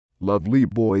Lovely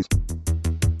boys.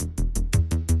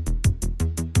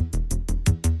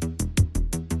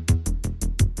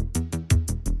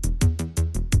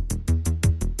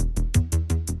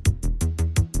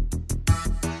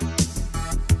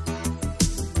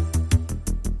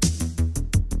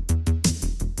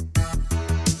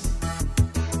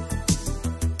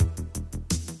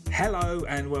 Hello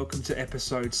and welcome to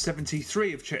episode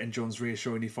 73 of Chet and John's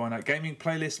Reassuringly Finite Gaming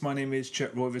Playlist. My name is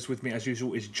Chet Roivers. With me as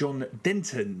usual is John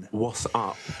Denton. What's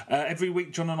up? Every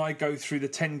week John and I go through the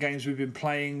 10 games we've been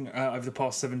playing over the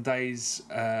past 7 days,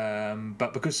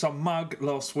 but because some mug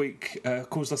last week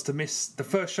caused us to miss the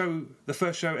first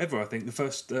show ever, I think,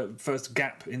 the first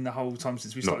gap in the whole time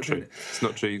since we started doing it. It's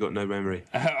not true, you've got no memory.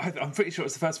 I'm pretty sure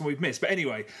it's the first one we've missed. But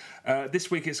anyway, this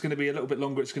week it's going to be a little bit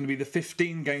longer. It's going to be the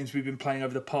 15 games we've been playing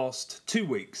over the past 2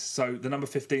 weeks. So the number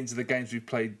 15s are the games we've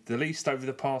played the least over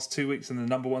the past 2 weeks, and the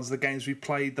number 1s are the games we've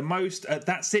played the most.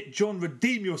 That's it, John.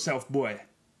 Redeem yourself, boy.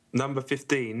 Number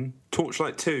 15,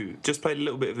 Torchlight 2. Just played a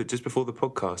little bit of it just before the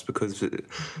podcast because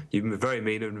you've been very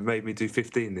mean and made me do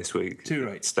 15 this week. Too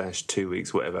late. Slash 2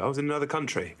 weeks, whatever. I was in another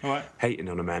country. All right. Hating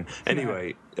on a man.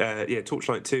 Anyway,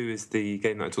 Torchlight 2 is the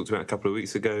game that I talked about a couple of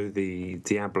weeks ago, the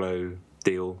Diablo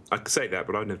deal. I could say that,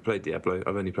 but I've never played Diablo.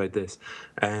 I've only played this.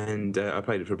 And I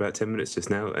played it for about 10 minutes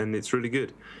just now, and it's really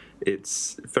good.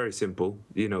 It's very simple.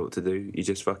 You know what to do. You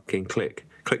just fucking click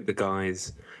the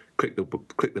guys, click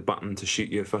the button to shoot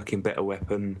your fucking better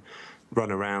weapon,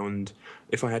 run around.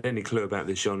 If I had any clue about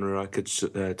this genre, I could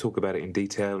talk about it in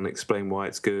detail and explain why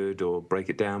it's good or break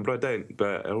it down, but I don't.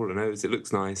 But all I know is it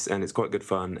looks nice and it's quite good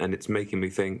fun, and it's making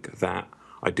me think that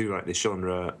I do like this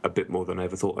genre a bit more than I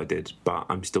ever thought I did, but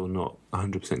I'm still not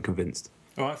 100% convinced.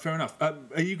 All right, fair enough.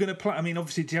 Are you going to play? I mean,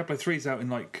 obviously Diablo 3 is out in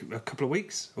like a couple of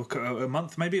weeks or a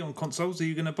month maybe on consoles. Are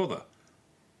you going to bother?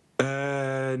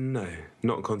 No,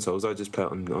 not on consoles. I just play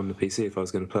it on the PC if I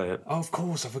was going to play it. Oh, of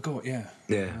course, I forgot. Yeah.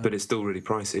 Yeah, but it's still really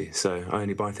pricey, so I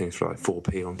only buy things for like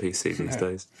 4p on PC these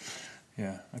days.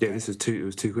 Yeah. Okay. Yeah, this was it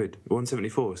was £2,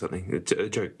 174 or something.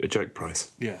 A joke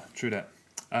price. Yeah, true that.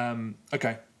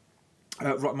 Okay.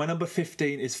 Right, my number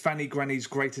 15 is Fanny Granny's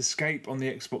Great Escape on the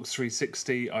Xbox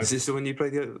 360. Is this the one you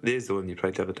played? It is the one you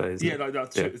played the other day, isn't it? Yeah,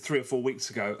 like 3 or 4 weeks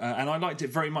ago, and I liked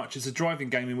it very much. It's a driving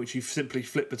game in which you simply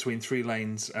flip between 3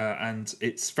 lanes, and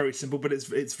it's very simple, but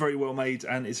it's very well made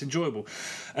and it's enjoyable.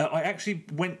 I actually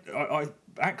I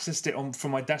accessed it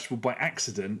from my dashboard by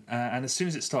accident, and as soon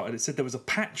as it started, it said there was a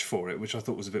patch for it, which I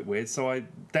thought was a bit weird. So I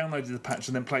downloaded the patch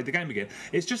and then played the game again.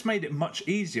 It's just made it much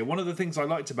easier. One of the things I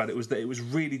liked about it was that it was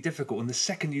really difficult, and the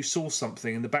second you saw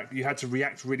something in the back, you had to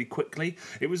react really quickly.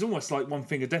 It was almost like one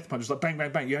finger death punch. It was like bang,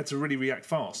 bang, bang. You had to really react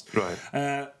fast.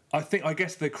 Right. I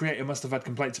guess the creator must have had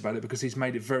complaints about it because he's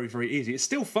made it very, very easy. It's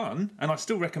still fun, and I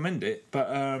still recommend it. But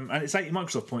and it's 80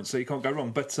 Microsoft points, so you can't go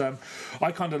wrong. But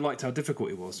I kind of liked how difficult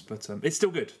it was. But it's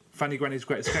still good. Fanny Granny's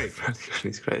Great Escape. Fanny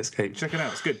Granny's Great Escape. Check it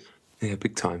out. It's good. Yeah,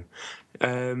 big time.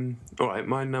 All right,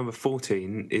 my number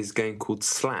 14 is a game called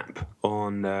Slap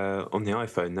on the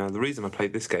iPhone. Now, the reason I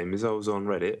played this game is I was on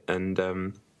Reddit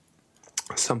and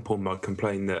some poor mug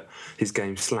complained that his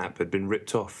game Slap had been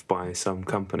ripped off by some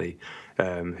company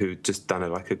who'd just done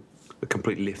a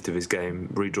complete lift of his game,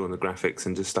 redrawn the graphics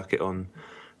and just stuck it on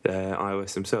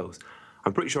iOS themselves.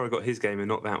 I'm pretty sure I got his game and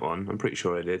not that one. I'm pretty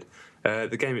sure I did.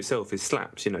 The game itself is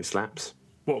Slaps, you know, Slaps.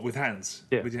 What, with hands?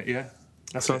 Yeah. Yeah.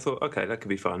 So I thought, okay, that could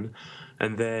be fun.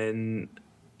 And then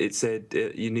it said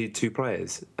you need 2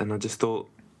 players. And I just thought,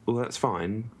 well, that's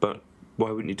fine, but why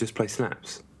wouldn't you just play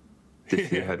Slaps?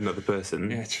 If you had another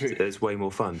person, it's way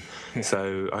more fun. Yeah.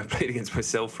 So I played against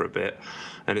myself for a bit,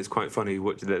 and it's quite funny.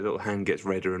 Watch the little hand gets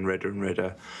redder and redder and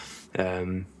redder,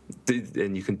 and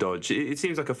you can dodge. It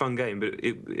seems like a fun game, but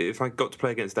if I got to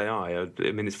play against AI,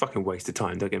 I mean, it's fucking waste of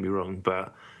time. Don't get me wrong,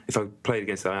 but if I played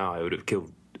against AI, I would have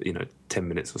killed 10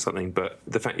 minutes or something. But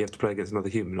the fact you have to play against another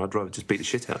human, I'd rather just beat the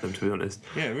shit out of them, to be honest.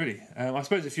 Yeah, really. I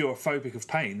suppose if you're a phobic of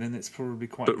pain, then it's probably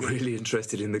quite But good. really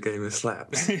interested in the game of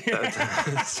Slaps.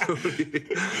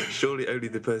 surely only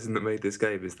the person that made this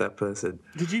game is that person.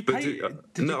 Did you pay?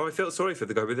 I felt sorry for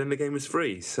the guy, but then the game was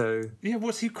free, so... Yeah,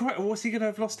 what's he going to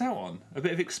have lost out on? A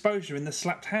bit of exposure in the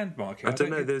slapped hand market? I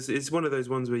don't know. It's one of those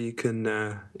ones where you can,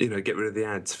 get rid of the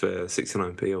ads for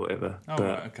 69p or whatever. Oh,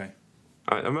 right, okay.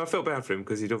 I felt bad for him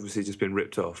because he'd obviously just been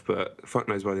ripped off, but fuck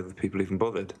knows why the other people even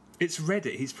bothered. It's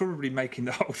Reddit. He's probably making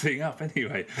the whole thing up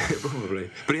anyway.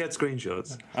 Probably. But he had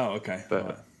screenshots. Oh, okay. But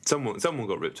right. someone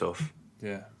got ripped off.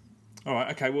 Yeah. All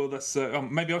right, okay, well, that's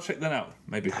maybe I'll check that out.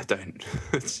 Maybe. Don't.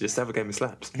 Just have a game of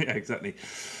Slaps. Yeah, exactly.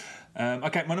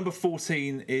 Okay, my number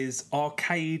 14 is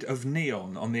Arcade of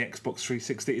Neon on the Xbox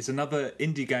 360. It's another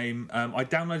indie game. I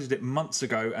downloaded it months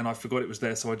ago and I forgot it was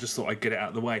there, so I just thought I'd get it out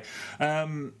of the way.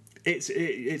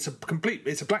 It's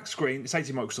a black screen. It's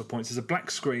 80 Microsoft points. It's a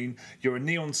black screen. You're a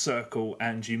neon circle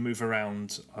and you move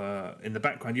around in the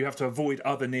background. You have to avoid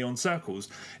other neon circles.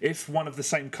 If one of the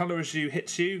same colour as you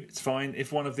hits you, it's fine.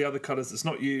 If one of the other colours that's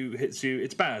not you hits you,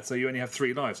 it's bad. So you only have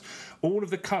 3 lives. All of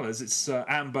the colours, it's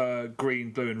amber, green,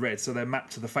 blue and red. So they're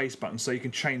mapped to the face button so you can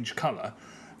change colour.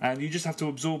 And you just have to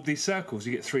absorb these circles.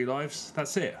 You get 3 lives.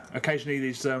 That's it. Occasionally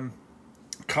these...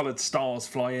 coloured stars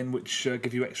fly in which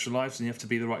give you extra lives and you have to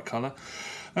be the right colour.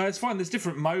 It's fine. There's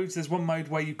different modes. There's one mode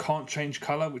where you can't change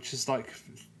colour, which is like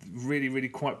really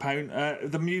quite pain.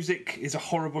 The music is a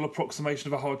horrible approximation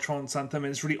of a hard trance anthem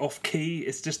and it's really off key.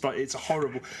 It's just like it's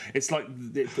horrible. It's like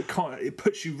it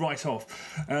puts you right off.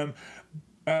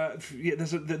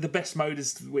 The best mode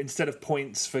is instead of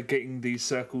points for getting these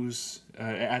circles, it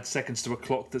adds seconds to a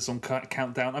clock that's on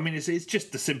countdown. I mean, it's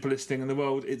just the simplest thing in the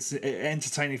world. It's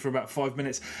entertaining for about 5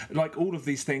 minutes. Like all of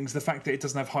these things, the fact that it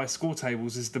doesn't have high score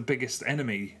tables is the biggest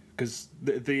enemy because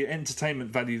the entertainment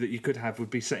value that you could have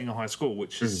would be setting a high score,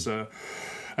 which is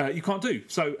you can't do.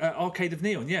 So Arcade of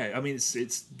Neon, yeah. I mean,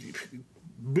 it's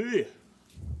bleh.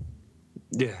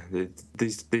 Yeah,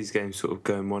 these games sort of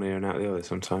go in one ear and out the other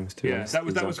sometimes. To be honest, that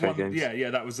was one. Games. Yeah,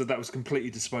 that was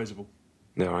completely disposable.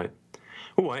 All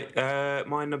right.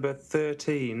 My number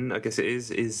 13, I guess it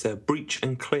is Breach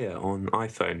and Clear on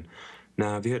iPhone.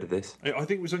 Now, have you heard of this? I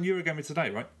think it was on Eurogamer today,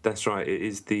 right? That's right. It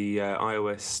is the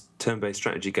iOS turn-based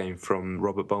strategy game from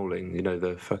Robert Bowling. You know,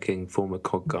 the fucking former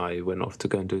COD guy who went off to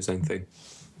go and do his own thing.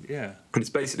 Yeah. And it's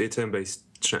basically a turn-based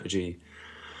strategy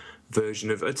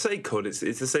version of, I'd say COD. It's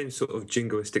the same sort of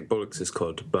jingoistic bollocks as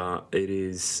COD, but it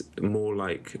is more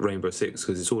like Rainbow Six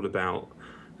because it's all about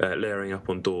layering up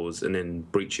on doors and then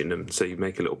breaching them. So you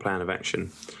make a little plan of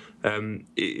action.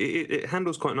 It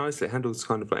handles quite nicely. It handles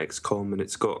kind of like XCOM, and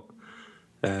it's got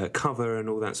cover and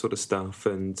all that sort of stuff,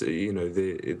 and you know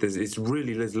there's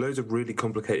loads of really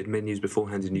complicated menus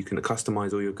beforehand, and you can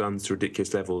customize all your guns to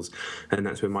ridiculous levels, and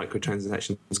that's where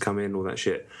microtransactions come in, all that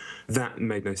shit. That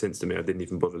made no sense to me. I didn't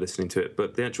even bother listening to it,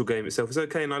 but the actual game itself is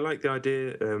okay, and I like the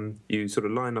idea. You sort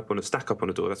of stack up on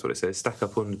a door, that's what it says, stack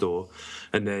up on the door,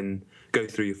 and then go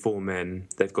through your 4 men.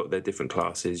 They've got their different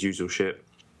classes, usual shit.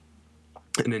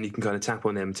 And then you can kind of tap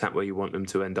on them, tap where you want them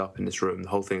to end up in this room. The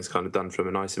whole thing's kind of done from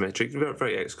an isometric, very,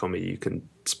 very XCOM-y. You can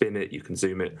spin it, you can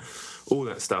zoom it, all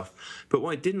that stuff. But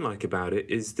what I didn't like about it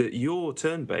is that you're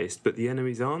turn-based, but the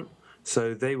enemies aren't.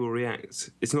 So they will react.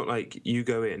 It's not like you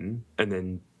go in and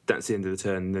then that's the end of the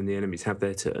turn, and then the enemies have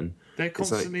their turn. They're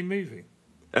constantly moving?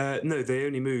 No, they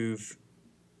only move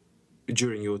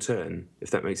during your turn,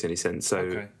 if that makes any sense.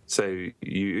 So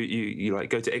you like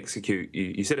go to execute,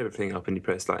 you set everything up and you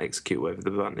press like execute, whatever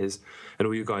the button is, and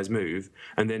all you guys move,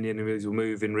 and then the enemies will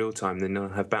move in real time. Then they'll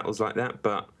have battles like that,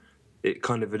 but it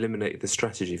kind of eliminated the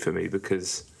strategy for me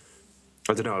because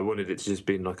I don't know, I wanted it to just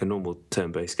be like a normal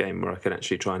turn-based game where I can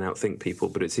actually try and outthink people,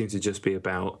 but it seems to just be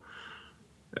about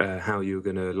how you're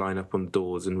going to line up on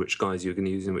doors and which guys you're going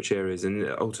to use in which areas, and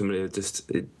ultimately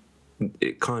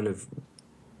it kind of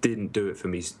didn't do it for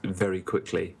me very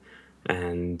quickly,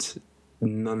 and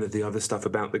none of the other stuff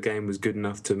about the game was good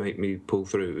enough to make me pull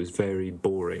through. It was very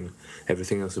boring.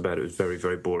 Everything else about it was very,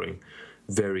 very boring.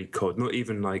 Very COD. Not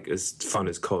even like as fun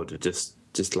as COD,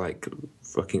 just like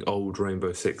fucking old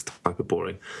Rainbow Six type of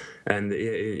boring. And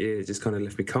it just kind of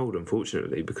left me cold,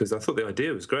 unfortunately, because I thought the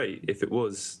idea was great. If it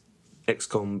was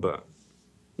XCOM, but,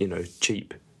 you know,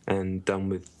 cheap and done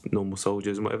with normal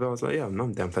soldiers and whatever, I was like, yeah,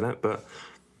 I'm down for that, but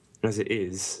as it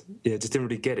is, yeah, just didn't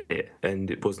really get it, and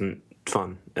it wasn't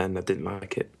fun, and I didn't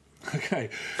like it.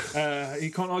 Okay,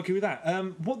 you can't argue with that.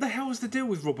 What the hell was the deal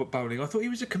with Robert Bowling? I thought he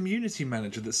was a community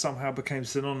manager that somehow became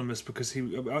synonymous because I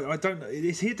don't know.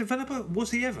 Is he a developer? Was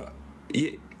he ever?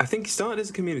 Yeah, I think he started as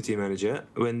a community manager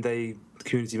when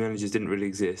community managers didn't really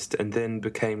exist, and then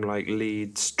became like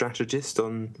lead strategist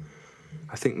on,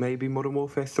 I think maybe Modern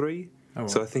Warfare 3. Oh, wow.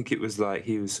 So I think it was like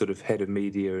he was sort of head of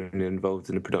media and involved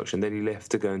in the production. Then he left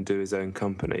to go and do his own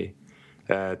company.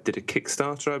 Did a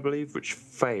Kickstarter, I believe, which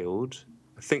failed.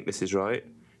 I think this is right.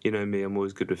 You know me, I'm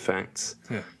always good with facts.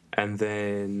 Yeah. And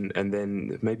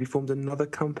then maybe formed another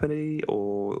company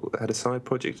or had a side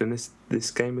project, and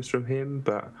this game was from him.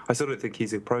 But I still don't think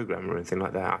he's a programmer or anything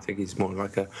like that. I think he's more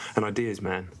like an ideas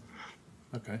man.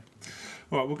 Okay.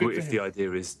 Well, we'll get if the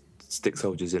idea is stick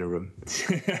soldiers in a room.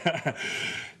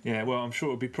 Yeah, well, I'm sure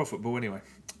it would be profitable anyway.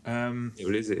 It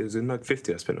was a nug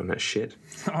 50 I spent on that shit.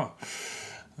 Oh,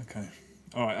 okay.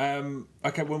 All right.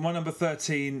 Okay. Well, my number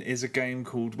 13 is a game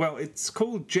called. Well, it's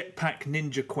called Jetpack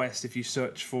Ninja Quest. If you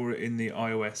search for it in the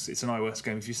iOS, it's an iOS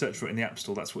game. If you search for it in the App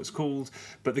Store, that's what it's called.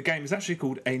 But the game is actually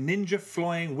called A Ninja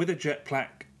Flying with a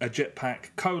Jetpack: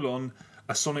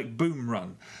 a Sonic Boom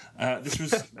Run.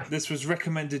 This was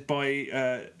recommended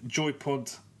by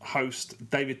Joypod host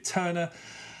David Turner.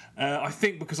 I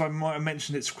think because I might have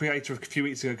mentioned its creator a few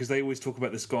weeks ago, because they always talk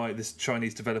about this guy, this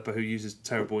Chinese developer who uses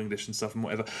terrible English and stuff and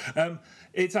whatever.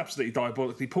 It's absolutely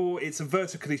diabolically poor. It's a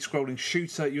vertically scrolling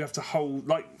shooter. You have to hold,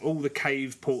 like all the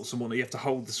cave ports and whatnot, you have to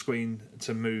hold the screen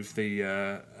to move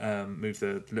the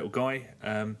little guy.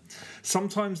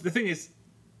 Sometimes the thing is,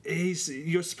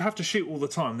 you have to shoot all the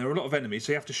time. There are a lot of enemies,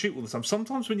 so you have to shoot all the time.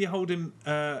 Sometimes when you hold him,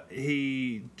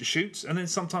 he shoots, and then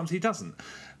sometimes he doesn't.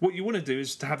 What you want to do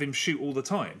is to have him shoot all the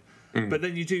time, but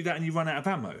then you do that and you run out of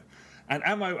ammo. And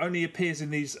ammo only appears in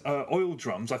these oil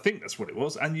drums, I think that's what it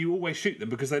was, and you always shoot them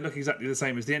because they look exactly the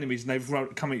same as the enemies, and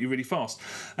they've come at you really fast.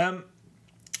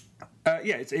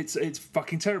 It's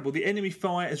fucking terrible. The enemy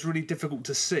fire is really difficult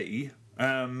to see.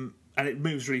 And it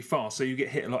moves really fast, so you get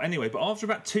hit a lot anyway. But after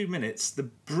about 2 minutes, the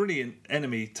brilliant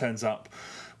enemy turns up,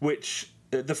 which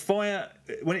the fire,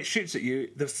 when it shoots at you,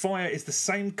 the fire is the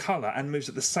same colour and moves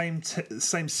at the same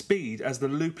speed as the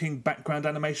looping background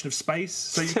animation of space.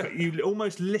 So you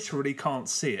almost literally can't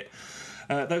see it.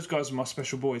 Those guys are my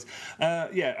special boys.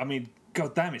 I mean,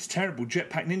 God damn, it's terrible.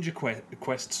 Jetpack Ninja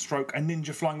Quest stroke a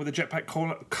ninja flying with a jetpack :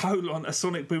 a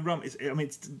Sonic Boom Run.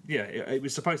 It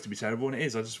was supposed to be terrible, and it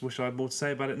is. I just wish I had more to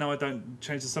say about it. No, I don't.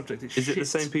 Change the subject. Is it the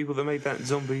same people that made that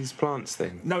Zombies Plants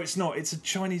thing? No, it's not. It's a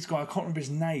Chinese guy. I can't remember his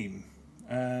name.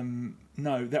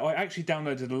 I actually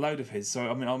downloaded a load of his,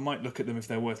 so I mean, I might look at them if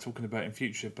they're worth talking about in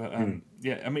future. But I mean,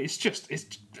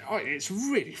 it's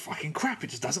really fucking crap. It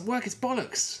just doesn't work. It's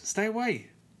bollocks. Stay away.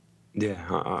 Yeah,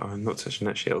 I'm not touching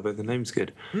that shit, although the name's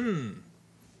good. My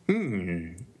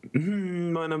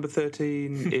number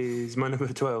 13 is my number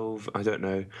 12. I don't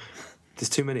know. There's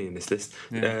too many in this list.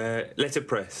 Yeah.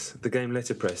 Letterpress, the game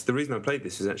Letterpress. The reason I played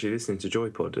this was actually listening to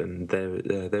Joypod, and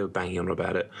they were banging on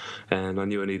about it, and I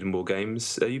knew I needed more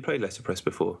games. You played Letterpress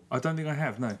before? I don't think I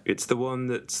have, no. It's the one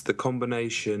that's the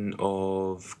combination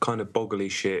of kind of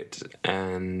boggly shit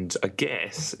and, I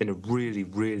guess, in a really,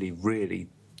 really, really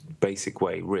basic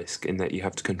way, Risk, in that you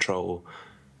have to control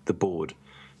the board.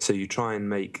 So you try and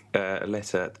make a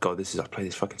letter. God, I played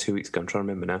this fucking 2 weeks ago. I'm trying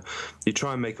to remember now. You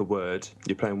try and make a word.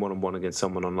 You're playing one-on-one against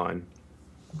someone online,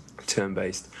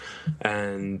 turn-based,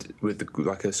 and with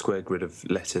like a square grid of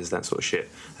letters, that sort of shit.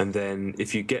 And then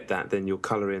if you get that, then you'll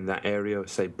colour in that area.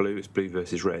 Say blue, it's blue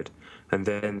versus red. And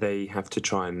then they have to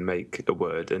try and make a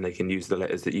word, and they can use the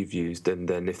letters that you've used. And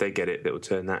then if they get it, they'll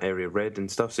turn that area red and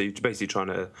stuff. So you're basically trying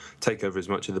to take over as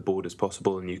much of the board as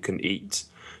possible, and you can eat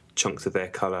chunks of their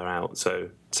colour out. So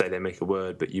say they make a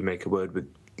word, but you make a word with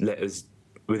letters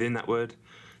within that word.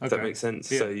 Does that make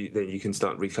sense? Yeah. So then you can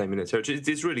start reclaiming it territory.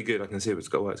 It's really good. I can see it's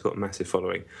got a massive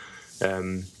following.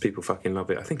 People fucking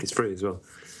love it. I think it's free as well.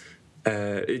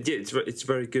 It's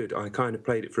very good. I kind of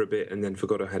played it for a bit and then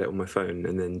forgot I had it on my phone,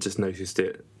 and then just noticed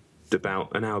it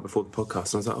about an hour before the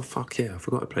podcast, and I was like, oh fuck yeah, I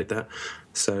forgot I played that.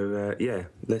 So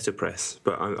letterpress.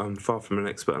 But I'm far from an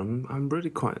expert. I'm really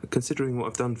quite, considering what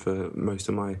I've done for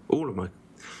all of my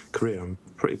career, I'm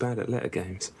pretty bad at letter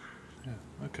games. Yeah,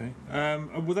 okay.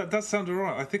 Well, that does sound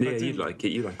alright. I think I do. You like it.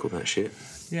 You like all that shit.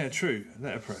 Yeah, true.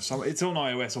 Letterpress. It's on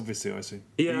iOS, obviously, I see.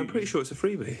 Yeah, I'm pretty sure it's a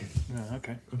freebie. Yeah,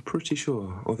 okay. I'm pretty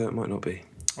sure, although it might not be.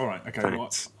 Alright, okay. Well,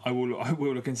 I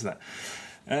will look into that.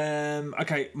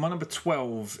 Okay, my number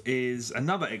 12 is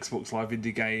another Xbox Live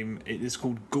indie game. It is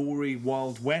called Gory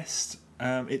Wild West.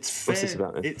 What's this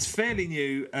about then? It's fairly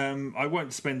new. I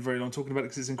won't spend very long talking about it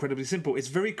because it's incredibly simple. It's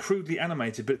very crudely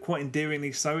animated, but quite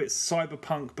endearingly so. It's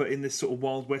cyberpunk, but in this sort of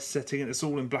Wild West setting, and it's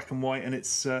all in black and white, and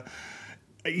it's...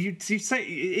 You say it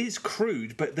is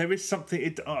crude, but there is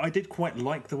something. I did quite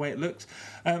like the way it looked.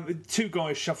 Two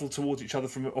guys shuffle towards each other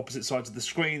from opposite sides of the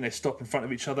screen. They stop in front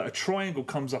of each other. A triangle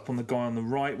comes up on the guy on the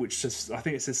right, which I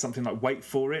think it says something like "wait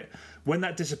for it." When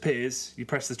that disappears, you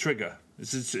press the trigger.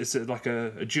 It's like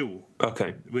a duel.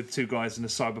 Okay. With two guys in a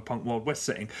cyberpunk Wild West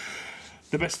setting.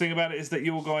 The best thing about it is that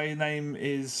your guy's name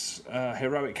is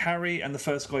Heroic Harry, and the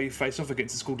first guy you face off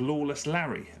against is called Lawless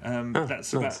Larry.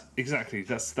 That's nice.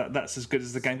 That's as good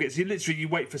as the game gets. You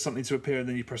wait for something to appear and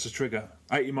then you press a trigger.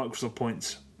 80 Microsoft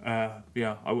points. I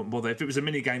wouldn't bother. If it was a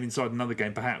mini game inside another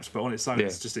game, perhaps, but on its own,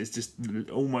 it's just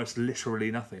almost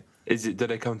literally nothing. Do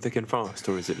they come thick and fast,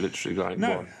 or is it literally like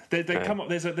no? They come up.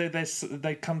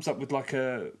 They comes up with like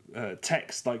a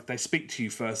text, like they speak to you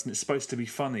first, and it's supposed to be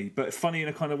funny, but funny in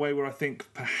a kind of way where I think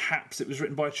perhaps it was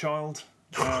written by a child.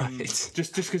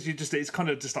 Just because it's kind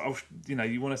of just like, oh,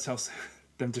 you want to tell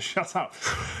them to shut up.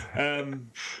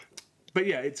 But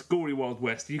yeah, it's Gory Wild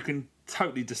West. You can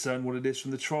totally discern what it is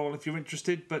from the trial if you're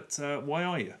interested, but why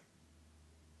are you?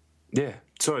 Yeah,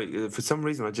 sorry, for some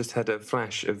reason I just had a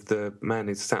flash of the man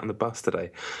who sat on the bus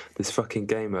today, this fucking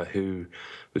gamer who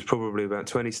was probably about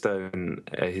 20 stone,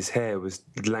 his hair was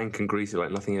lank and greasy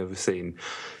like nothing I've ever seen.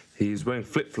 He was wearing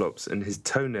flip-flops and his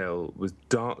toenail was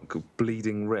dark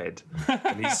bleeding red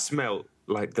and he smelt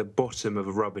like the bottom of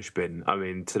a rubbish bin. I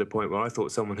mean, to the point where I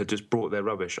thought someone had just brought their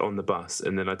rubbish on the bus,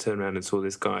 and then I turned around and saw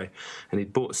this guy, and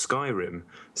he'd bought Skyrim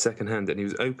secondhand, and he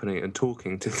was opening it and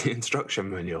talking to the instruction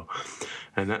manual.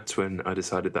 And that's when I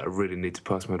decided that I really need to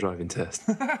pass my driving test.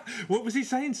 What was he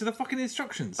saying to the fucking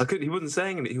instructions? He wasn't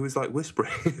saying it. He was like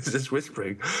whispering. He was just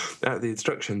whispering out the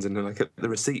instructions, and then I kept the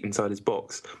receipt inside his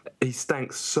box. He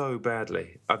stank so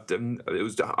badly. It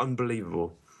was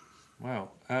unbelievable.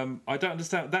 Wow. I don't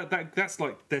understand. That's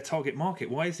like their target market.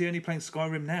 Why is he only playing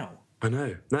Skyrim now? I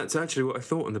know. That's actually what I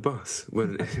thought on the bus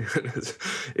when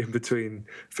in between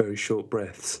very short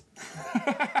breaths.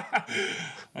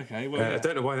 Okay, well... I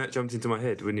don't know why that jumped into my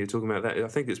head when you were talking about that. I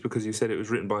think it's because you said it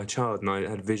was written by a child and I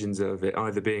had visions of it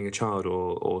either being a child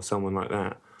or someone like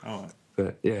that. Oh.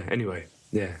 But yeah, anyway,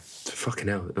 yeah. Fucking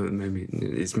hell. Maybe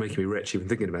it's making me retch even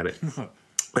thinking about it.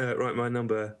 Right, my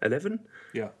number 11?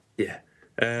 Yeah. Yeah.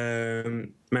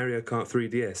 Mario Kart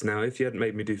 3DS. Now, if you hadn't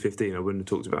made me do 15, I wouldn't have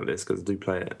talked about this because I do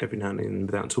play it every now and then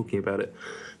without talking about it.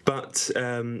 But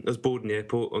I was bored in the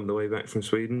airport on the way back from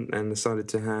Sweden and decided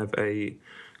to have a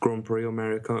Grand Prix on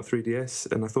Mario Kart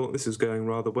 3DS, and I thought this was going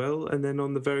rather well. And then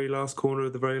on the very last corner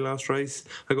of the very last race,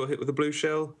 I got hit with a blue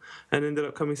shell and ended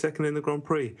up coming second in the Grand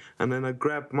Prix. And then I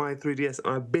grabbed my 3DS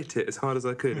and I bit it as hard as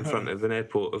I could in front of an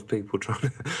airport of people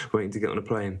waiting to get on a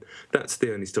plane. That's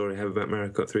the only story I have about Mario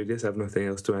Kart 3DS. I have nothing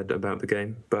else to add about the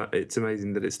game, but it's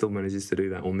amazing that it still manages to do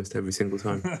that almost every single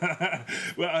time.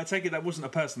 Well, I take it that wasn't a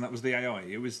person, that was the AI.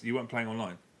 You weren't playing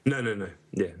online. No.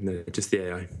 Yeah, no, just the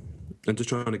AI. I'm just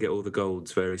trying to get all the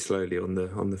golds very slowly on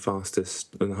the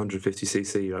fastest, on the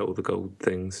 150cc, all the gold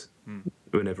things.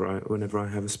 Whenever I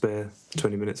have a spare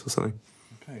 20 minutes or something.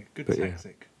 Okay, good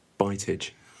tactic. Yeah,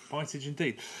 bitage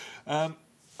indeed.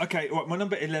 Okay, right, my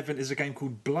number 11 is a game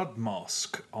called Blood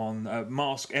Masque on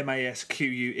Masque,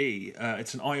 MASQUE.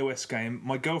 It's an iOS game.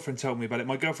 My girlfriend told me about it.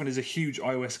 My girlfriend is a huge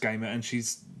iOS gamer, and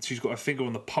she's got her finger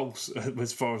on the pulse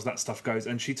as far as that stuff goes.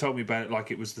 And she told me about it like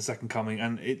it was the second coming,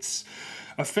 and it's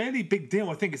a fairly big deal.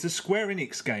 I think it's a Square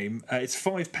Enix game. It's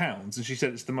 £5, and she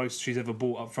said it's the most she's ever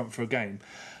bought up front for a game.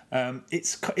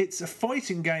 It's a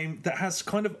fighting game that has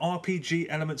kind of RPG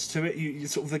elements to it. You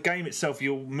sort of the game itself,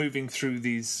 you're moving through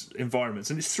these environments,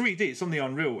 and it's 3D. It's on the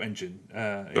Unreal Engine,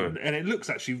 and it looks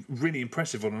actually really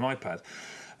impressive on an iPad.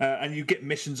 And you get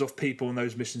missions off people, and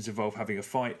those missions involve having a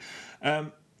fight.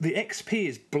 The XP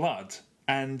is blood,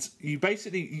 and you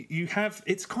have.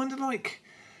 It's kind of like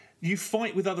you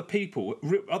fight with other people,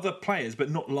 other players, but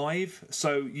not live.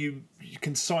 So you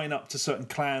can sign up to certain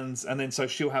clans, and then so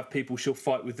she'll have people, she'll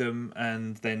fight with them,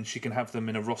 and then she can have them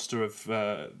in a roster of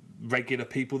regular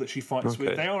people that she fights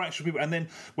with. They are actual people, and then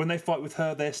when they fight with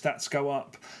her, their stats go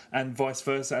up, and vice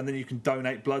versa. And then you can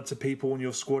donate blood to people on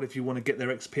your squad if you want to get their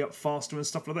XP up faster and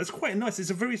stuff like that. It's quite nice.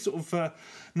 It's a very sort of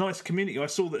nice community. I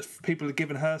saw that people had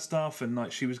given her stuff, and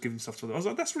like she was giving stuff to them. I was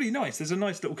like, that's really nice. There's a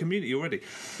nice little community already.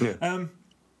 Yeah.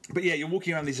 But yeah, you're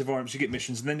walking around these environments, you get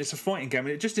missions, and then it's a fighting game,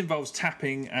 and it just involves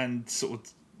tapping and sort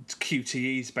of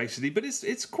QTEs basically. But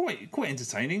it's quite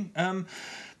entertaining.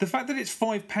 The fact that it's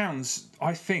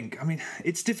 £5, I mean,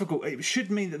 it's difficult. It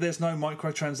should mean that there's no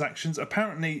microtransactions.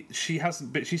 Apparently, she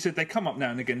hasn't. But she said they come up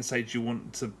now and again and say, "Do you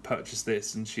want to purchase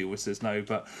this?" And she always says no.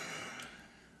 But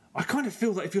I kind of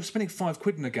feel that if you're spending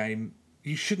 £5 in a game,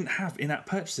 you shouldn't have in-app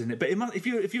purchases in it. But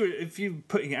if you're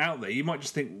putting it out there, you might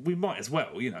just think we might as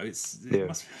well. It's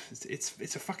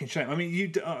a fucking shame. I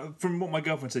mean, from what my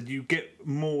girlfriend said, you get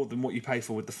more than what you pay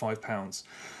for with the £5,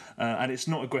 and it's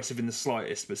not aggressive in the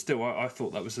slightest. But still, I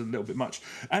thought that was a little bit much.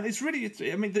 And it's really,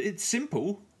 I mean, it's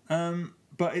simple,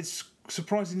 but it's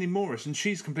surprisingly Moorish, and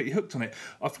she's completely hooked on it.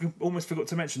 I almost forgot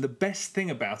to mention the best thing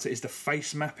about it is the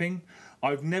face mapping.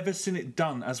 I've never seen it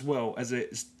done as well as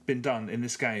it's been done in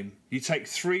this game. You take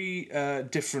 3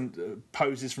 different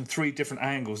poses from 3 different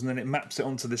angles, and then it maps it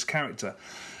onto this character.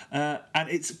 And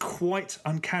it's quite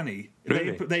uncanny.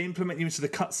 Really? They implement you into the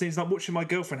cutscenes. Like watching my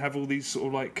girlfriend have all these sort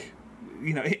of like,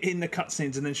 in the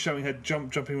cutscenes, and then showing her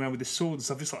jumping around with this sword and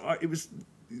stuff. It's like it was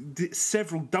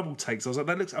several double takes. I was like,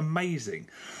 that looks amazing.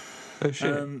 Oh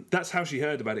shit! That's how she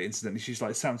heard about it. Incidentally, she's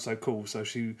like, "It sounds so cool." So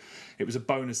it was a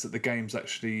bonus that the game's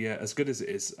actually as good as it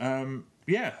is.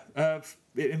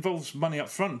 It involves money up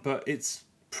front, but it's.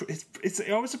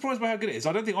 I was surprised by how good it is.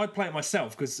 I don't think I'd play it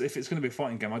myself because if it's going to be a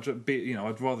fighting game, I'd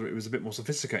rather it was a bit more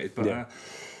sophisticated. But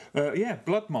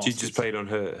Blood Masque. You just played on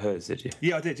hers, did you?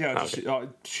 Yeah, I did. Yeah,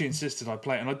 she insisted I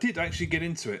play it, and I did actually get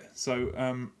into it. So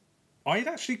I'd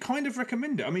actually kind of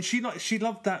recommend it. I mean, she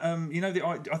loved that.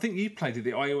 I think you played it,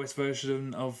 the iOS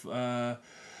version of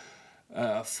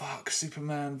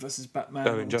Superman versus Batman.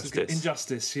 Oh, Injustice.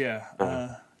 Injustice.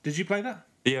 Yeah. Did you play that?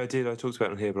 Yeah, I did. I talked about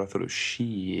it on here, but I thought it was shit.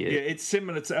 Yeah, it's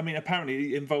similar to. I mean,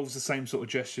 apparently it involves the same sort of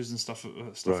gestures and stuff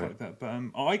like that.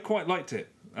 But I quite liked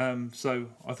it. So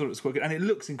I thought it was quite good, and it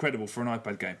looks incredible for an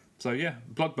iPad game. So yeah,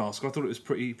 Blood Masque. I thought it was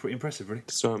pretty impressive, really.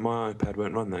 So my iPad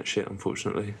won't run that shit,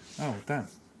 unfortunately. Oh damn.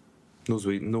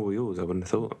 Nor will yours, I wouldn't have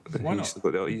thought. Why not?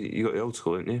 You got the old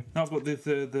school, didn't you? No, I've got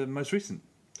the most recent.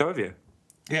 Oh, have you?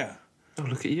 Yeah. Oh,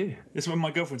 look at you. It's when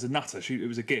my girlfriend's a nutter. It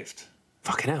was a gift.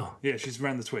 Fucking hell. Yeah, she's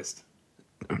ran the twist.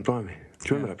 Blimey. Do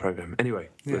you remember that programme? Anyway,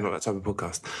 we're not that type of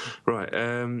podcast. Right,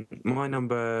 my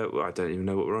number... Well, I don't even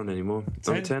know what we're on anymore.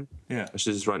 10? Number 10? Yeah. I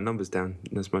should just write numbers down.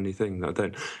 That's my new thing that I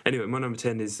don't. Anyway, my number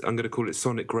 10 is... I'm going to call it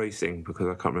Sonic Racing because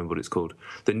I can't remember what it's called.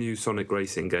 The new Sonic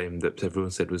Racing game that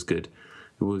everyone said was good.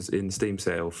 It was in Steam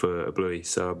sale for a bluey,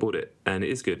 so I bought it, and it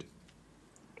is good.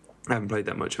 I haven't played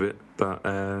that much of it,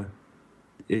 but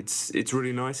it's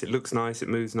really nice. It looks nice. It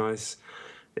moves nice.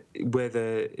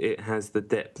 Whether it has the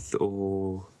depth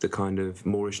or the kind of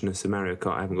Moorishness of Mario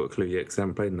Kart, I haven't got a clue yet because I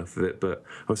haven't played enough of it, but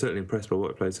I was certainly impressed by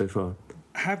what I played so far.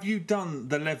 Have you done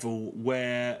the level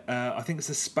where I think it's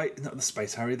the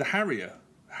Space Harrier, the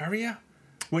Harrier?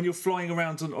 When you're flying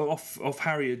around off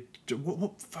Harrier,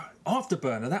 what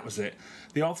Afterburner? That was it.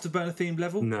 The Afterburner themed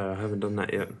level. No, I haven't done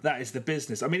that yet. That is the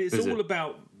business. I mean, it's all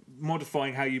about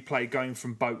modifying how you play, going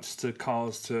from boats to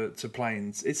cars to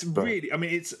planes. It's really, I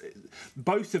mean, it's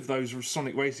both of those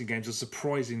Sonic racing games are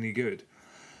surprisingly good.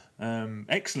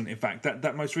 Excellent, in fact.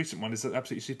 That most recent one is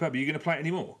absolutely superb. Are you going to play it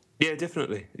anymore? Yeah,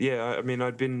 definitely. Yeah, I mean,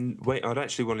 I'd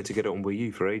actually wanted to get it on Wii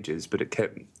U for ages, but I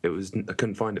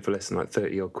couldn't find it for less than like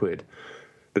 30 odd quid.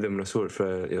 But then when I saw it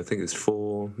for, I think it's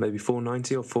maybe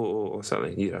 $4.90 or $4 or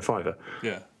something, $5.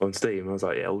 Yeah. On Steam, I was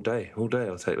like, yeah, all day, I'll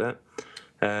take that.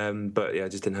 But yeah, I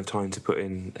just didn't have time to put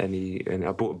in any. And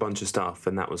I bought a bunch of stuff,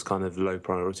 and that was kind of low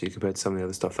priority compared to some of the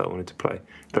other stuff that I wanted to play.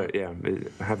 But yeah,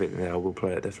 I have it there. I will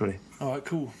play it definitely. All right,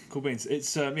 cool beans.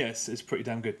 It's it's pretty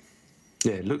damn good.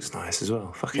 Yeah, it looks nice as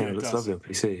well. Fucking hell, it looks lovely on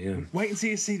PC. Yeah. Wait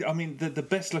until you see. I mean, the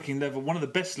best looking level. One of the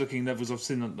best looking levels I've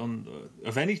seen on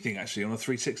of anything actually on a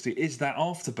 360 is that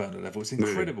Afterburner level. It's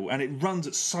incredible, and it runs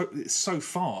it's so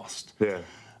fast. Yeah.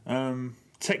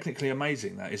 Technically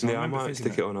amazing, that is. I might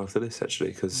stick it on after this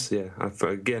actually, because I've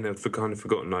kind of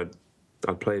forgotten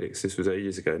I'd played it because this was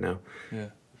ages ago now. Yeah.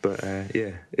 But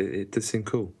it does seem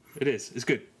cool. It is. It's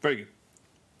good. Very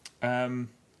good.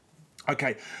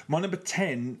 Okay, my number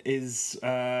 10 is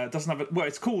doesn't have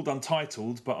it's called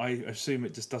Untitled, but I assume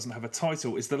it just doesn't have a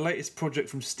title. It's the latest project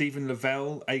from Stephen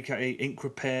Lavelle, aka Ink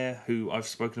Repair, who I've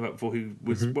spoken about before. Who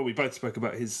was we both spoke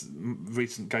about his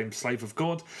recent game Slave of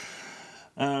God,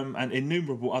 and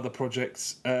innumerable other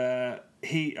projects.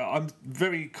 I'm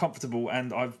very comfortable,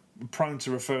 and I'm prone to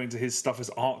referring to his stuff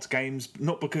as art games,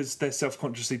 not because they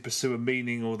self-consciously pursue a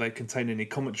meaning or they contain any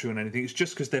commentary on anything. It's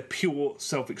just because they're pure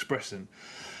self-expression.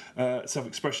 And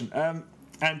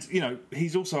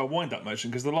he's also a wind-up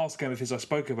merchant, because the last game of his I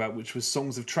spoke about, which was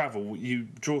Songs of Travel, you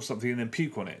draw something and then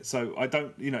puke on it. So I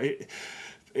don't,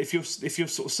 if you're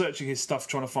sort of searching his stuff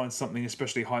trying to find something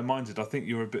especially high-minded, I think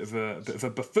you're a bit of a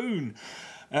buffoon.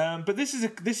 But this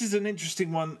is an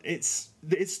interesting one.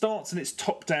 It starts and it's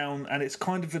top down and it's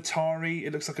kind of Atari.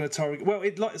 It looks like an Atari. Well,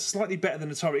 it's slightly better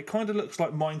than Atari. It kind of looks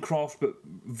like Minecraft but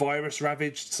virus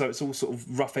ravaged. So it's all sort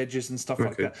of rough edges and stuff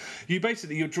like that. You're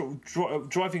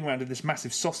driving around in this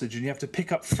massive sausage and you have to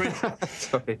pick up friends.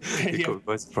 Sorry, you caught me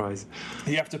by surprise.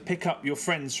 You have to pick up your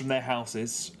friends from their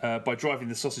houses by driving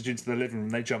the sausage into the living room.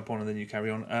 They jump on and then you carry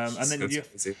on. And then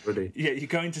you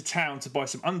go into town to buy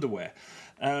some underwear.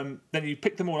 Then you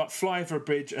pick them all up, fly over a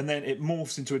bridge, and then it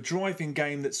morphs into a driving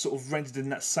game that's sort of rendered in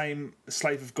that same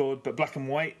Slave of God, but black and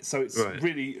white. So it's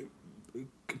really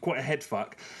quite a head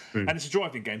fuck. And it's a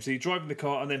driving game. So you're driving the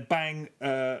car, and then bang,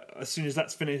 as soon as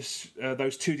that's finished,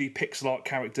 those 2D pixel art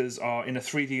characters are in a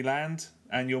 3D land,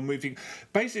 and you're moving.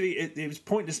 Basically, it was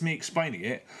pointless me explaining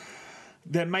it.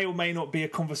 There may or may not be a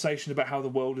conversation about how the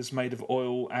world is made of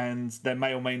oil, and it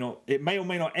may or may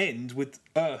not end with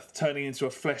Earth turning into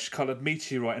a flesh-coloured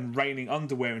meteorite and raining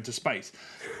underwear into space.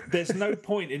 There's no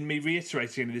point in me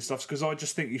reiterating any of this stuff, because I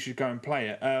just think you should go and play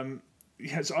it.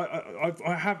 yes,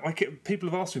 people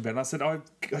have asked me about it, and I said I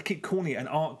keep calling it an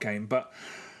art game, but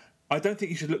I don't think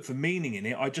you should look for meaning in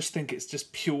it. I just think it's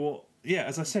just pure,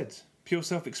 as I said, pure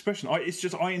self-expression.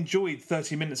 I enjoyed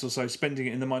 30 minutes or so spending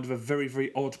it in the mind of a very,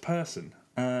 very odd person.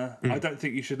 I don't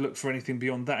think you should look for anything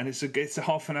beyond that, and it's a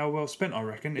half an hour well spent, I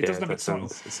reckon. It doesn't have a title.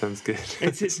 It sounds good.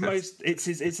 It's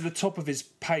at the top of his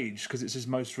page because it's his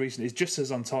most recent. It just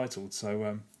says Untitled,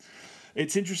 so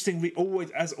it's interesting. We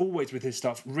as always with his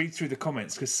stuff, read through the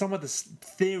comments because some of the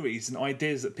theories and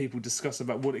ideas that people discuss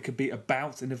about what it could be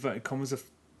about, in inverted commas, are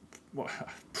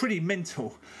pretty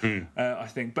mental, I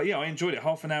think. But yeah, I enjoyed it.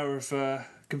 Half an hour of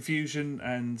confusion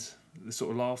and the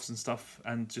sort of laughs and stuff,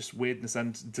 and just weirdness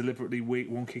and deliberately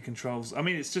wonky controls. I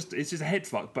mean, it's just a head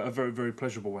fuck, but a very, very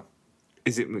pleasurable one.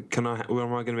 Is it? Am I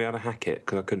going to be able to hack it?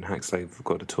 Because I couldn't hack Slave of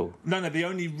God at all. No. The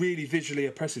only really visually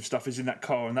oppressive stuff is in that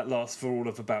car, and that lasts for all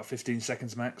of about 15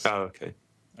 seconds max. Oh, okay.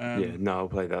 I'll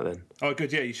play that then. Oh,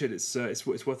 good. Yeah, you should. It's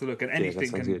worth a look. And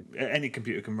any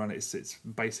computer can run it. It's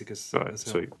basic as. All right,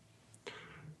 as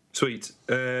Sweet.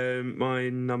 My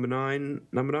number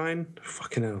nine.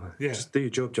 Fucking hell. Yeah. Just do your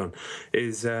job, John.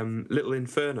 Is Little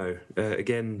Inferno.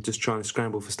 Again, just trying to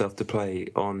scramble for stuff to play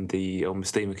on my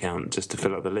Steam account just to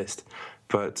fill up the list.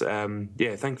 But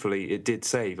thankfully it did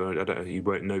save. I don't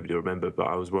know. Nobody will remember, but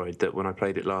I was worried that when I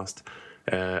played it last,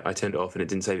 I turned it off and it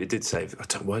didn't save. It did save.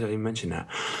 Why did I even mention that?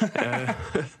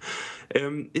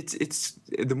 It's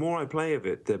the more I play of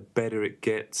it, the better it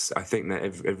gets. I think that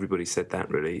everybody said that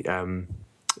really.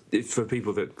 For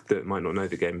people that might not know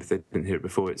the game, if they didn't hear it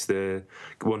before, it's the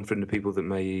one from the people that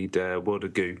made World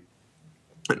of Goo.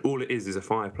 And all it is a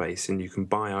fireplace, and you can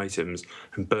buy items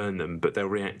and burn them, but they'll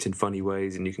react in funny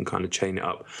ways, and you can kind of chain it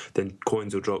up. Then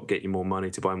coins will drop, get you more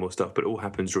money to buy more stuff, but it all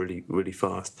happens really, really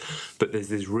fast. But there's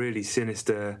this really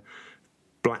sinister,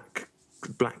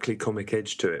 blackly comic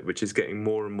edge to it, which is getting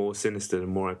more and more sinister the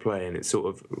more I play, and it's sort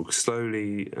of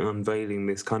slowly unveiling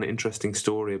this kind of interesting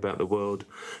story about the world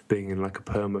being in like a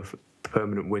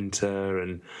permanent winter,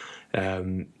 and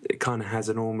it kind of has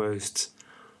an almost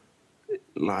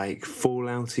like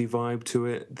Fallouty vibe to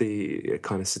it, the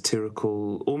kind of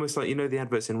satirical, almost like the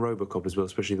adverts in RoboCop as well,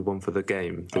 especially the one for the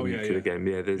game. The game,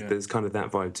 there's kind of that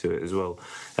vibe to it as well.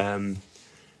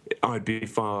 I'd be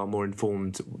far more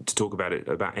informed to talk about it,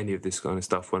 about any of this kind of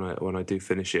stuff when I do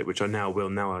finish it, which I now will.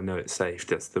 Now I know it's safe.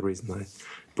 That's the reason I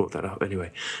brought that up.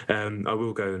 Anyway, I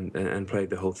will go and play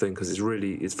the whole thing because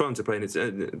it's fun to play, and it's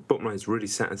bottom line, it's really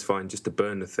satisfying just to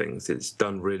burn the things. It's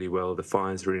done really well. The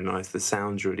fire's really nice. The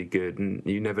sound's really good, and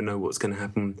you never know what's going to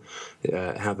happen,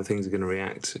 how the things are going to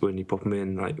react when you pop them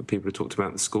in. Like people have talked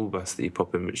about the school bus that you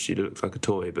pop in, which looks like a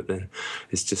toy, but then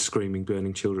it's just screaming,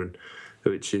 burning children,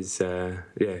 which is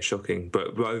shocking,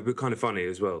 but kind of funny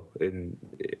as well.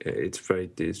 It's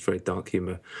very dark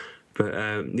humour, but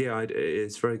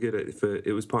it's very good.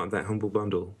 It was part of that humble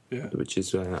bundle, which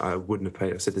is I wouldn't have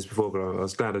paid. I've said this before, but I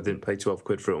was glad I didn't pay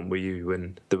 £12 for it on Wii U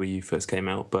when the Wii U first came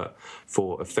out. But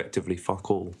for effectively fuck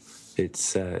all,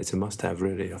 it's a must-have,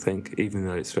 really. I think, even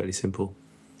though it's fairly simple.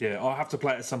 Yeah, I'll have to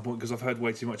play it at some point because I've heard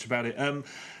way too much about it.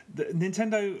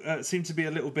 Nintendo seemed to be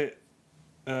a little bit.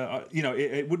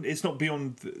 It's not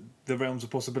beyond the realms of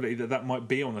possibility that might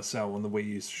be on a sale on the Wii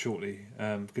U shortly.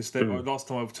 Because last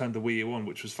time I turned the Wii U on,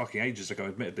 which was fucking ages ago,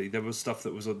 admittedly, there was stuff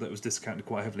that was discounted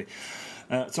quite heavily.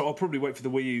 So I'll probably wait for the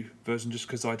Wii U version just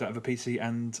because I don't have a PC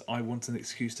and I want an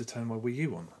excuse to turn my Wii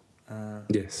U on.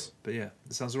 Yes, but yeah,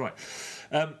 it sounds all right.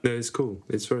 No, it's cool.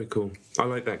 It's very cool. I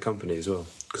like that company as well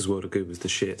because World of Goo was the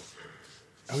shit.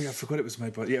 Oh yeah, I forgot it was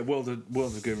made by World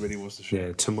of Goo really was the shit.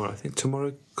 Yeah,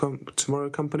 Tomorrow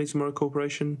Company, Tomorrow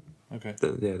Corporation. Okay.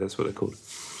 That's what they're called.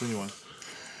 Anyway,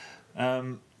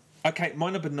 okay, my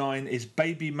number 9 is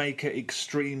Baby Maker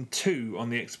Extreme 2 on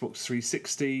the Xbox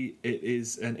 360. It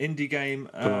is an indie game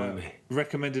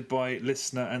recommended by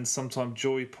listener and sometime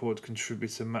JoyPod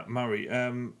contributor Matt Murray.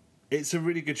 It's a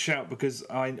really good shout because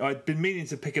I'd been meaning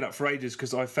to pick it up for ages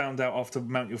because I found out after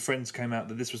Mount Your Friends came out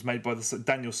that this was made by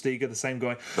Daniel Steger, the same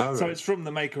guy. Oh, so it's from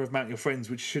the maker of Mount Your Friends,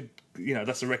 which should,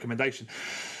 that's a recommendation.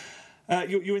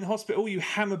 You're in the hospital, you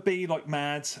hammer B like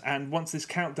mad, and once this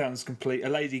countdown is complete, a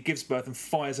lady gives birth and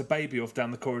fires a baby off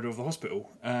down the corridor of the hospital.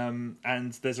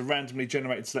 And there's a randomly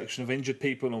generated selection of injured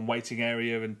people on waiting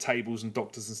area and tables and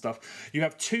doctors and stuff. You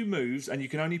have 2 moves, and you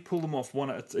can only pull them off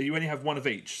you only have one of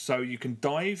each. So you can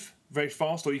dive very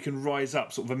fast, or you can rise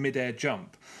up, sort of a mid-air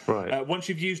jump. Right. Once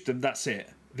you've used them, that's it.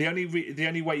 The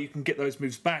only way you can get those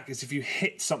moves back is if you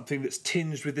hit something that's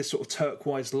tinged with this sort of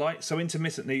turquoise light. So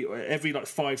intermittently, every like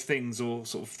 5 things or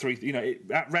sort of 3,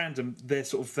 at random, they've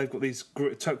got these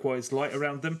turquoise light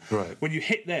around them. Right. When you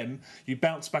hit them, you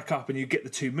bounce back up and you get the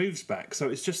 2 moves back. So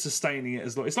it's just sustaining it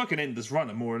as long. It's like an endless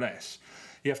runner, more or less.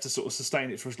 You have to sort of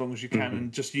sustain it for as long as you can,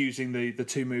 and just using the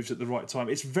 2 moves at the right time.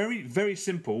 It's very, very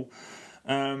simple.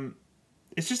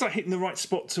 It's just like hitting the right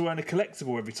spot to earn a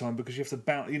collectible every time, because you have to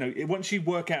bounce. Once you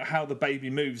work out how the baby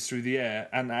moves through the air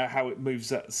and how it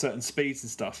moves at certain speeds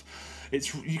and stuff,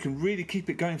 you can really keep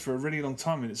it going for a really long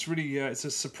time, and it's really it's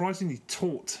a surprisingly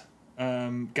taut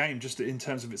game just in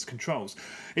terms of its controls.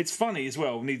 It's funny as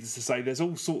well. Needless to say, there's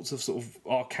all sorts of sort of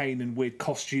arcane and weird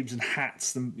costumes and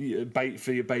hats and bait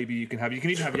for your baby. You can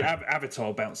even have your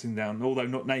avatar bouncing down, although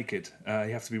not naked. You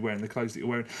have to be wearing the clothes that you're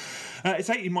wearing. It's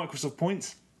 80 Microsoft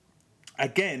points.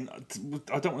 Again,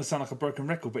 I don't want to sound like a broken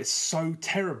record, but it's so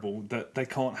terrible that they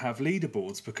can't have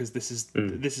leaderboards, because this is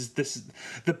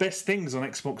the best things on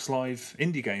Xbox Live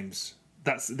indie games.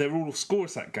 They're all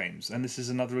score-a-sack games, and this is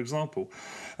another example.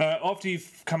 After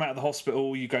you've come out of the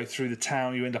hospital, you go through the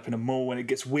town, you end up in a mall, and it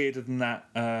gets weirder than that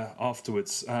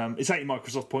afterwards. It's 80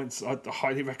 Microsoft points. I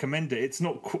highly recommend it. It's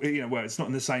not, it's not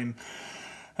in the same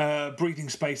breathing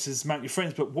space as Mount Your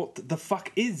Friends, but what the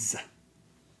fuck is?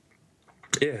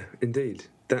 Yeah, indeed.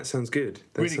 That sounds good.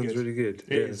 That really sounds good. Really good.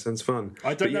 It sounds fun.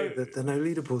 I don't know. The no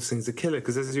leaderboards thing's a killer,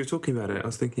 because as you were talking about it, I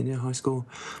was thinking, high score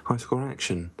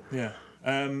action. Yeah.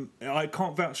 I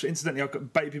can't vouch. Incidentally, I've got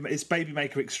it's Baby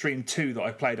Maker Extreme 2 that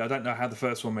I played. I don't know how the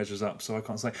first one measures up, so I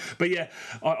can't say. But yeah,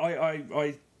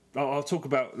 I'll talk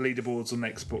about leaderboards on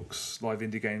Xbox Live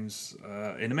Indie Games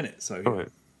in a minute. So yeah. All right.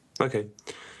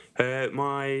 Okay.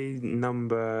 My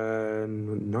number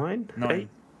 9? 9.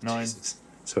 Jesus.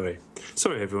 Sorry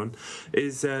everyone,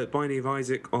 is Binding of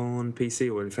Isaac on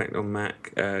PC, or in fact on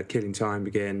Mac. Killing time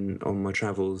again on my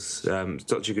travels.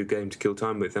 Such a good game to kill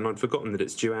time with, and I'd forgotten that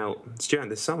it's due out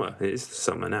this summer. It is the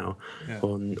summer now,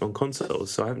 on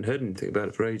consoles, so I haven't heard anything about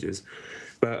it for ages.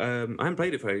 But I haven't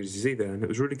played it for ages either, and it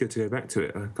was really good to go back to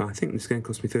it. I think this game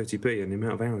cost me 30p, and the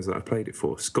amount of hours that I've played it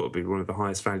for, it's got to be one of the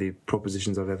highest value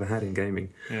propositions I've ever had in gaming.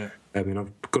 Yeah. I mean,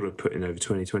 I've got to put in over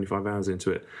 20, 25 hours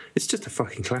into it. It's just a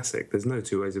fucking classic. There's no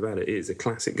two ways about it. It is a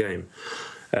classic game.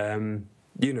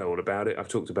 You know all about it. I've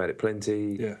talked about it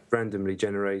plenty. Yeah. Randomly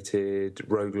generated,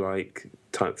 roguelike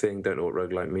type thing. Don't know what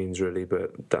roguelike means really,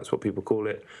 but that's what people call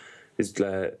it. It's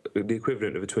the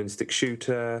equivalent of a twin-stick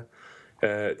shooter.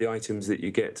 The items that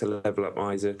you get to level up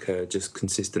Isaac are just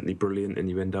consistently brilliant, and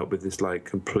you end up with this like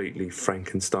completely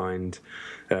Frankensteined,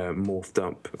 morphed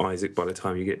up Isaac by the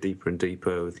time you get deeper and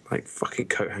deeper, with like fucking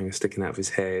coat hanger sticking out of his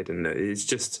head, and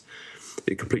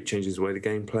it completely changes the way the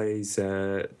game plays.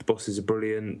 The bosses are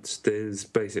brilliant. There's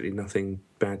basically nothing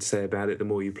bad to say about it. The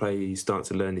more you play, you start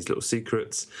to learn these little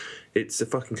secrets. It's a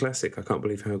fucking classic. I can't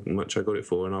believe how much I got it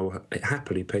for, and I'll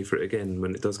happily pay for it again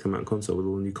when it does come out on console with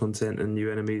all new content and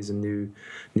new enemies and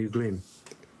new gleam.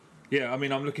 Yeah, I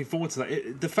mean, I'm looking forward to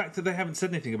that. The fact that they haven't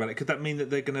said anything about it, could that mean that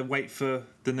they're going to wait for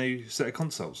the new set of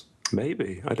consoles?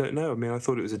 Maybe. I don't know. I mean, I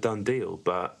thought it was a done deal,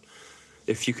 but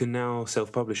if you can now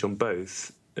self-publish on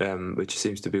both, which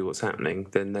seems to be what's happening,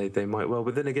 then they might well.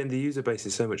 But then again, the user base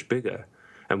is so much bigger,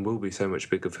 and will be so much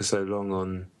bigger for so long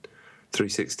on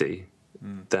 360,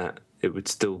 that it would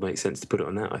still make sense to put it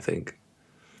on that, I think.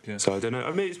 Yeah. So I don't know.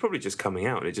 I mean, it's probably just coming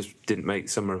out. It just didn't make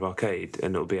Summer of Arcade,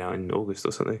 and it'll be out in August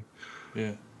or something.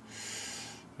 Yeah.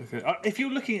 Okay. If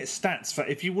you're looking at stats,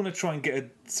 if you want to try and get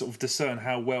a sort of discern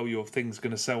how well your thing's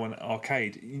going to sell on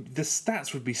arcade, the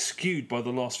stats would be skewed by the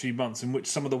last few months, in which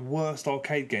some of the worst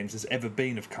arcade games there's ever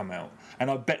been have come out. And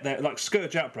I bet that, like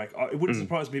Scourge Outbreak, it wouldn't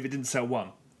surprise me if it didn't sell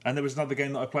one. And there was another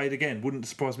game that I played again. Wouldn't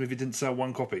surprise me if it didn't sell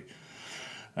one copy.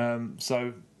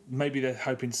 So maybe they're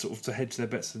hoping sort of to hedge their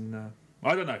bets. And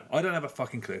I don't know. I don't have a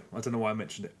fucking clue. I don't know why I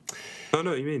mentioned it. I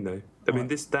know what you mean, though. I mean,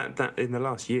 that in the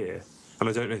last year. And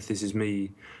I don't know if this is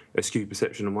me, a skewed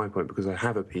perception on my point, because I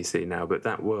have a PC now, but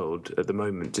that world at the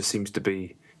moment just seems to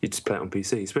be, you just play it on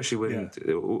PC, especially when,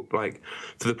 like,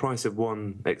 for the price of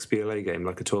one XBLA game,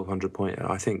 like a 1200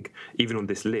 pointer, I think, even on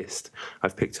this list,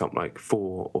 I've picked up like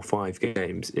 4 or 5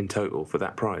 games in total for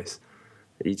that price.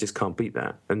 You just can't beat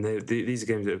that. And these are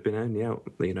games that have been only out,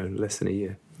 less than a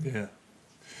year. Yeah.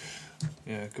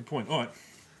 Yeah, good point. All right.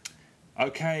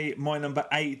 Okay, my number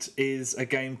 8 is a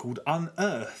game called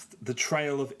Unearthed, The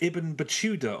Trail of Ibn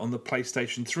Battuda on the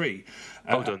PlayStation 3.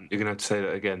 Hold on, you're going to have to say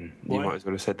that again. Why? You might as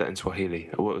well have said that in Swahili.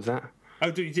 What was that? Oh,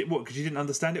 you did what? Because you didn't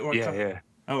understand it? Or yeah.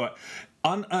 All right.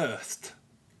 Unearthed,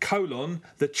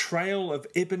 The Trail of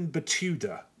Ibn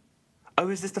Battuda. Oh,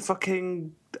 is this the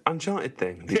fucking Uncharted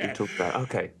thing that you talked about?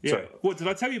 Okay, yeah. sorry. What, did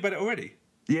I tell you about it already?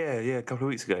 Yeah, a couple of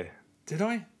weeks ago. Did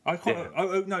I? I can't. Yeah.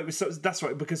 Oh no, that's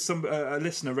right. Because a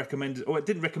listener recommended, or it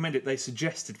didn't recommend it. They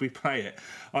suggested we play it.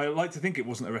 I like to think it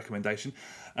wasn't a recommendation.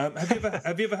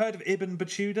 Have you ever heard of Ibn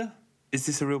Battuda? Is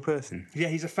this a real person? Yeah,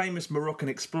 he's a famous Moroccan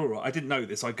explorer. I didn't know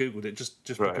this. I googled it just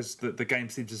Right. because the game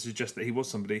seems to suggest that he was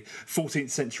somebody 14th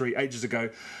century, ages ago.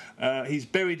 He's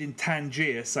buried in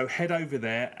Tangier, so head over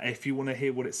there if you want to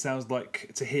hear what it sounds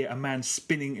like to hear a man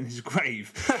spinning in his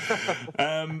grave.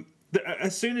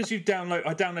 As soon as you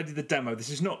I downloaded the demo. This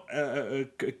is not a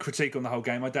critique on the whole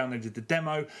game. I downloaded the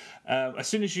demo. As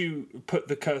soon as you put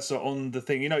the cursor on the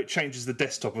thing, it changes the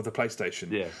desktop of the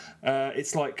PlayStation. Yeah.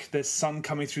 It's like there's sun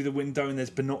coming through the window and there's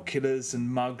binoculars and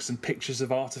mugs and pictures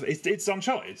of art. It's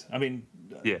Uncharted. I mean,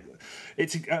 Yeah.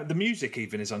 it's the music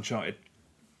even is Uncharted.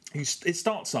 It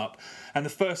starts up, and the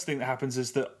first thing that happens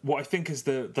is that what I think is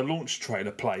the launch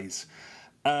trailer plays,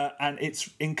 and it's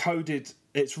encoded.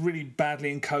 It's really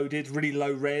badly encoded, really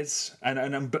low res, and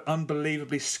an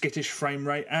unbelievably skittish frame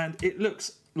rate, and it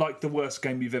looks like the worst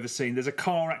game you've ever seen. There's a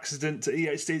car accident.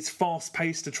 It's fast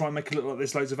paced to try and make it look like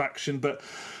there's loads of action, but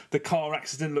the car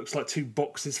accident looks like two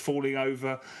boxes falling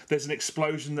over. There's an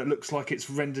explosion that looks like it's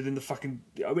rendered in the fucking.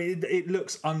 I mean, it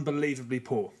looks unbelievably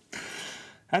poor.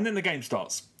 And then the game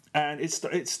starts. And it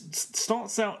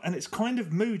starts out and it's kind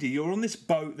of moody. You're on this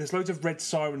boat. There's loads of red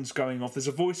sirens going off. There's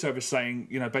a voiceover saying,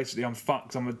 basically, I'm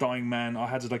fucked. I'm a dying man.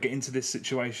 How did I get into this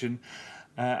situation?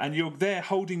 And you're there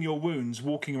holding your wounds,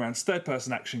 walking around. It's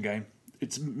third-person action game.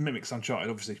 It mimics Uncharted,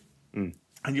 obviously. Mm.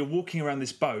 And you're walking around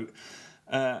this boat.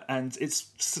 And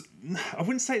it's, I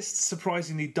wouldn't say it's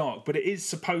surprisingly dark, but it is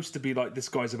supposed to be like this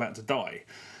guy's about to die.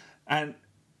 And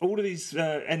all of these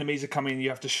enemies are coming, you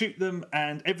have to shoot them,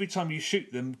 and every time you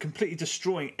shoot them, completely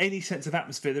destroying any sense of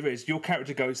atmosphere there is, your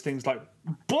character goes things like,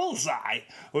 bullseye!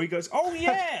 Or he goes, oh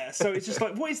yeah! So it's just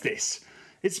like, what is this?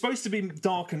 It's supposed to be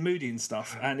dark and moody and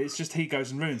stuff, and it's just he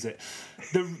goes and ruins it.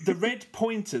 The red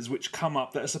pointers which come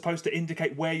up that are supposed to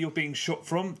indicate where you're being shot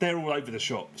from, they're all over the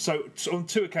shop. So on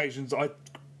 2 occasions, I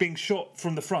being shot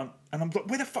from the front, and I'm like,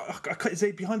 where the fuck? Is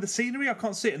he behind the scenery? I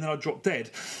can't see it, and then I drop dead.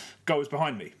 Goes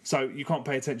behind me, so you can't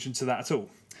pay attention to that at all.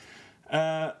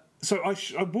 So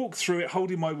I walk through it,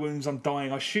 holding my wounds. I'm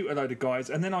dying. I shoot a load of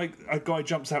guys, and then a guy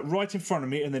jumps out right in front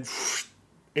of me, and then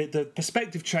the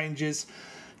perspective changes.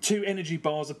 2 energy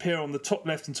bars appear on the top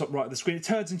left and top right of the screen. It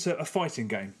turns into a fighting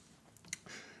game.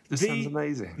 This sounds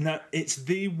amazing. No, it's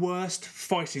the worst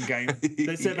fighting game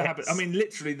that's ever happened. I mean,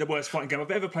 literally the worst fighting game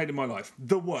I've ever played in my life.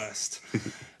 The worst.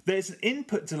 There's an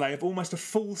input delay of almost a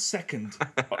full second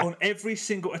on every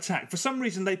single attack. For some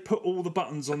reason, they put all the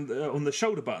buttons on the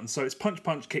shoulder buttons. So it's punch,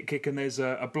 punch, kick, kick, and there's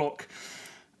a block.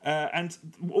 And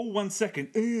all 1 second.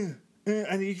 And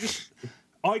you just...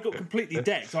 I got completely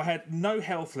decked. I had no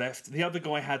health left. The other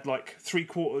guy had like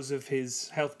 3/4 of his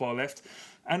health bar left.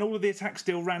 And all of the attacks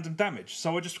deal random damage.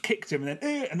 So I just kicked him, and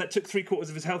then and that took 3/4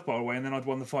 of his health bar away, and then I'd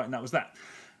won the fight, and that was that.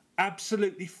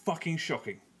 Absolutely fucking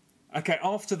shocking. Okay,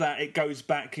 after that, it goes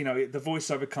back, the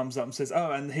voiceover comes up and says,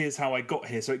 oh, and here's how I got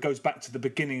here. So it goes back to the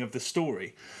beginning of the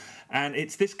story. And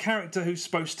it's this character who's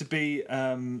supposed to be...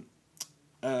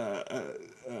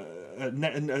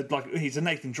 like he's a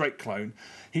Nathan Drake clone.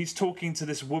 He's talking to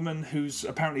this woman who's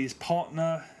apparently his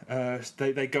partner.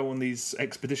 They go on these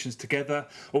expeditions together,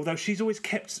 although she's always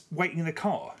kept waiting in the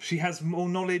car. She has more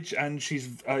knowledge, and she's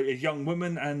a young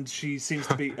woman, and she seems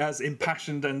to be as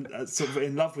impassioned and sort of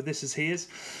in love with this as he is.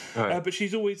 Right. But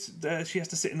she's always she has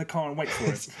to sit in the car and wait for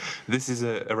it. This is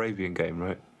an Arabian game,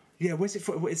 right? Yeah, where's it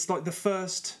for? It's like the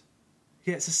first...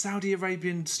 Yeah, it's a Saudi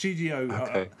Arabian studio.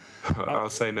 Okay, I'll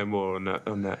say no more on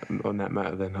that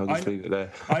matter. Then I'll just leave it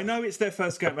there. I know it's their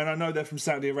first game, and I know they're from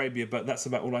Saudi Arabia, but that's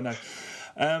about all I know.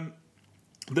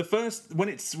 The first when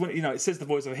it says the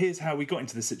voiceover. Here's how we got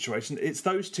into this situation. It's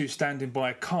those two standing by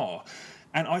a car.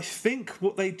 And I think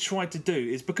what they tried to do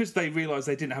is, because they realised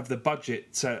they didn't have the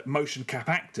budget to motion cap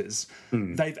actors,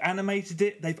 they've animated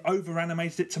it, they've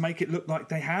over-animated it to make it look like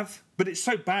they have. But it's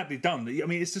so badly done. I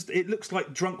mean, it looks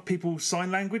like drunk people's sign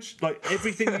language. Like,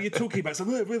 everything that you're talking about, it's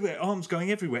like, arms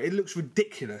going everywhere. It looks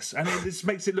ridiculous. And it just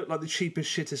makes it look like the cheapest,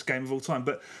 shittest game of all time.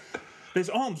 But there's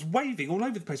arms waving all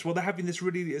over the place while they're having this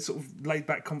really sort of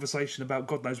laid-back conversation about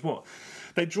God knows what.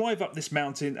 They drive up this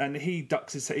mountain, and he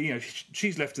ducks his head.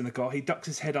 She's left in the car. He ducks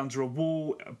his head under a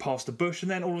wall, past a bush,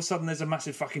 and then all of a sudden there's a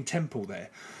massive fucking temple there.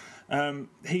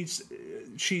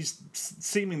 She's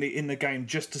seemingly in the game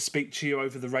just to speak to you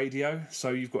over the radio, so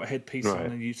you've got a headpiece on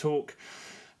and you talk.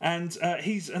 And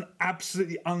he's an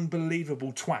absolutely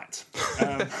unbelievable twat.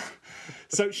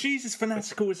 So she's as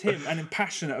fanatical as him and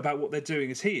impassionate about what they're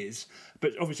doing as he is.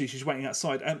 But obviously she's waiting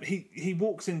outside. He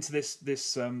walks into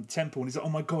this temple and he's like, "Oh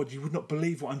my God, you would not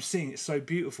believe what I'm seeing. It's so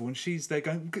beautiful." And she's there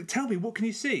going, "Tell me, what can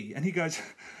you see?" And he goes,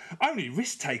 "Only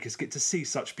risk takers get to see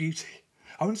such beauty."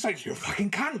 I wouldn't say you're a fucking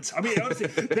cunt. I mean, honestly,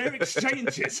 their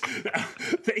exchanges,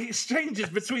 the exchanges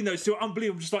between those two are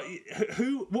unbelievable. Just like,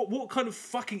 what kind of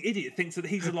fucking idiot thinks that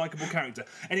he's a likeable character?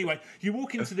 Anyway, you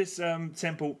walk into this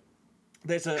temple.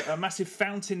 There's a massive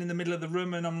fountain in the middle of the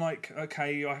room, and I'm like,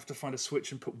 okay, I have to find a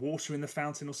switch and put water in the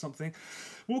fountain or something.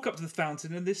 Walk up to the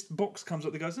fountain, and this box comes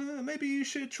up that goes, maybe you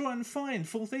should try and find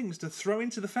 4 things to throw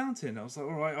into the fountain. I was like,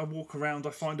 all right, I walk around,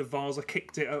 I find a vase, I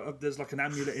kicked it, there's like an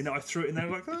amulet in it, I threw it in there,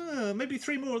 like, maybe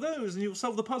 3 more of those, and you'll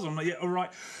solve the puzzle. I'm like, yeah, all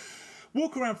right.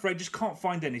 Walk around for ages, can't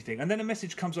find anything. And then a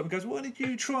message comes up and goes, why did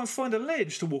you try and find a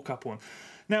ledge to walk up on?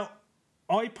 Now,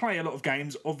 I play a lot of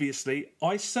games, obviously.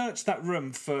 I searched that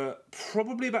room for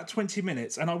probably about 20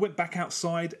 minutes, and I went back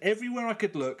outside everywhere I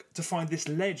could look to find this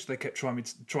ledge they kept trying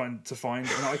to find,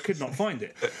 and I could not find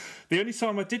it. The only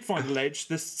time I did find a ledge,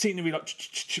 the scenery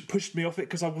pushed me off it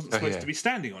because I wasn't supposed to be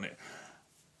standing on it.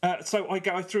 So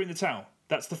I threw in the towel.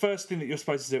 That's the first thing that you're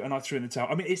supposed to do, and I threw in the towel.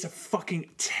 I mean, it's a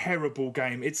fucking terrible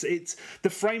game. It's the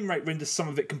frame rate renders some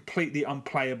of it completely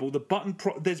unplayable.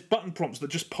 There's button prompts that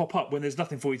just pop up when there's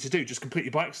nothing for you to do, just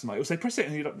completely by accident. Like, it'll say press it,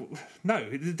 and you're like, well, no,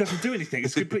 it doesn't do anything.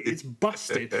 It's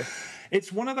busted.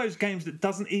 It's one of those games that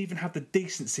doesn't even have the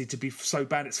decency to be so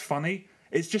bad it's funny.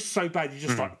 It's just so bad. You're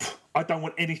just like, I don't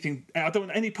want anything. I don't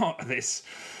want any part of this.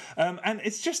 And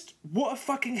it's just, what a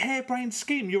fucking harebrained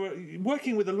scheme. You're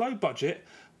working with a low budget.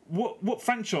 What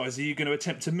franchise are you going to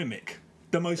attempt to mimic?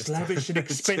 The most lavish and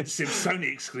expensive Sony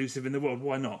exclusive in the world.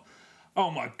 Why not? Oh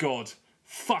my God.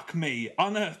 Fuck me.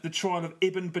 Unearthed, the trial of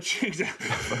Ibn Battuda.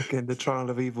 Fucking the trial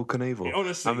of Evil Knievel.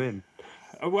 Honestly. I'm in.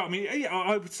 Well, I mean, yeah,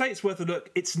 I would say it's worth a look.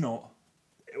 It's not.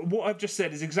 What I've just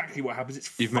said is exactly what happens.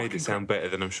 You've made it sound better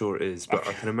than I'm sure it is, but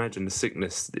I can imagine the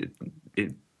sickness,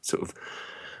 it sort of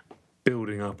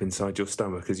building up inside your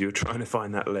stomach as you're trying to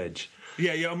find that ledge.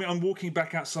 Yeah. I mean, I'm walking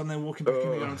back outside and then walking back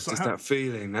in again. Just that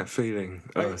feeling.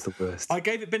 Oh, it's the worst. I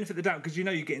gave it benefit of the doubt because you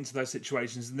get into those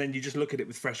situations and then you just look at it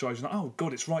with fresh eyes and like, oh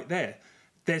God, it's right there.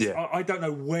 I don't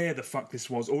know where the fuck this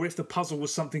was, or if the puzzle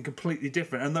was something completely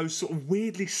different. And those sort of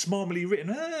weirdly smarmily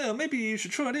written, maybe you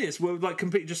should try this, were like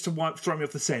completely just to throw me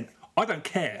off the scent. I don't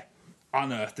care.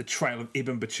 Unearthed, the trail of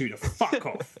Ibn Battuda. Fuck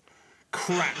off.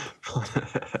 Crap.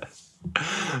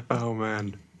 Oh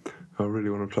man, I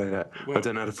really want to play that. Well, I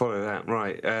don't know how to follow that.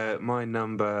 Right, my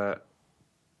number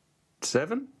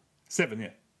 7. 7, yeah.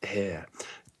 Yeah,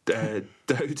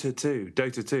 Dota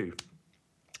 2.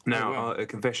 Now, a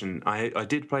confession, I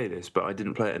did play this, but I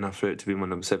didn't play it enough for it to be my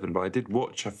number 7, but I did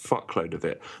watch a fuckload of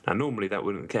it. Now, normally that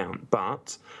wouldn't count,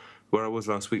 but where I was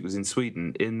last week was in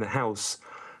Sweden, in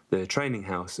the training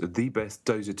house of the best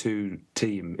Dota 2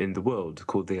 team in the world,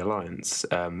 called the Alliance.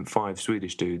 5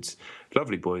 Swedish dudes,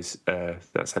 lovely boys.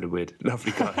 That sounded weird.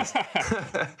 Lovely guys,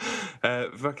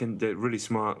 fucking really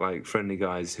smart, like friendly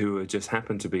guys who just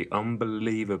happen to be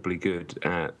unbelievably good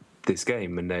at this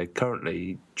game, and they're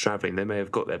currently travelling. They may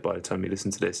have got there by the time you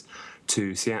listen to this,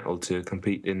 to Seattle to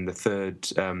compete in the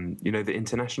 3rd. The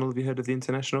International. Have you heard of the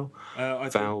International?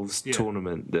 Valve's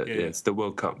tournament. It's the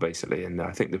World Cup basically, and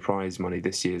I think the prize money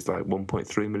this year is like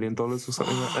 $1.3 million or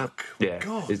something like that. Yeah,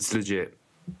 God. It's legit.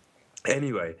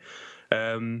 Anyway,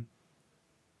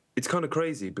 it's kind of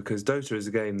crazy because Dota is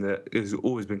a game that has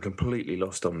always been completely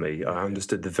lost on me. I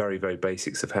understood the very, very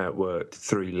basics of how it worked.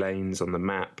 3 lanes on the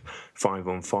map,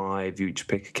 5-on-5. You each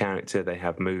pick a character. They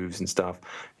have moves and stuff.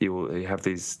 You have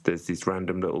there's these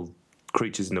random little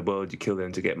creatures in the world. You kill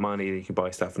them to get money. And you can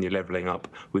buy stuff, and you're leveling up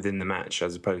within the match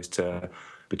as opposed to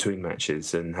between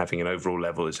matches and having an overall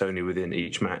level. It's only within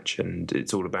each match, and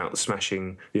it's all about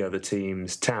smashing the other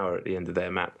team's tower at the end of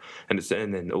their map, and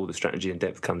then all the strategy and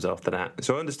depth comes after that.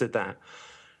 So I understood that,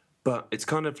 but it's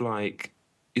kind of like,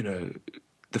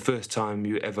 the first time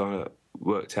you ever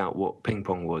worked out what ping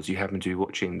pong was, you happened to be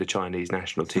watching the Chinese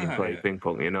national team play ping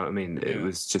pong. You know what I mean? It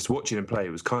was just watching them play. It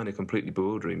was kind of completely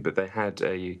bewildering. But they had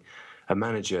a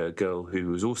manager, a girl who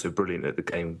was also brilliant at the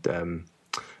game.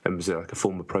 And was like a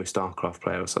former pro StarCraft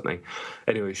player or something.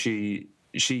 Anyway, she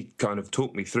kind of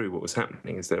talked me through what was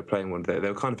happening as they were playing one day. They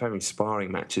were kind of having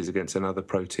sparring matches against another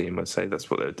pro team. I'd say that's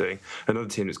what they were doing. Another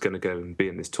team that's going to go and be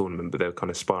in this tournament, but they were kind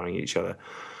of sparring each other.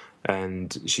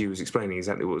 And she was explaining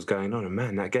exactly what was going on. And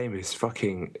man, that game is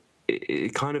fucking...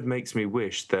 It kind of makes me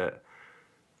wish that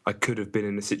I could have been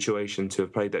in a situation to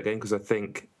have played that game, because I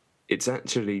think it's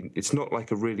not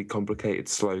like a really complicated,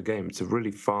 slow game. It's a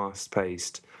really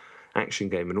fast-paced action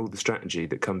game, and all the strategy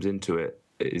that comes into it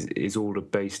is all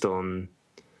based on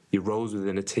your roles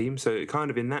within a team. So it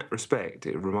kind of, in that respect,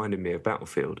 it reminded me of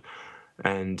Battlefield.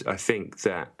 And I think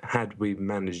that had we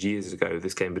managed years ago,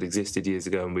 this game had existed years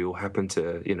ago, and we all happened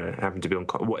to be on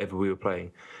whatever we were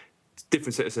playing,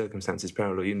 different set of circumstances,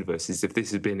 parallel universes. If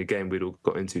this had been a game we'd all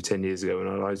got into 10 years ago and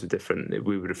our lives were different,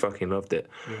 we would have fucking loved it.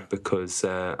 Because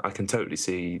I can totally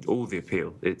see all the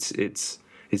appeal. It's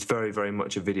very, very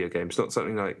much a video game. It's not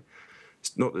something like,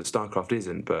 not that StarCraft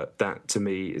isn't, but that to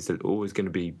me is always going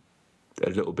to be a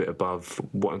little bit above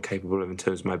what I'm capable of in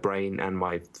terms of my brain and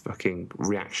my fucking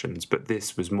reactions. But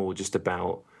this was more just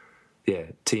about,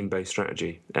 team-based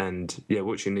strategy. And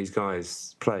watching these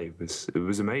guys play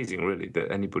was amazing, really,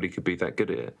 that anybody could be that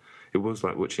good at it. It was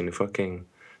like watching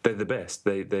they're the best.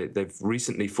 They've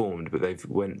recently formed, but they've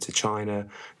went to China,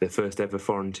 their first ever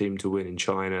foreign team to win in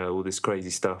China, all this crazy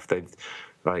stuff. They've,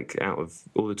 like, out of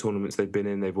all the tournaments they've been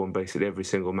in, they've won basically every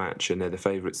single match, and they're the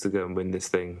favourites to go and win this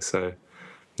thing. So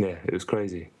yeah, it was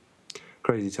crazy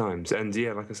times. And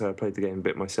like I said, I played the game a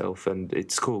bit myself, and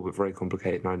it's cool but very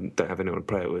complicated, and I don't have anyone to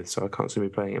play it with, so I can't see me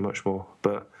playing it much more.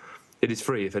 But it is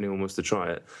free if anyone wants to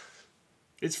try it.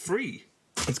 It's free?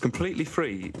 It's completely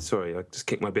free. Sorry, I just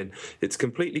kicked my bin. It's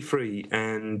completely free,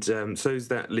 and so is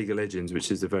that League of Legends,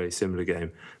 which is a very similar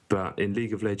game. But in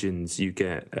League of Legends, you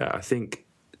get, I think,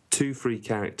 2 free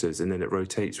characters, and then it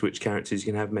rotates which characters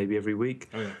you can have maybe every week.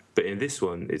 Oh, yeah. But in this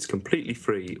one, it's completely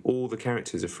free. All the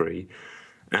characters are free.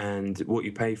 And what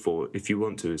you pay for, if you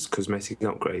want to, is cosmetic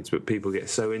upgrades. But people get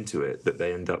so into it that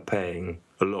they end up paying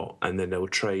a lot, and then they'll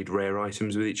trade rare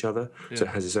items with each other. Yeah. So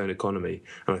it has its own economy.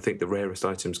 And I think the rarest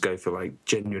items go for, like,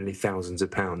 genuinely thousands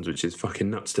of pounds, which is fucking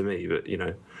nuts to me. But,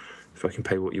 if I can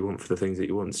pay what you want for the things that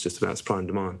you want, it's just about supply and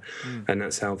demand. And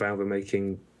that's how Valve are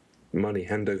making money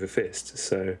hand over fist.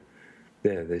 So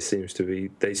they seem to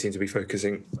be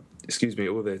focusing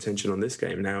all their attention on this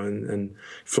game now, and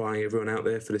flying everyone out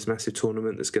there for this massive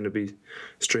tournament that's going to be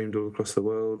streamed all across the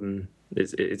world. And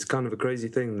it's kind of a crazy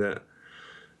thing that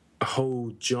a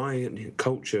whole giant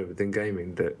culture within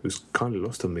gaming that was kind of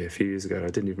lost on me a few years ago. I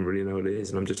didn't even really know what it is,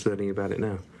 and I'm just learning about it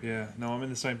now. I'm in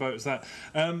the same boat as that.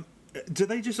 Do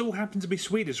they just all happen to be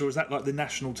Swedish, or is that like the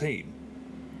national team?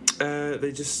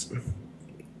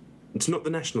 It's not the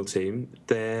national team.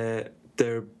 They're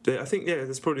I think,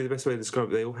 that's probably the best way to describe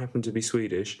it. They all happen to be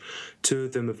Swedish. 2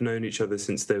 of them have known each other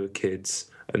since they were kids.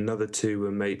 Another 2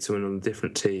 were mates and went on a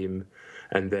different team.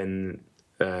 And then,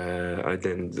 they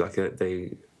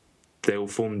all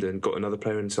formed and got another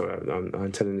player. And sorry,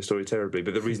 I'm telling the story terribly,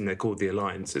 but the reason they're called the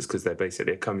Alliance is because they're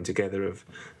basically a coming together of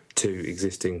 2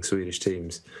 existing Swedish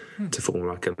teams to form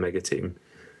like a mega team.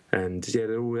 And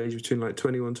they're all aged between like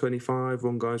 21, 25.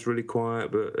 One guy's really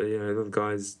quiet, but the other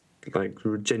guy's like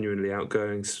genuinely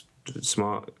outgoing,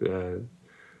 smart,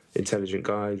 intelligent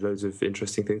guy. Loads of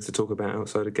interesting things to talk about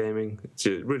outside of gaming. It's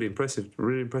a really impressive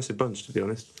bunch, to be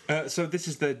honest. So this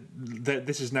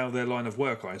is now their line of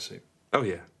work, I assume. Oh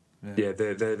yeah.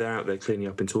 They're out there cleaning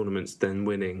up in tournaments, then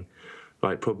winning,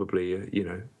 like probably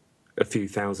a few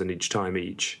thousand each time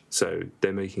each. So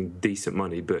they're making decent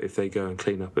money. But if they go and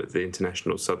clean up at the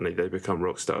internationals, suddenly they become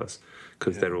rock stars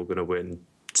because they're all going to win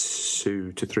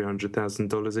 $200,000 to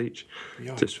 $300,000 each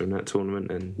just from that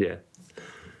tournament. And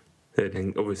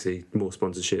and obviously more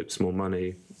sponsorships, more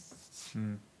money.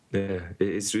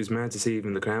 It's mad to see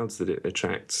even the crowds that it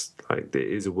attracts. Like, it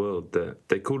is a world that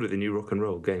they called it the new rock and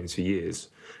roll games for years,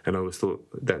 and I always thought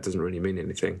that doesn't really mean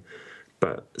anything.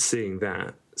 But seeing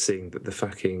the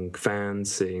fucking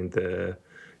fans, seeing the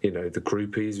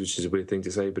groupies, which is a weird thing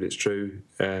to say, but it's true.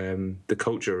 The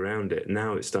culture around it,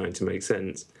 now it's starting to make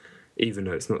sense, even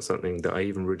though it's not something that I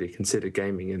even really consider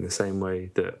gaming in the same way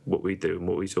that what we do and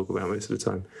what we talk about most of the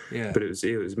time. Yeah. But it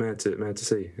was mad to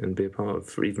see and be a part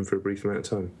of, even for a brief amount of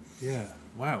time. Yeah.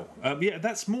 Wow.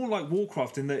 That's more like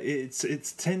Warcraft in that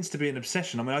it tends to be an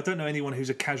obsession. I mean, I don't know anyone who's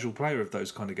a casual player of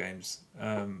those kind of games.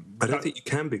 I don't think you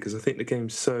can, because I think the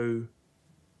game's so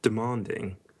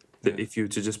demanding that if you were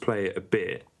to just play it a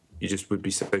bit, you just would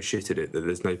be so shit at it that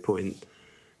there's no point.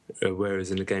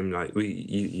 Whereas in a game like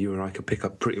you and I could pick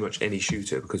up pretty much any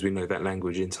shooter because we know that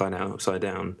language inside out, upside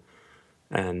down,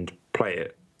 and play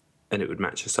it, and it would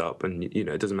match us up. And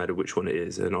it doesn't matter which one it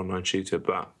is, an online shooter.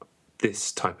 But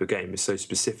this type of game is so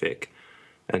specific,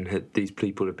 and these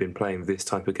people have been playing this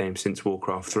type of game since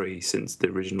Warcraft 3, since the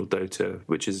original DOTA,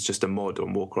 which is just a mod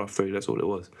on Warcraft 3. That's all it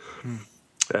was.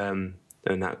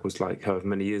 And that was like however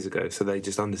many years ago. So they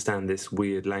just understand this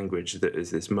weird language that is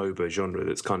this MOBA genre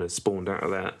that's kind of spawned out of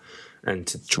that. And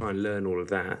to try and learn all of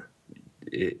that,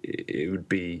 it would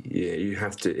be, you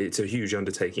have to, it's a huge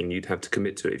undertaking. You'd have to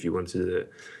commit to it if you wanted to do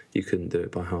it. You couldn't do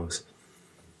it by halves.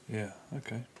 Yeah.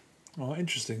 Okay. Oh,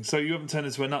 interesting. So you haven't turned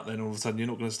into a nut then? All of a sudden, you're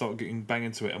not going to start getting bang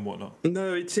into it and whatnot.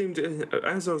 No, it seemed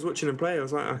as I was watching him play, I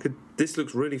was like, This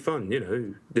looks really fun. You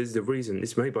know, there's the reason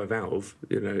it's made by Valve.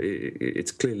 You know,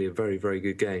 it's clearly a very, very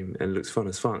good game and looks fun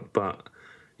as fuck. But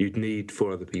you'd need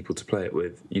 4 other people to play it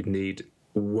with. You'd need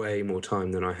way more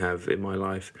time than I have in my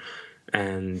life,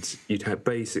 and you'd have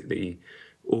basically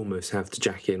almost have to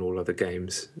jack in all other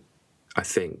games, I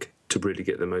think, to really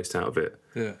get the most out of it.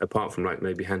 Yeah. Apart from like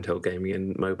maybe handheld gaming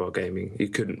and mobile gaming, you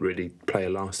couldn't really play a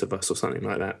Last of Us or something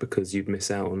like that because you'd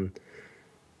miss out on,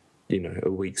 you know,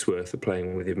 a week's worth of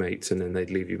playing with your mates and then they'd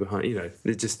leave you behind. You know,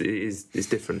 it's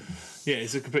different. Yeah,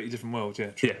 it's a completely different world.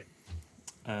 Yeah. True.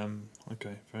 Yeah.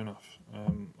 Okay, fair enough.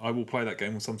 I will play that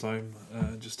game sometime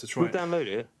just to try. We'll download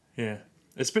it. Yeah.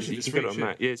 Especially if it's free.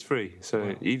 Yeah, it's free. So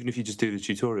wow. Even if you just do the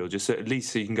tutorial, just at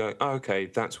least so you can go, oh, okay,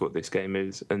 that's what this game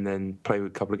is, and then play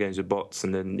with a couple of games with bots,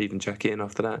 and then even check it in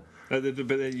after that. But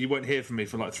then you won't hear from me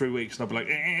for like 3 weeks, and I'll be like,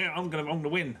 I'm gonna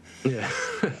win. Yeah.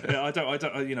 Yeah, I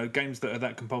don't. You know, games that are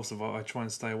that compulsive, I try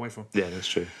and stay away from. Yeah, that's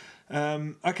true.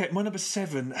 Okay, my number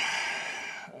 7.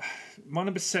 My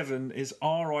number 7 is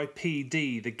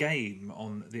R.I.P.D, the game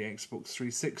on the Xbox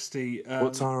 360.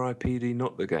 What's R.I.P.D,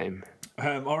 not the game?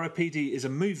 R.I.P.D is a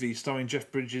movie starring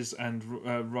Jeff Bridges and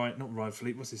Ryan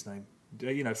Fleet. What's his name?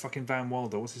 You know, fucking Van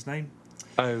Wilder. What's his name?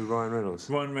 Oh, Ryan Reynolds.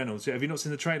 Ryan Reynolds. Yeah, have you not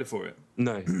seen the trailer for it?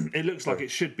 No. It looks like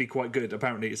it should be quite good.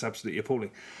 Apparently, it's absolutely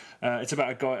appalling. It's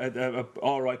about a guy.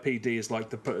 R.I.P.D is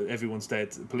like everyone's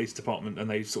dead police department, and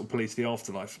they sort of police the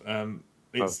afterlife.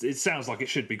 It sounds like it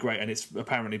should be great, and it's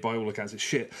apparently, by all accounts, it's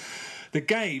shit. The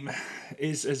game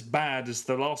is as bad as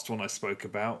the last one I spoke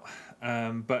about,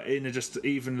 but in a just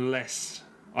even less.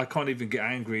 I can't even get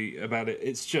angry about it.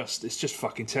 It's just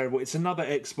fucking terrible. It's another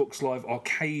Xbox Live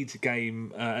Arcade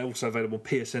game, also available on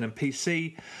PSN and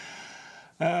PC.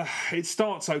 It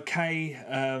starts okay.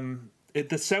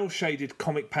 The cel-shaded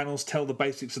comic panels tell the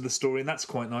basics of the story, and that's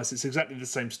quite nice. It's exactly the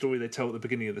same story they tell at the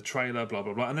beginning of the trailer, blah,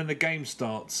 blah, blah. And then the game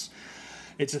starts.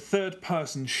 It's a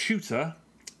third-person shooter,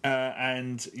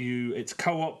 and it's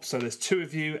co-op, so there's 2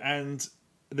 of you, and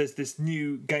there's this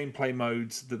new gameplay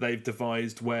mode that they've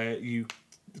devised where you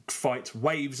fight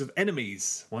waves of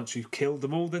enemies. Once you've killed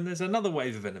them all, then there's another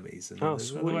wave of enemies. And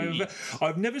another wave of...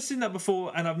 I've never seen that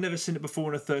before, and I've never seen it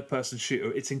before in a third-person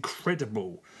shooter. It's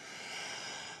incredible.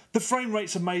 The frame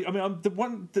rates are made. I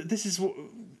mean, this is what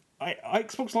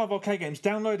Xbox Live Arcade games,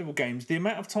 downloadable games. The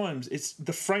amount of times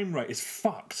the frame rate is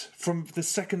fucked from the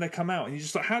second they come out, and you're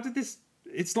just like, how did this?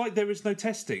 It's like there is no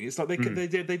testing. It's like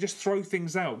they just throw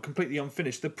things out completely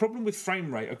unfinished. The problem with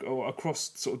frame rate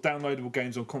across sort of downloadable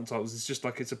games on consoles is just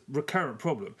like it's a recurrent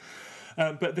problem.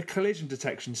 But the collision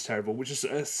detection is terrible, which is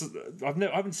I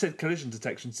haven't said collision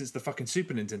detection since the fucking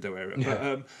Super Nintendo era.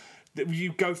 Yeah. But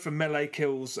you go for melee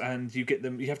kills and you get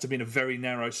them. You have to be in a very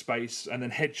narrow space, and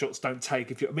then headshots don't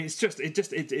take.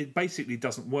 It basically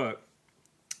doesn't work.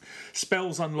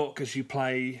 Spells unlock as you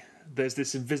play. There's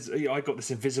this I got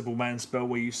this invisible man spell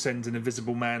where you send an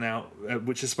invisible man out,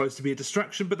 which is supposed to be a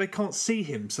distraction, but they can't see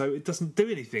him, so it doesn't do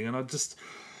anything. And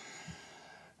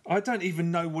I don't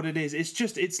even know what it is.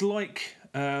 It's like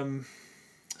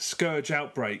Scourge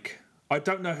Outbreak. I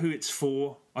don't know who it's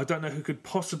for. I don't know who could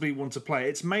possibly want to play it.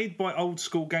 It's made by Old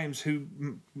School Games, who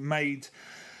made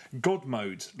God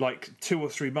Mode like 2 or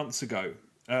 3 months ago.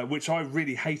 Which I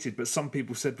really hated, but some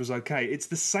people said was okay. It's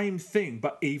the same thing,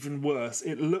 but even worse.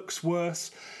 It looks worse.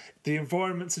 The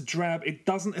environments are drab. It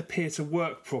doesn't appear to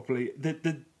work properly.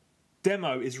 The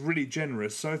demo is really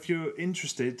generous, so if you're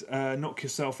interested, knock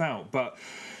yourself out. But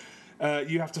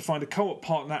you have to find a co-op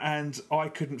partner, and I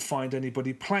couldn't find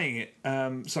anybody playing it.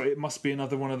 So it must be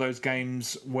another one of those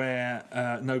games where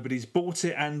nobody's bought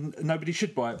it, and nobody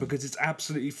should buy it because it's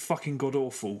absolutely fucking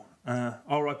god-awful.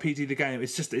 R.I.P.D the game.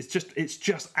 It's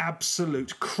just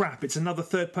absolute crap. It's another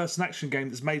third-person action game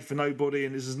that's made for nobody,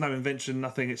 and there's no invention,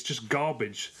 nothing. It's just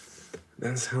garbage.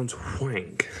 That sounds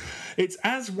wank. It's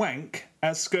as wank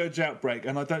as Scourge Outbreak,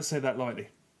 and I don't say that lightly.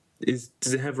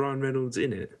 Does it have Ryan Reynolds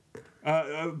in it?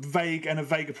 A vague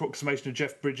approximation of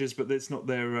Jeff Bridges, but it's not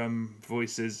their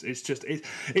voices.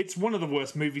 It's one of the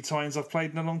worst movie tie-ins I've played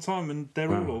in a long time, and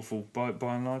they're all awful by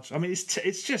and large. I mean,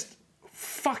 it's just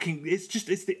fucking. It's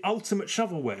the ultimate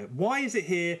shovelware. Why is it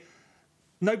here?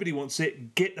 Nobody wants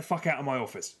it. Get the fuck out of my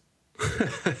office.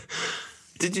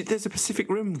 There's a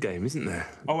Pacific Rim game, isn't there?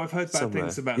 Oh, I've heard bad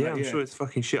things about that. Yeah, I'm sure it's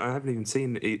fucking shit. I haven't even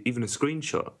seen even a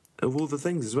screenshot of all the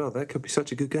things as well. That could be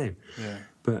such a good game. Yeah.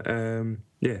 But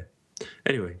yeah.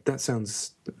 Anyway, that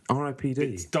sounds R.I.P.D.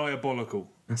 It's diabolical.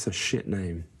 That's a shit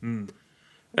name.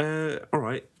 All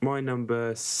right, my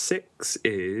number 6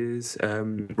 is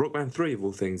Rock Band 3 of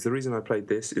all things. The reason I played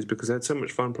this is because I had so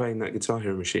much fun playing that Guitar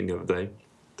Hero machine the other day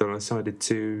that I decided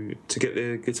to get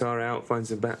the guitar out, find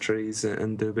some batteries,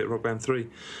 and do a bit of Rock Band 3.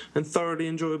 And thoroughly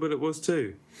enjoyable it was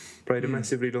too. Played a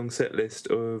massively long set list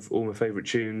of all my favourite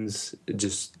tunes,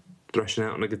 just thrashing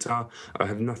out on a guitar. I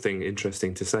have nothing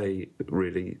interesting to say,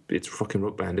 really. It's fucking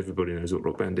Rock Band. Everybody knows what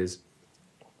Rock Band is.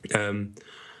 I'm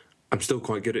still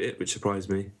quite good at it, which surprised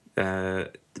me.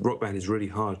 Rock Band is really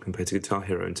hard compared to Guitar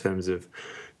Hero in terms of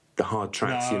the hard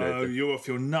tracks. No, you're off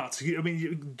your nuts. I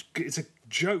mean, it's a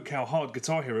joke how hard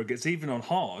Guitar Hero gets, even on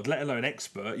hard, let alone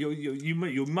expert.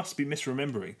 You must be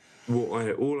misremembering.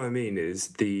 All I mean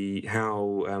is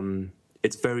how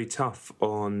it's very tough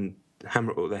on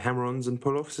the hammer-ons and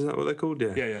pull-offs. Is that what they're called?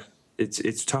 Yeah. Yeah.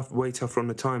 It's tough, way tougher on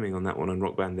the timing on that one on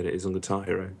Rock Band than it is on Guitar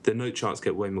Hero. The note charts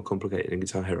get way more complicated in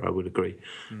Guitar Hero, I would agree.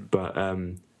 But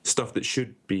stuff that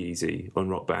should be easy on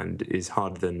Rock Band is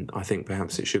harder than I think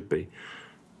perhaps it should be.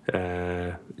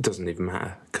 It doesn't even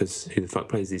matter, because who the fuck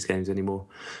plays these games anymore?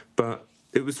 But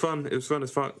it was fun. It was fun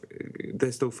as fuck.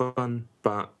 They're still fun,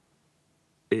 but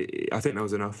I think that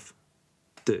was enough.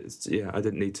 I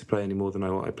didn't need to play any more than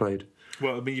what I played.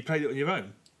 Well, I mean, you played it on your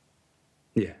own.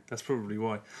 Yeah, that's probably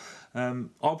why.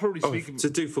 I'll probably speak to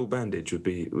do full bandage would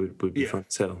be fun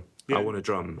to tell. Yeah. I want to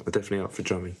drum. I'm definitely up for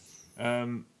drumming.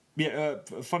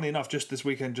 Funny enough, just this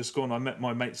weekend just gone, I met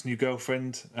my mate's new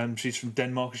girlfriend. She's from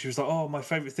Denmark, and she was like, "Oh, my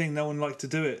favourite thing. No one liked to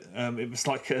do it. It was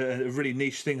like a really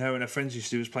niche thing. Her and her friends used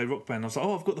to do was play Rock Band." I was like,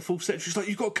 "Oh, I've got the full set." She's like,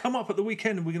 "You've got to come up at the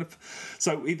weekend, and we're gonna."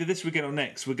 So either this weekend or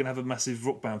next, we're gonna have a massive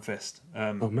Rock Band fest.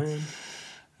 Oh man.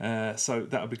 So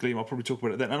that'll be gleam. I'll probably talk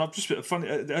about it then. And I've just been funny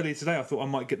earlier today. I thought I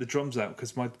might get the drums out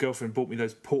because my girlfriend bought me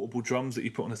those portable drums that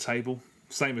you put on a table,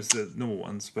 same as the normal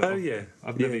ones. But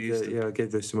I've never used them. Yeah, I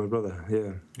gave those to my brother.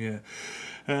 Yeah.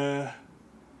 I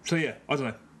don't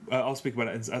know. I'll speak about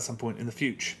it at some point in the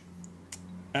future.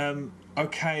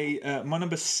 My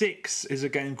number 6 is a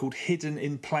game called Hidden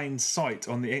in Plain Sight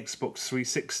on the Xbox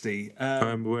 360.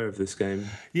 I'm aware of this game.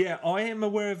 Yeah, I am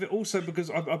aware of it also because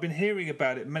I've been hearing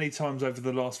about it many times over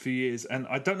the last few years, and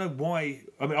I don't know why.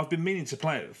 I mean, I've been meaning to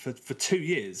play it for 2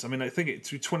 years. I mean, I think it's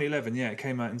through 2011. Yeah, it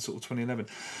came out in sort of 2011.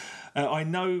 I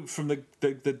know from the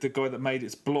guy that made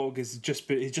its blog he's just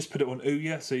put it on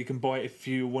Ouya, so you can buy it if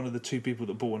you're one of the 2 people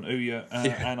that bought on Ouya,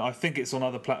 and I think it's on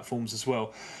other platforms as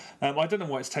well. I don't know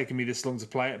why it's taken me this long to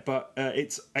play it, but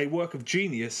it's a work of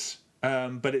genius.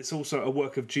 But it's also a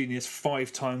work of genius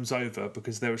 5 times over,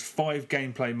 because there is 5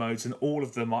 gameplay modes and all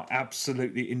of them are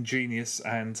absolutely ingenious,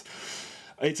 and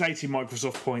it's 80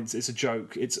 Microsoft points. It's a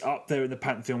joke. It's up there in the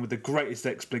pantheon with the greatest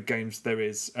XSplit games there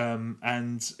is,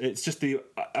 and it's just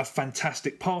a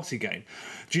fantastic party game.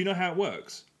 Do you know how it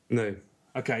works? No.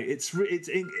 Okay,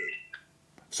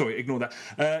 sorry, ignore that.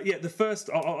 The first,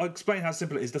 I'll explain how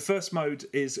simple it is. The first mode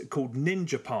is called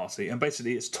Ninja Party, and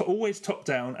basically it's always top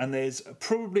down, and there's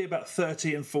probably about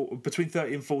between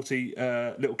 30 and 40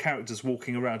 little characters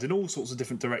walking around in all sorts of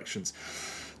different directions.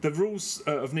 The rules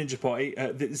of Ninja Party,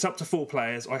 it's up to 4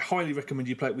 players. I highly recommend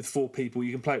you play it with 4 people.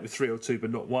 You can play it with 3 or 2, but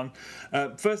not 1.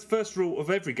 First rule of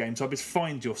every game type is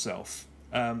find yourself.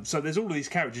 So there's all of these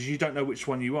characters. You don't know which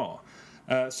one you are.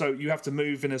 So you have to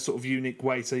move in a sort of unique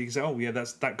way, so you can say, "Oh yeah,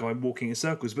 that's that guy walking in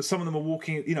circles." But some of them are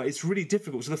walking. It's really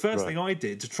difficult. So the first thing I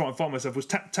did to try and find myself was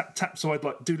tap tap tap. So I'd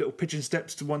like do little pigeon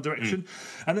steps to one direction,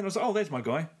 and then I was like, "Oh, there's my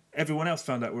guy." Everyone else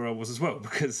found out where I was as well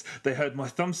because they heard my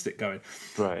thumbstick going.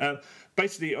 Right.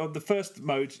 Basically, on the first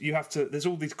mode, you have to. There's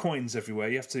all these coins everywhere.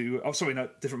 You have to. Oh, sorry, no,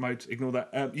 different mode. Ignore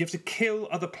that. You have to kill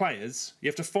other players. You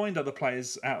have to find other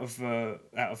players out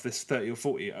of this 30 or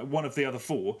 40. One of the other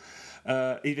 4.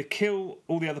 Either kill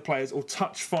all the other players or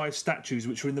touch 5 statues,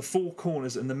 which are in the 4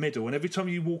 corners and the middle. And every time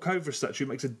you walk over a statue, it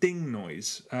makes a ding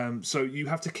noise. So you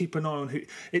have to keep an eye on who.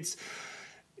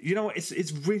 You know what?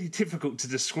 It's really difficult to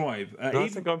describe. I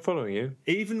think I'm following you.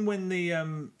 Even when the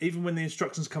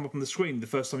instructions come up on the screen the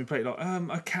first time you play it,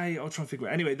 okay, I'll try and figure it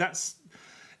out. Anyway,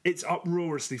 it's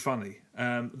uproariously funny.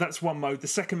 That's one mode. The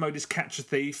second mode is Catch a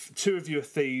Thief. 2 of you are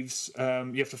thieves. You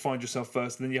have to find yourself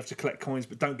first, and then you have to collect coins,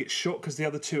 but don't get shot because the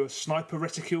other 2 are sniper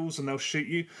reticules and they'll shoot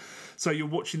you. So you're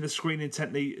watching the screen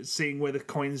intently, seeing where the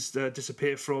coins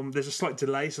disappear from. There's a slight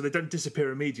delay, so they don't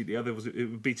disappear immediately. Otherwise, it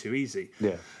would be too easy.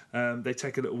 Yeah. They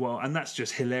take a little while, and that's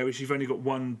just hilarious. You've only got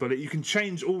 1 bullet. You can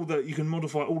change you can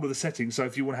modify all of the settings. So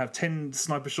if you want to have 10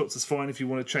 sniper shots, that's fine. If you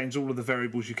want to change all of the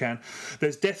variables, you can.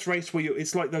 There's Death Race, where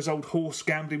it's like those old horse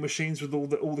gambling machines with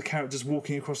all the characters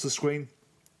walking across the screen.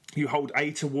 You hold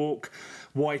A to walk,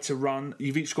 Y to run.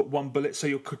 You've each got 1 bullet, so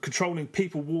you're controlling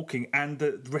people walking and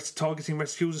targeting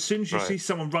reticules. As soon as you see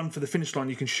someone run for the finish line,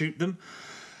 you can shoot them.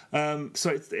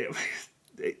 So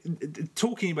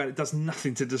talking about it does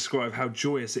nothing to describe how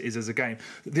joyous it is as a game.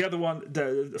 The other one,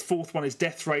 the fourth one, is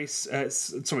Death Race.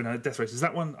 Death Race is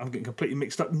that one. I'm getting completely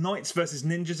mixed up. Knights versus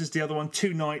Ninjas is the other one.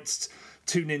 2 knights,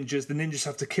 2 ninjas. The ninjas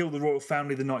have to kill the royal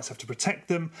family. The knights have to protect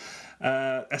them.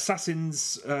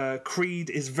 Assassin's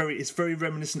Creed is very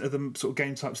reminiscent of the sort of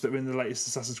game types that were in the latest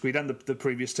Assassin's Creed and the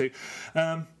previous 2.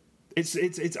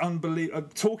 It's unbelievable.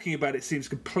 Talking about it seems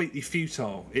completely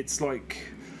futile. It's like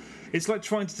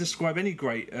trying to describe any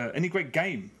great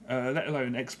game, let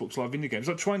alone Xbox Live indie games. It's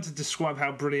like trying to describe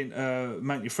how brilliant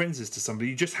Mount Your Friends is to somebody.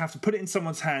 You just have to put it in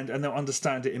someone's hand and they'll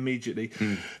understand it immediately.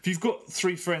 If you've got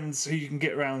 3 friends who you can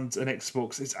get around an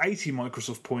Xbox, it's 80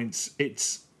 Microsoft points.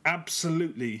 It's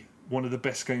absolutely one of the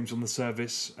best games on the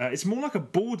service. It's more like a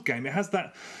board game. It has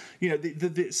that,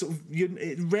 the sort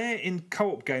of rare in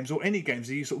co-op games or any games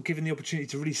that you sort of given the opportunity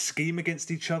to really scheme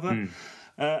against each other.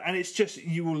 And it's just,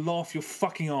 you will laugh your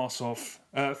fucking arse off.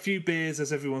 A few beers,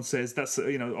 as everyone says. That's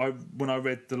when I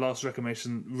read the last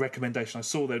recommendation I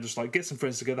saw, they were just like, get some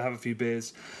friends together, have a few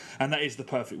beers, and that is the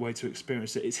perfect way to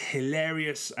experience it. It's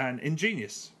hilarious and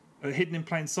ingenious, hidden in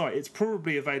plain sight. It's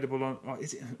probably available on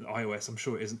is it iOS? I'm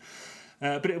sure it isn't.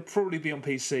 But it'll probably be on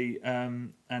PC,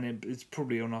 and it's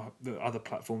probably on other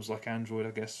platforms like Android,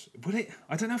 I guess. Will it?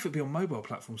 I don't know if it'll be on mobile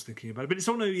platforms, thinking about it. But it's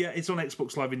on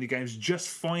Xbox Live Indie Games. Just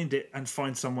find it and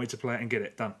find some way to play it and get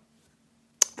it done.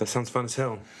 That sounds fun as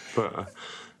hell. But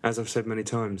as I've said many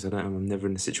times, I'm never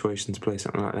in a situation to play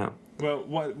something like that.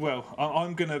 Well,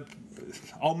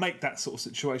 I'll make that sort of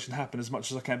situation happen as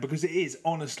much as I can, because it is,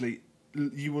 honestly,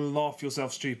 you will laugh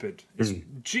yourself stupid. It's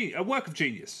a work of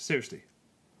genius, seriously.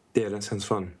 Yeah, that sounds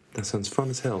fun. That sounds fun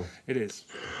as hell. It is.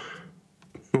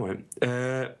 All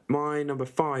right. My number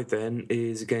 5 then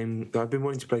is a game that I've been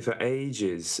wanting to play for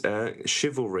ages.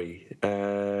 Chivalry,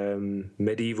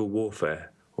 Medieval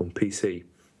Warfare on PC.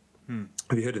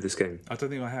 Have you heard of this game? I don't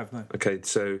think I have, no. Okay,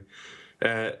 so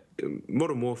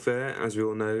Modern Warfare, as we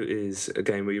all know, is a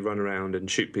game where you run around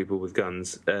and shoot people with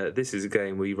guns. This is a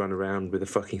game where you run around with a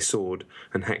fucking sword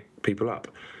and hack people up.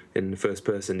 In the first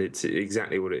person, it's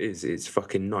exactly what it is. It's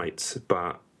fucking knights,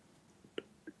 but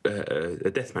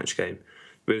a deathmatch game.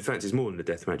 But in fact, it's more than a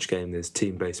deathmatch game. There's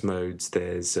team-based modes.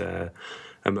 There's a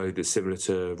mode that's similar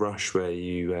to Rush, where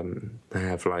you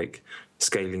have like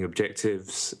scaling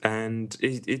objectives, and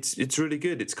it's really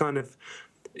good. It's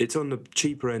on the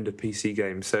cheaper end of PC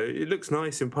games, so it looks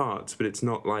nice in parts, but it's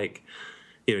not like,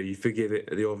 you forgive it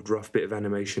the odd rough bit of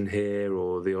animation here,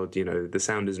 or the odd, the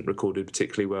sound isn't recorded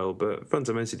particularly well, but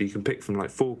fundamentally you can pick from like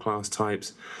 4 class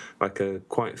types, like a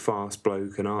quite fast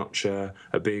bloke, an archer,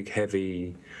 a big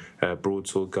heavy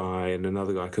broadsword guy, and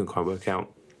another guy I couldn't quite work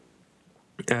out.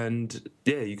 And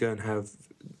yeah, you go and have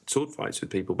sword fights with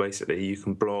people. Basically, you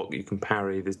can block, you can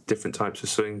parry, there's different types of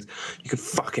swings, you can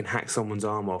fucking hack someone's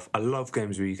arm off. I love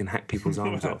games where you can hack people's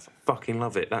arms off. Fucking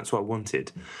love it. That's what I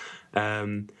wanted.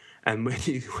 And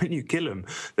when you kill them,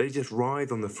 they just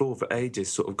writhe on the floor for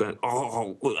ages, sort of going,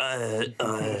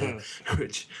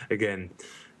 which again,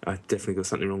 I definitely got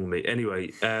something wrong with me.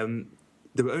 Anyway,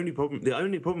 the only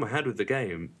problem I had with the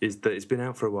game is that it's been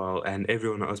out for a while, and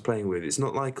everyone that I was playing with, it's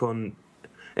not like on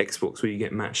Xbox where you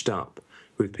get matched up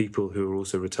with people who are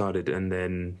also retarded, and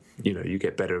then you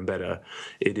get better and better.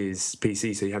 It is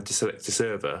PC, so you have to select a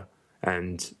server,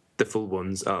 and the full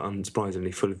ones are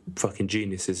unsurprisingly full of fucking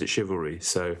geniuses at Chivalry.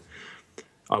 So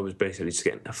I was basically just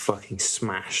getting fucking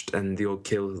smashed, and the odd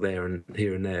kill there and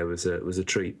here and there was a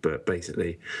treat, but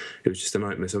basically it was just a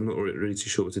nightmare. So I'm not really too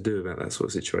sure what to do about that sort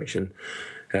of situation.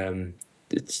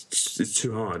 It's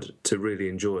too hard to really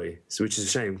enjoy, which is a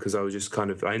shame, because I was just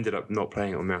I ended up not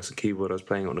playing it on mouse and keyboard. I was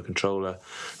playing it on a controller,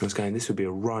 and I was going, this would be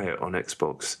a riot on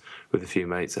Xbox with a few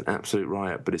mates, an absolute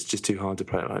riot, but it's just too hard to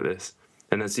play it like this.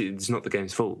 And it's not the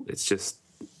game's fault. It's just,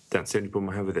 that's the only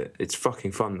problem I have with it. It's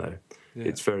fucking fun, though. Yeah.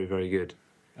 It's very, very good.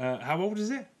 How old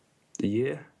is it? A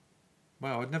year.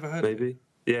 Wow, I'd never heard of it. Maybe.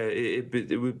 Yeah,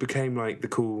 it became like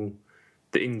the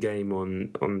in-game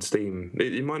on Steam.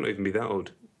 It might not even be that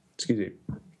old. Excuse me.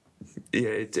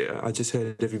 Yeah, I just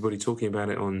heard everybody talking about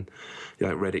it on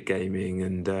like Reddit Gaming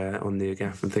and on the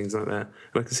Gaff and things like that.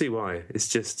 And I can see why.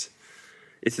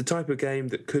 It's the type of game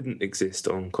that couldn't exist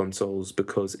on consoles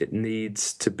because it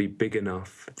needs to be big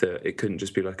enough that it couldn't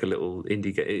just be like a little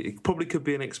indie game. It probably could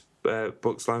be an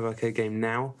Xbox Live Arcade game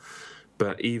now,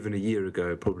 but even a year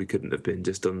ago it probably couldn't have been,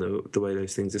 just on the way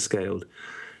those things are scaled.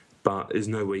 But there's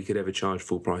no way you could ever charge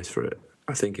full price for it.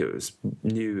 I think it was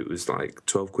like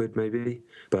 12 quid maybe,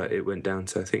 but it went down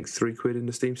to I think 3 quid in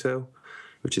the Steam sale,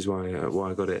 which is why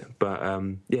I got it. But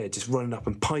yeah, just running up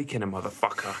and piking a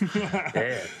motherfucker.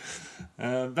 Yeah.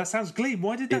 That sounds gleam.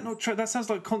 Why did that not? That sounds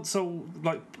like console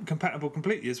compatible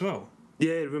completely as well.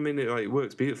 Yeah, I mean, it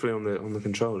works beautifully on the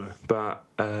controller, but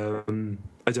I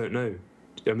don't know.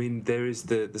 I mean, there is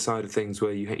the side of things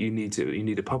where you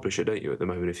need a publisher, don't you? At the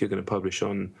moment, if you're going to publish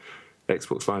on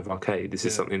Xbox Live Arcade, this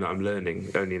is something that I'm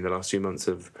learning only in the last few months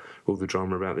of all the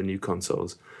drama about the new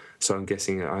consoles. So I'm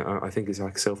guessing I think it's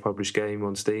like a self-published game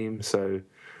on Steam. So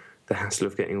the hassle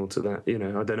of getting onto that,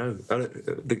 I don't know.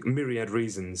 The myriad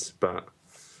reasons, but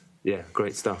yeah,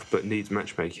 great stuff. But needs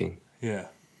matchmaking. Yeah.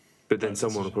 But then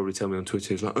someone will probably tell me on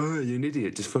Twitter, it's like, oh, you're an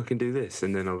idiot, just fucking do this.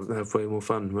 And then I'll have way more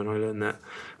fun when I learn that,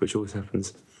 which always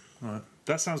happens. Right.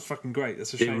 That sounds fucking great.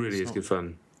 That's a shame. It really is good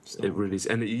fun. It really is.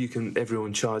 And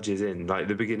everyone charges in, like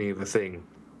the beginning of a thing.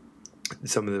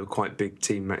 Some of the quite big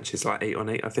team matches, like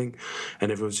 8-on-8, I think. And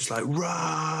everyone's just like,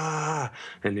 rah!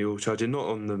 And they all charge in, not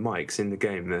on the mics in the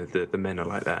game. The men are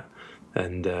like that.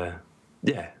 And,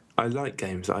 yeah, I like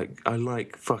games. I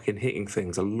like fucking hitting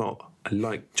things a lot. I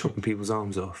like chopping people's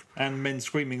arms off. And men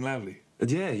screaming loudly.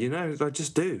 Yeah, I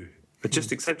just do. I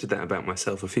just accepted that about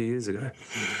myself a few years ago.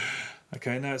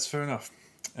 Okay, no, it's fair enough.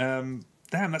 Damn,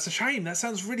 that's a shame. That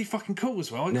sounds really fucking cool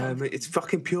as well. No, mate, it's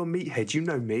fucking pure meathead. You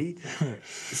know me.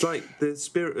 It's like the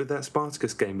spirit of that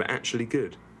Spartacus game, but actually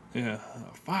good. Yeah.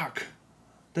 Oh, fuck.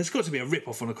 There's got to be a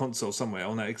rip-off on a console somewhere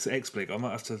on that X-Blig. I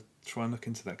might have to try and look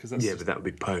into that. Cause that's but that would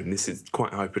be pwn. This is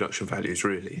quite high production values,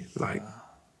 really. Like,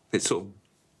 it's sort of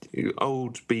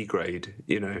old B grade,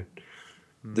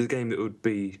 The game that would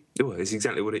be, it's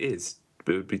exactly what it is,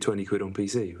 but it would be 20 quid on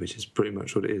PC, which is pretty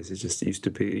much what it is. It used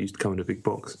to come in a big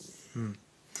box.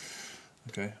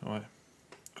 Okay, all right,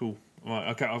 cool. All right,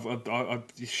 okay. I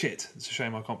shit. It's a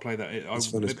shame I can't play that. It's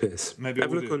fun as piss. Maybe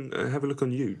have a look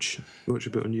on Huge. Watch a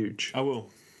bit on Huge. I will.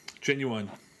 Genuine.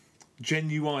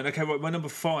 Okay, right. My number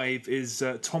 5 is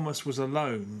Thomas Was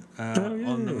Alone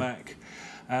on the Mac.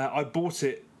 I bought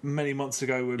it many months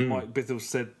ago when Mike Bithell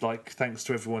said, thanks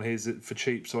to everyone, here's it for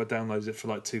cheap. So I downloaded it for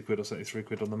 £2 or something,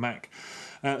 £3 on the Mac.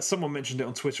 Someone mentioned it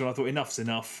on Twitter, and I thought enough's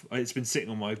enough. It's been sitting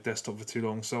on my desktop for too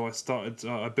long, so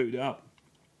I booted it up.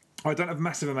 I don't have a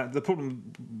massive amount. The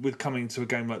problem with coming to a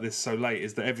game like this so late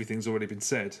is that everything's already been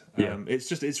said.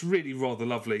 It's really rather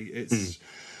lovely. It's.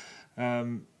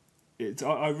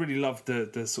 I really love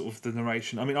the sort of the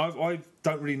narration. I mean, I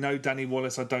don't really know Danny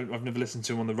Wallace. I've never listened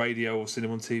to him on the radio or seen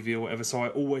him on TV or whatever. So I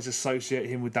always associate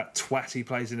him with that twat he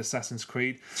plays in Assassin's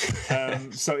Creed.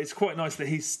 So it's quite nice that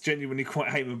he's genuinely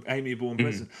quite amiable and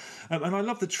pleasant. And I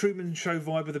love the Truman Show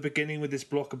vibe at the beginning with this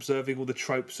block observing all the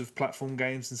tropes of platform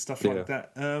games and stuff like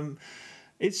that.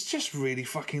 It's just really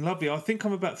fucking lovely. I think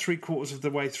I'm about 3/4 of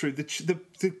the way through.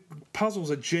 The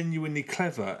puzzles are genuinely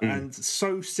clever and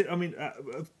so. I mean.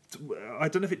 I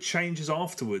don't know if it changes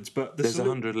afterwards, but there's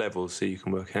 100 levels, so you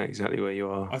can work out exactly where you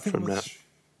are. I think from that.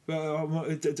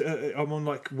 I'm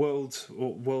on world 4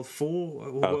 or world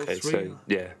 3. So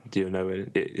do you know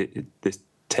there's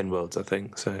 10 worlds, I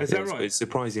think. So is that right? It's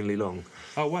surprisingly long.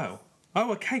 Oh wow.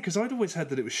 Oh, okay. Because I'd always heard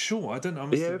that it was short. I don't know.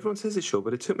 Everyone says it's short,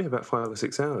 but it took me about 5 or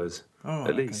 6 hours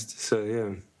at least. So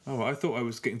yeah. Oh, I thought I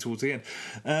was getting towards the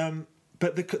end.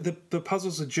 But the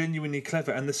puzzles are genuinely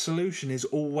clever, and the solution is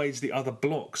always the other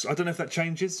blocks. I don't know if that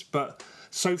changes, but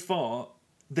so far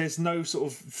there's no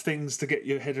sort of things to get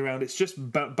your head around. It's just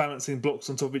balancing blocks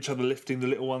on top of each other, lifting the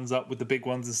little ones up with the big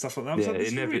ones and stuff like that.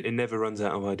 It never runs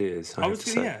out of ideas. I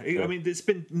mean, it's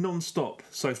been non-stop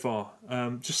so far.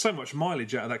 Just so much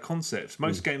mileage out of that concept.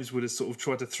 Most games would have sort of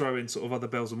tried to throw in sort of other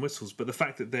bells and whistles, but the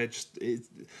fact that they're just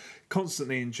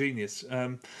constantly ingenious,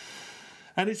 and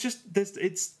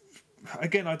it's.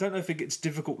 Again, I don't know if it gets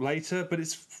difficult later, but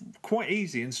it's quite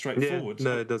easy and straightforward.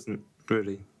 No, it doesn't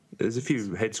really. There's a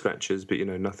few head scratchers, but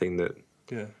nothing that.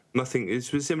 Yeah. Nothing. It's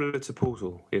similar to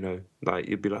Portal. Like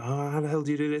you'd be like, oh, how the hell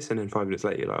do you do this? And then 5 minutes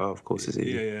later, you're like, oh, of course it's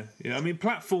easy. Yeah. I mean,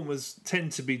 platformers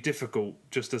tend to be difficult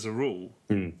just as a rule,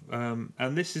 and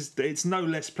it's no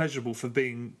less pleasurable for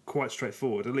being quite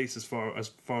straightforward, at least as far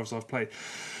as I've played.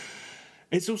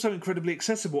 It's also incredibly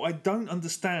accessible. I don't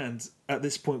understand at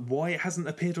this point why it hasn't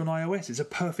appeared on iOS. It's a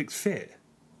perfect fit.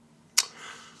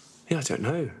 Yeah, I don't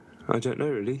know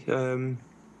really.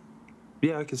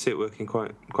 I can see it working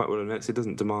quite well on X. It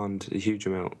doesn't demand a huge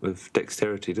amount of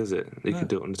dexterity, does it? You can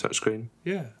do it on the touchscreen.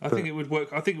 Yeah, I think it would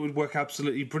work. I think it would work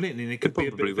absolutely brilliantly. And it could be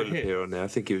a bit of a hit. Appear on there. I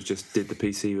think he did the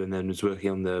PC and then was working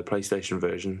on the PlayStation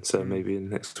version. So maybe in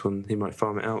the next one he might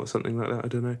farm it out or something like that. I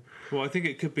don't know. Well, I think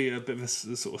it could be a bit of a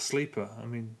sort of sleeper. I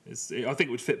mean, I think it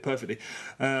would fit perfectly.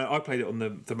 I played it on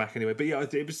the Mac anyway, but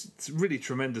it's really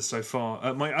tremendous so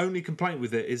far. My only complaint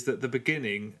with it is that the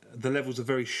beginning, the levels are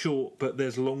very short, but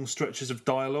there's long stretches of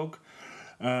dialogue.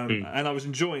 And I was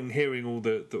enjoying hearing all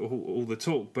the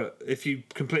talk. But if you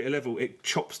complete a level, it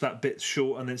chops that bit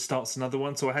short and then starts another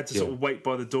one. So I had to sort of wait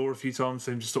by the door a few times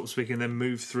for him to stop speaking and then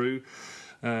move through.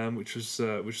 Which was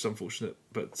unfortunate,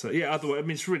 but otherwise, I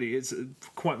mean, it's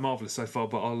quite marvellous so far.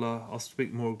 But I'll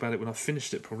speak more about it when I've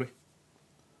finished it, probably.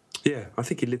 Yeah, I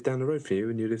think he lived down the road from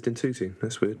you, and you lived in Tooting.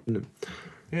 That's weird, isn't it?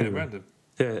 Yeah, anyway.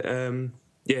 Random.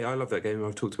 Yeah, I love that game.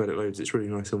 I've talked about it loads. It's really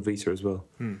nice on Vita as well.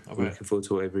 I'm looking forward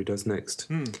to whatever he does next.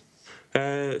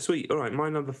 Sweet. All right, my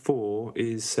number 4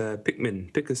 is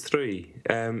Pikmin. Pickers 3.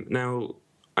 Now,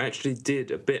 I actually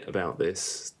did a bit about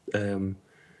this.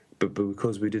 But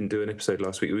because we didn't do an episode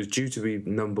last week, it was due to be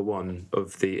number 1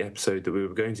 of the episode that we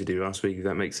were going to do last week, if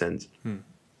that makes sense.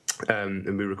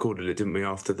 And we recorded it, didn't we,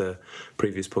 after the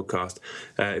previous podcast.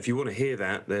 If you want to hear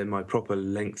that, then my proper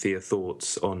lengthier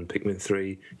thoughts on Pikmin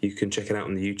 3, you can check it out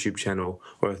on the YouTube channel.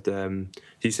 Or do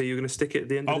you say you're going to stick it at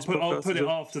the end of this podcast? I'll put it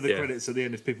after the credits at the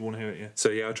end if people want to hear it, yeah.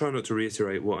 So, I'll try not to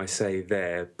reiterate what I say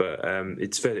there, but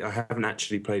it's fairly... I haven't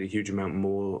actually played a huge amount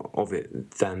more of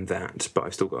it than that, but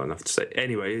I've still got enough to say.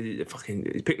 Anyway,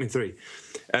 Pikmin 3.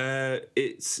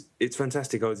 It's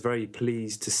fantastic. I was very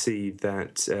pleased to see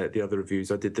that the other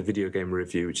reviews... I did the video game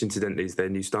review, which incidentally is their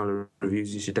new style of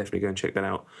reviews. You should definitely go and check that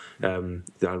out. I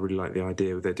really like the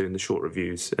idea of they're doing the short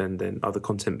reviews and then other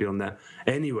content beyond that.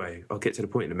 Anyway, I'll get to the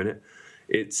point in a minute.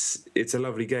 It's a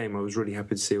lovely game. I was really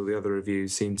happy to see all the other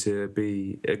reviews seem to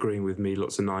be agreeing with me.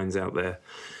 Lots of 9s out there.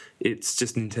 It's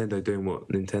just Nintendo doing what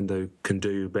Nintendo can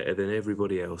do better than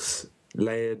everybody else.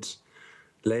 Layers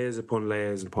upon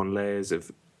layers upon layers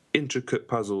of intricate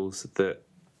puzzles that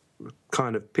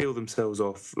kind of peel themselves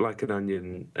off like an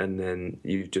onion, and then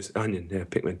you just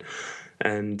Pikmin,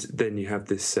 and then you have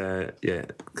this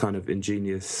kind of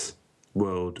ingenious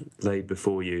world laid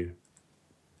before you,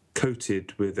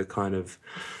 coated with a kind of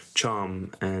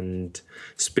charm and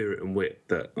spirit and wit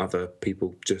that other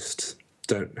people just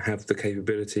don't have the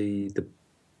capability,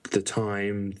 the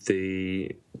time,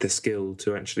 the skill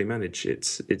to actually manage.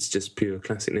 It's just pure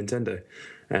classic Nintendo,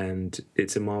 and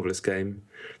it's a marvellous game.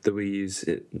 The Wii U's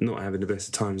not having the best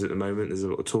of times at the moment. There's a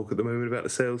lot of talk at the moment about the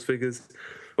sales figures,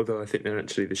 although I think they're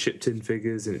actually the shipped-in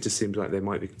figures, and it just seems like they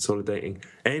might be consolidating.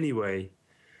 Anyway,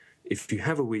 if you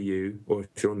have a Wii U, or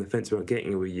if you're on the fence about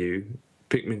getting a Wii U,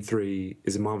 Pikmin 3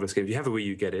 is a marvellous game. If you have a Wii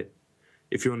U, get it.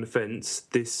 If you're on the fence,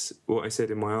 what I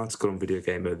said in my article on Video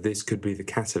Gamer, this could be the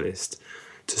catalyst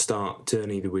to start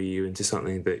turning the Wii U into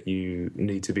something that you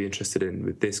need to be interested in,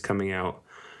 with this coming out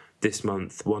this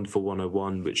month, Wonderful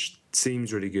 101, which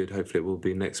seems really good. Hopefully it will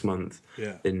be next month.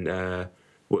 Yeah. In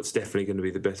what's definitely going to be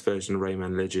the best version of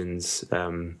Rayman Legends,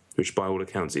 which by all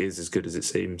accounts is as good as it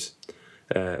seems.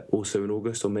 Also in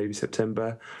August or maybe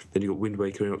September. Then you've got Wind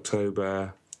Waker in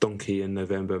October, Donkey in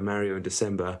November, Mario in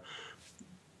December.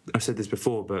 I've said this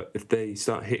before, but if they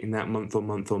start hitting that month on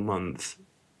month,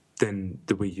 then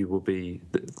the Wii U will be...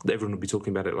 Everyone will be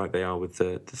talking about it like they are with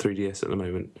the 3DS at the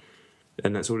moment.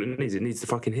 And that's all it needs. It needs the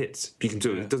fucking hits. You can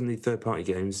do it. It doesn't need third-party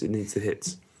games. It needs the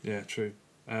hits. Yeah, true.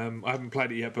 I haven't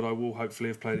played it yet, but I will hopefully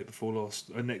have played it before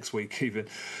next week even.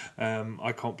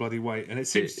 I can't bloody wait. And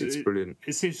it's brilliant.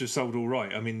 It seems to have sold all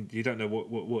right. I mean, you don't know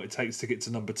what it takes to get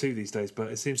to number 2 these days, but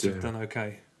it seems to have done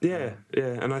okay. Yeah.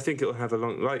 And I think it'll have a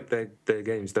long... Like their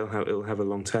games, it'll have a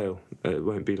long tail. It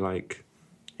won't be like,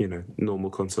 normal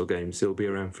console games. It'll be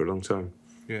around for a long time.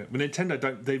 Yeah, but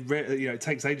Nintendo it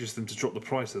takes ages for them to drop the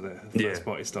price of their first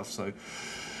party stuff. So,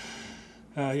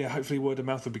 hopefully word of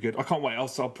mouth will be good. I can't wait.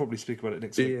 I'll probably speak about it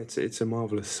next week. Yeah, it's a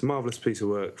marvelous piece of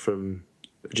work from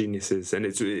geniuses, and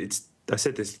it's. I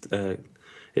said this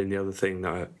in the other thing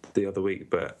the other week,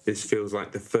 but this feels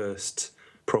like the first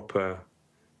proper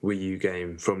Wii U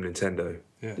game from Nintendo.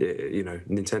 Yeah.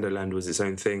 Nintendo Land was its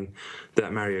own thing.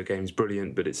 That Mario game's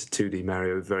brilliant, but it's a 2D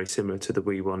Mario, very similar to the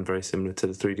Wii one, very similar to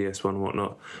the 3DS one and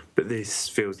whatnot. But this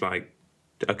feels like,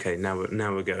 okay, now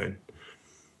we're going.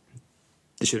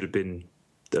 It should have been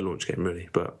a launch game, really,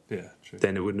 but true.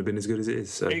 Then it wouldn't have been as good as it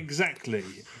is. So. Exactly.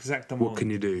 What can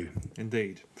you do?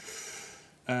 Indeed.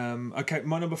 Okay,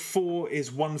 my number 4 is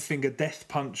One Finger Death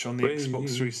Punch on the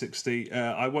Xbox 360.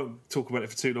 I won't talk about it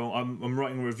for too long. I'm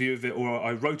writing a review of it, or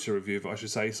I wrote a review of it, I should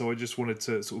say. So I just wanted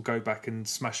to sort of go back and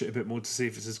smash it a bit more to see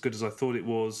if it's as good as I thought it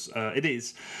was. It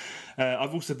is.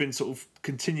 I've also been sort of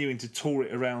continuing to tour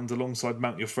it around alongside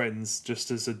Mount Your Friends,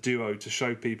 just as a duo to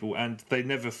show people, and they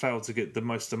never fail to get the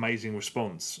most amazing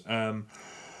response.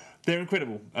 They're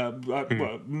incredible.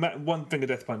 Well, One Finger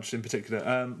Death Punch in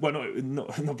particular. Well,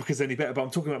 not because they're any better, but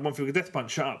I'm talking about One Finger Death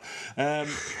Punch. Shut up.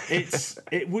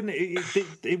 It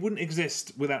wouldn't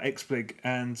exist without XPlig,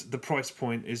 and the price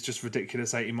point is just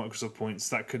ridiculous. 80 Microsoft points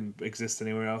that couldn't exist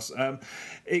anywhere else.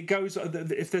 It goes.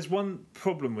 If there's one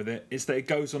problem with it, it's that it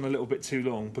goes on a little bit too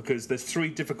long because there's 3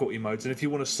 difficulty modes, and if you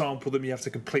want to sample them, you have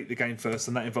to complete the game first,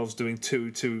 and that involves doing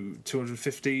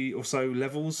 250 or so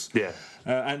levels. Yeah.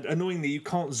 And annoyingly, you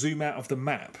can't zoom out of the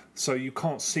map, so you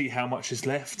can't see how much is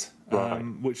left,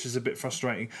 which is a bit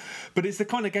frustrating. But it's the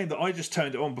kind of game that I just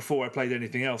turned it on before I played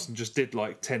anything else and just did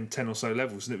like 10 or so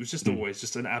levels, and it was just always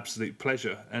just an absolute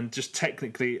pleasure, and just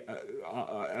technically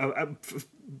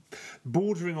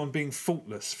bordering on being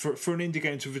faultless. For an indie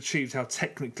game to have achieved how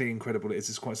technically incredible it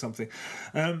is quite something.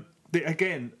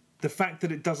 Again, the fact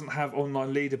that it doesn't have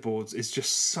online leaderboards is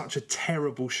just such a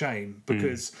terrible shame,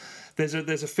 because there's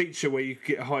a feature where you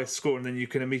get a high score and then you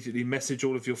can immediately message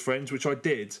all of your friends, which I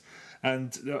did,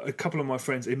 and a couple of my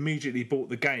friends immediately bought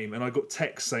the game, and I got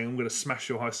texts saying, I'm going to smash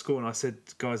your high score, and I said,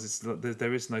 guys,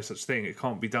 there is no such thing, it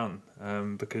can't be done,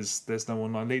 because there's no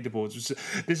online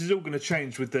leaderboards. This is all going to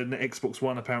change with the Xbox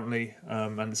One apparently,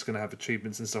 and it's going to have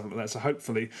achievements and stuff like that, so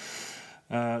hopefully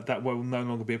that will no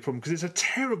longer be a problem, because it's a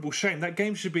terrible shame. That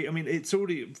game should be, I mean, it's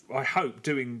already, I hope,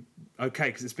 doing okay,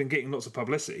 because it's been getting lots of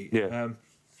publicity. Yeah.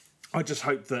 I just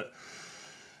hope that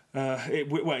it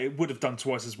would have done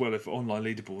twice as well if online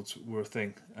leaderboards were a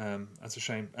thing. That's a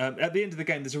shame. At the end of the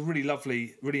game, there's a really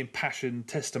lovely, really impassioned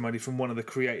testimony from one of the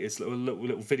creators, a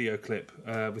little video clip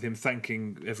with him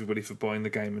thanking everybody for buying the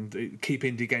game and keep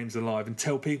indie games alive and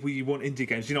tell people you want indie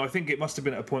games. You know, I think it must have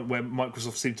been at a point where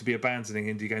Microsoft seemed to be abandoning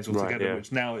indie games altogether,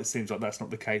 which now it seems like that's not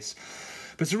the case.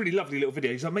 But it's a really lovely little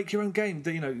video. He's like, make your own game.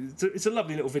 You know, it's a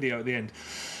lovely little video at the end.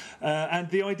 And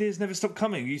the ideas never stop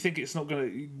coming. You think it's not going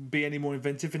to be any more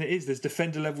inventive, and it is. There's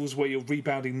defender levels where you're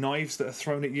rebounding knives that are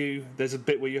thrown at you. There's a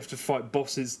bit where you have to fight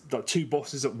bosses, like 2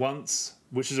 bosses at once,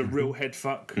 which is a real head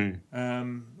fuck.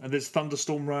 And there's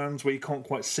thunderstorm rounds where you can't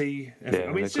quite see. I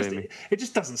mean, it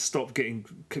just doesn't stop getting.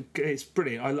 It's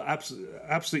brilliant. I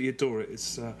absolutely adore it.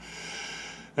 It's.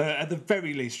 At the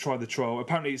very least, try the trial.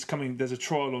 Apparently, it's coming. There's a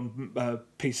trial on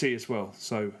PC as well.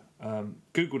 So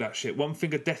Google that shit. One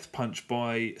Finger Death Punch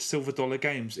by Silver Dollar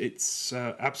Games. It's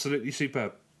absolutely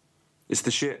superb. It's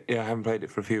the shit. Yeah, I haven't played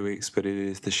it for a few weeks, but it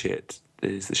is the shit.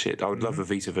 It is the shit. I would love a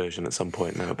Vita version at some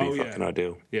point. That would be fucking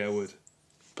ideal. Yeah, it would.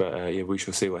 But yeah, we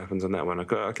shall see what happens on that one.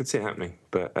 I could see it happening.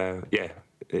 But yeah,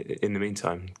 in the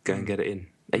meantime, go and get it in.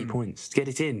 8 points. Get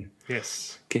it in.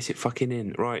 Yes. Get it fucking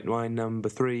in. Right, my number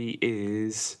 3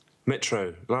 is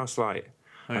Metro, Last Light.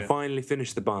 I finally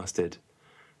finished the bastard.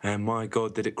 And my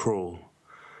God, did it crawl.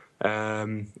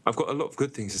 I've got a lot of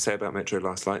good things to say about Metro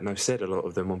Last Light, and I've said a lot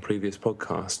of them on previous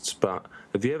podcasts, but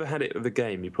have you ever had it with a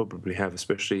game? You probably have,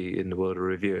 especially in the world of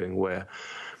reviewing, where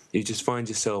you just find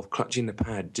yourself clutching the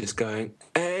pad, just going,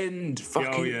 end,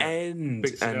 fucking end.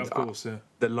 And of course,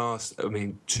 the last,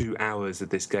 2 hours of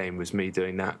this game was me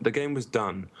doing that. The game was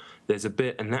done. There's a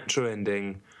natural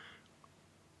ending.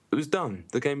 It was done.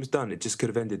 The game was done. It just could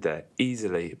have ended there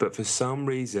easily. But for some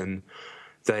reason,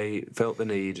 they felt the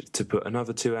need to put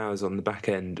another 2 hours on the back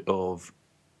end of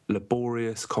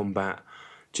laborious combat.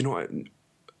 Do you know what?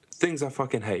 Things I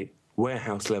fucking hate.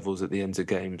 Warehouse levels at the ends of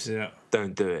games. Yeah.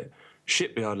 Don't do it.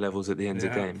 Shipyard levels at the ends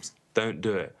of games. Don't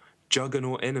do it.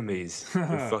 Juggernaut enemies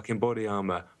with fucking body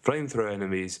armor. Flamethrower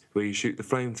enemies where you shoot the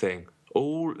flame thing.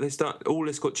 All this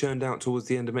got churned out towards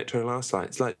the end of Metro Last Light.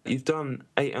 It's like, you've done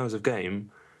 8 hours of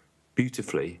game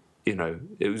beautifully. You know,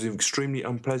 it was an extremely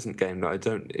unpleasant game that I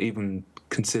don't even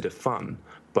consider fun,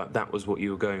 but that was what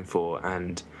you were going for,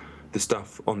 and the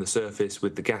stuff on the surface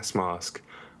with the gas mask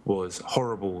was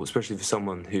horrible, especially for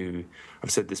someone who,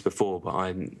 I've said this before, but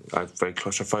I'm very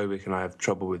claustrophobic and I have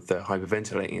trouble with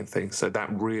hyperventilating and things, so that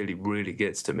really, really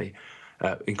gets to me.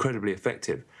 Incredibly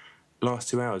effective. Last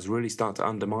 2 hours really start to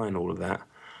undermine all of that.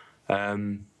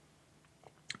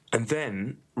 And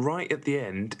then, right at the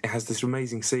end, it has this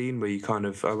amazing scene where you kind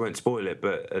of, I won't spoil it,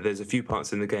 but there's a few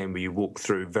parts in the game where you walk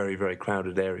through very, very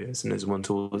crowded areas, and there's one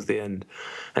towards the end.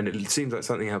 And it seems like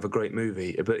something out of a great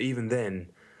movie, but even then,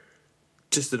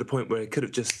 just at a point where it could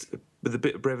have just, with a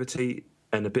bit of brevity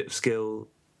and a bit of skill,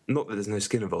 not that there's no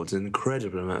skill involved, there's an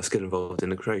incredible amount of skill involved in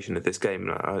the creation of this game,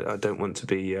 and I don't want to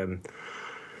be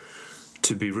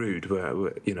rude,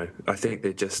 where you know, I think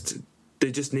they just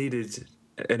needed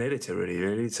an editor, really. They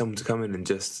needed someone to come in and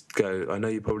just go, I know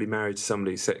you're probably married to some of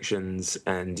these sections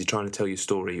and you're trying to tell your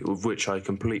story, of which I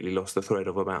completely lost the thread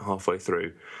of about halfway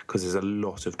through, because there's a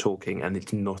lot of talking and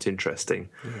it's not interesting.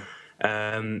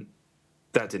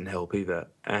 That didn't help either.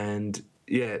 And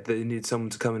yeah, they need someone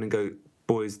to come in and go,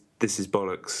 boys, this is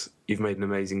bollocks. You've made an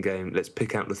amazing game. Let's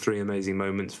pick out the 3 amazing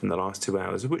moments from the last 2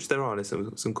 hours, of which there are. There's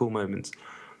some cool moments.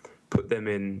 Put them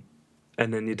in,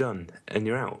 and then you're done, and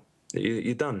you're out.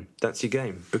 You're done. That's your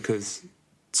game, because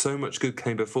so much good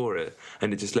came before it,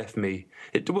 and it just left me.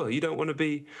 Well, you don't want to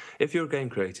be, if you're a game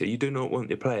creator, you do not want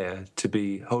your player to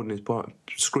be holding his part,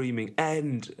 screaming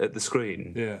and at the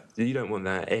screen. Yeah, you don't want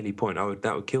that at any point.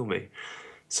 That would kill me.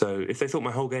 So if they thought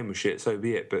my whole game was shit, so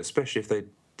be it. But especially if they,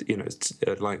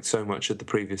 like so much of the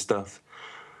previous stuff,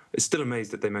 it's still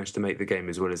amazed that they managed to make the game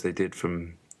as well as they did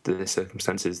from the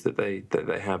circumstances that they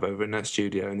have over in that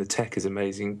studio. And the tech is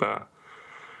amazing, but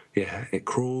yeah, it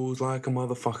crawls like a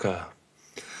motherfucker.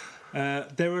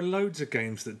 There are loads of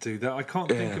games that do that. I can't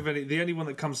think of any. The only one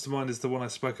that comes to mind is the one I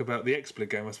spoke about, the XSplit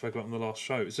game I spoke about on the last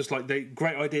show. It's just like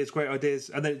great ideas,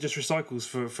 and then it just recycles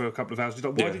for a couple of hours.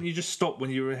 You're like, why didn't you just stop when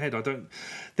you were ahead? I don't.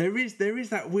 There is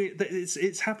that weird.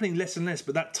 It's happening less and less,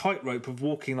 but that tightrope of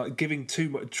walking, like giving too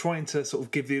much, trying to sort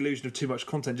of give the illusion of too much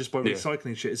content just by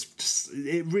recycling shit.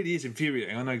 It really is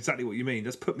infuriating. I know exactly what you mean.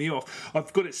 That's put me off.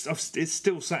 I've got it. It's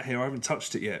still sat here. I haven't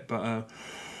touched it yet, but.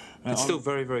 It's still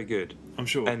very, very good. I'm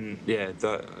sure. And yeah,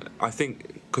 I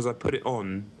think because I put it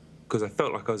on because I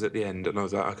felt like I was at the end, and I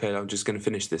was like, okay, I'm just going to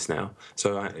finish this now.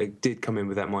 So I did come in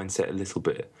with that mindset a little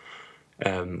bit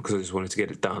because I just wanted to get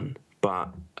it done.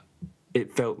 But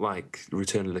it felt like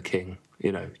Return of the King.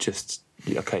 Just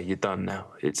okay, you're done now.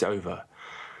 It's over.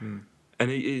 And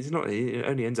it's not. It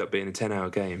only ends up being a 10-hour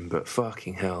game, but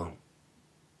fucking hell.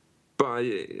 But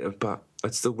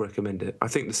I'd still recommend it. I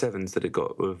think the 7s that it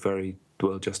got were very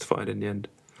well justified in the end.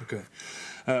 Okay.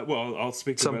 Well, I'll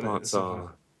speak about it. Some parts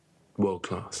are world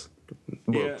class.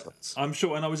 I'm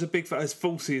sure. And I was a big fan, as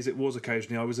falsy as it was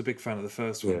occasionally, I was a big fan of the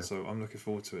first one, so I'm looking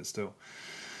forward to it still.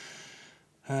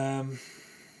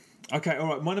 Okay, all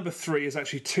right. My number 3 is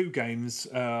actually 2 games.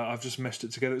 I've just meshed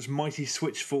it together. It's Mighty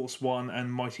Switch Force 1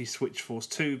 and Mighty Switch Force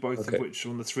 2, both of which are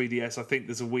on the 3DS. I think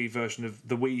there's a Wii version of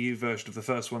the Wii U version of the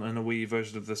first one, and a Wii U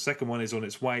version of the second one is on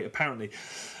its way, apparently.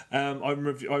 I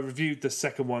reviewed the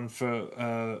second one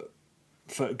for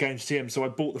Games TM, so I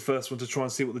bought the first one to try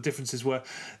and see what the differences were.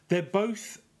 They're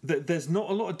both. There's not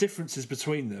a lot of differences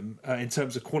between them in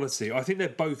terms of quality. I think they're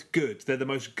both good. They're the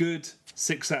most good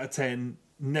 6 out of 10.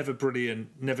 Never brilliant,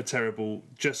 never terrible,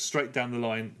 just straight down the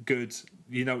line, good.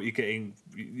 You know what you're getting.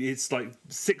 It's like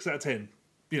 6 out of 10.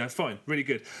 Fine, really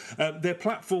good. They're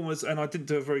platformers, and I didn't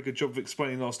do a very good job of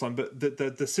explaining last time, but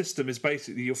the system is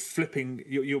basically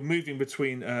you're moving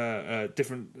between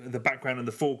the background and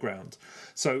the foreground.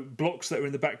 So blocks that are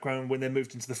in the background, when they're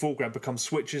moved into the foreground, become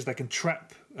switches. They can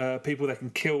trap people, they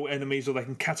can kill enemies, or they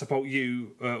can catapult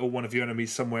you or one of your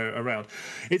enemies somewhere around.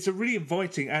 It's a really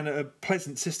inviting and a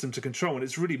pleasant system to control, and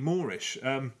it's really Moorish.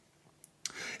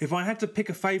 If I had to pick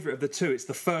a favourite of the 2, it's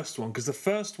the first one, because the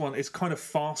first one is kind of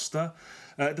faster.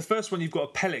 The first one, you've got a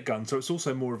pellet gun, so it's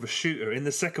also more of a shooter. In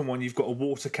the second one, you've got a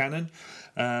water cannon.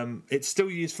 It's still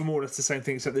used for more or less the same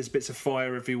thing, except there's bits of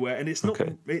fire everywhere, and it's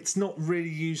not really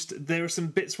used. There are some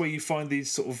bits where you find these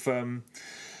sort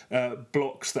of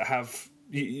blocks that have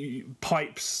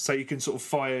pipes, so you can sort of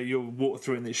fire your water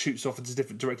through it, and it shoots off into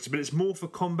different directions. But it's more for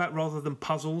combat rather than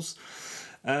puzzles.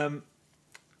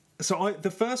 So the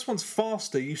first one's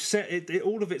faster. You set it.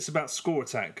 All of it's about score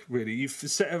attack, really. You've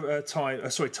set a time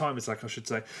attack, I should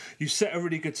say. You set a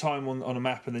really good time on a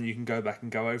map, and then you can go back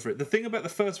and go over it. The thing about the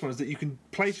first one is that you can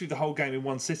play through the whole game in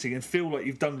one sitting and feel like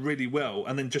you've done really well,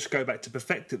 and then just go back to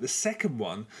perfect it. The second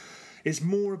one is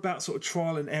more about sort of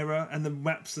trial and error, and the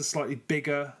maps are slightly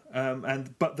bigger,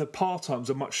 but the par times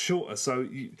are much shorter. So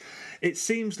it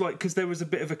seems like, because there was a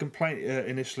bit of a complaint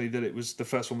initially that the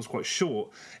first one was quite short.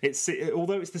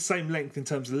 Although it's the same length in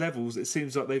terms of levels, it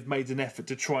seems like they've made an effort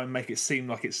to try and make it seem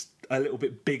like it's a little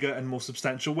bit bigger and more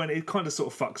substantial, when it kind of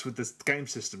sort of fucks with the game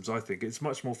systems. I think it's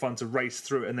much more fun to race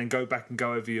through it and then go back and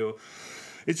go over your.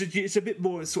 It's a bit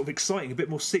more sort of exciting, a bit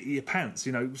more seat of your pants,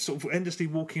 sort of endlessly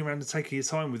walking around and taking your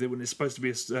time with it when it's supposed to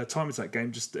be a time attack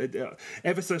game, just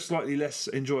ever so slightly less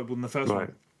enjoyable than the first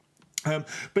one.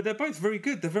 But they're both very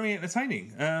good. They're very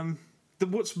entertaining.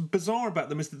 What's bizarre about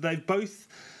them is that they've both,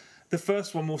 the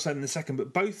first one more so than the second,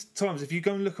 but both times, if you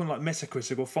go and look on like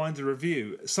Metacritic or find a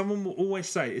review, someone will always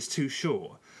say it's too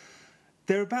short.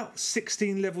 They're about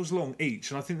 16 levels long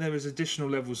each, and I think there is additional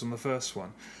levels on the first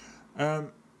one.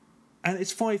 And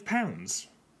it's £5.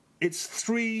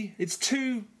 It's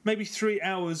 2, maybe 3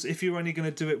 hours if you're only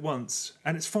going to do it once,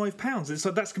 and it's £5. It's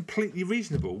like, that's completely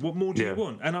reasonable. What more do you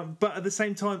want? But at the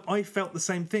same time, I felt the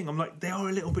same thing. I'm like, they are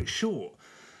a little bit short.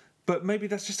 But maybe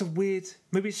that's just a weird...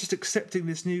 Maybe it's just accepting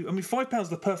this new... I mean, £5 is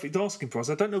the perfect asking price.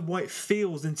 I don't know why it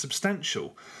feels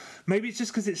insubstantial. Maybe it's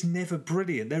just because it's never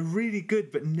brilliant. They're really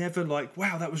good, but never like,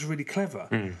 wow, that was really clever.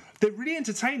 They're really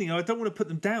entertaining. I don't want to put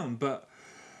them down, but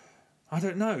I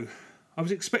don't know. I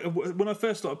was expecting... When I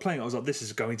first started playing, I was like, this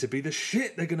is going to be the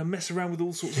shit. They're going to mess around with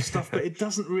all sorts of stuff, but it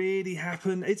doesn't really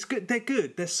happen. It's good. They're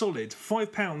good. They're solid.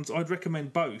 £5, I'd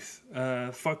recommend both.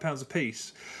 £5 a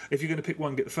piece. If you're going to pick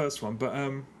one, get the first one. But...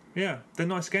 yeah, they're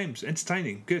nice games,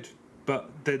 entertaining, good, but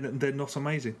they're not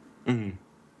amazing.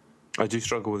 I do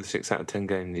struggle with a 6 out of 10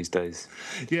 game these days.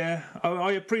 Yeah,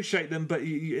 I appreciate them, but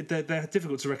they're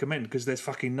difficult to recommend because there's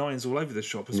fucking 9s all over the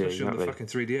shop, especially on the fucking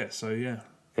 3DS. So yeah,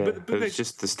 but it's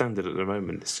just the standard at the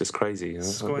moment. It's just crazy. You know?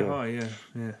 Sky high,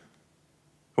 yeah.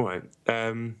 All right,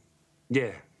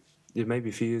 yeah, maybe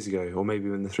a few years ago, or maybe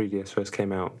when the 3DS first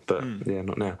came out, but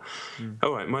not now.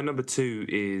 All right, my number 2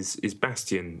 is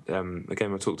Bastion, a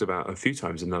game I talked about a few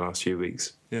times in the last few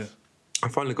weeks. Yeah, I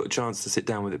finally got a chance to sit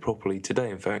down with it properly today,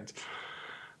 in fact,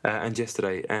 and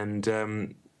yesterday, and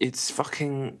it's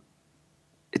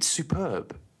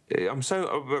superb. I was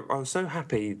so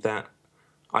happy that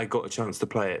I got a chance to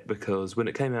play it, because when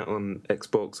it came out on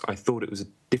Xbox, I thought it was a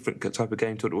different type of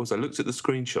game to what it was. I looked at the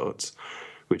screenshots,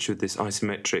 which are this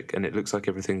isometric, and it looks like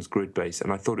everything's grid-based,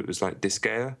 and I thought it was like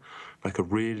Disgaea, like a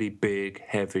really big,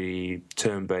 heavy,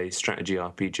 turn-based strategy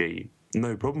RPG.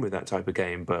 No problem with that type of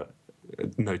game, but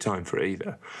no time for it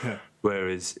either. Yeah.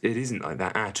 Whereas it isn't like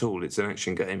that at all. It's an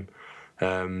action game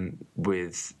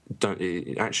with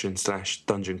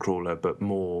action/dungeon crawler, but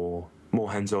more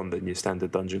hands-on than your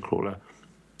standard dungeon crawler.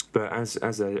 But as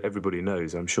everybody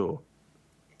knows, I'm sure,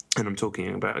 and I'm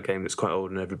talking about a game that's quite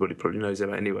old and everybody probably knows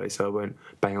about anyway, so I won't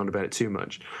bang on about it too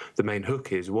much. The main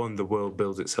hook is, one, the world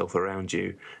builds itself around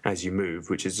you as you move,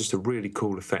 which is just a really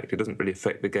cool effect. It doesn't really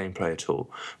affect the gameplay at all,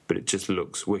 but it just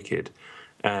looks wicked.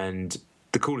 And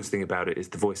the coolest thing about it is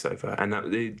the voiceover, and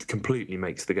that it completely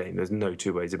makes the game. There's no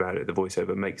two ways about it. The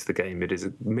voiceover makes the game. It is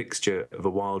a mixture of a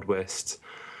Wild West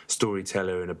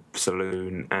storyteller in a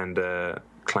saloon and a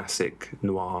classic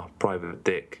noir private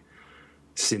dick,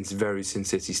 very Sin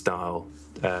City style,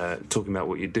 talking about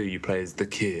what you do. You play as the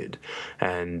kid,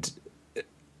 and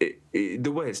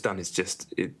the way it's done is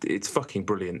just it's fucking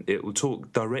brilliant. It will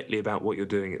talk directly about what you're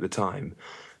doing at the time,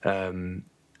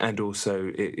 and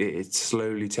also it's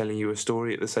slowly telling you a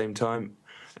story at the same time.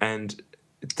 And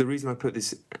the reason I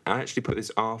actually put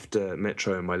this after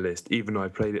Metro on my list, even though I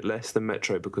played it less than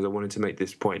Metro, because I wanted to make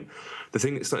this point. The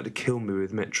thing that started to kill me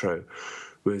with Metro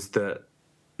was that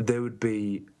there would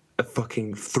be a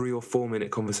fucking 3 or 4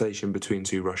 minute conversation between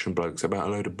two Russian blokes about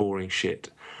a load of boring shit,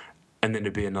 and then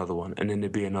there'd be another one, and then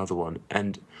there'd be another one,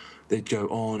 and they'd go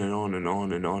on and on and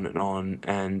on and on and on,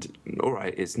 and all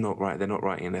right, it's not right, they're not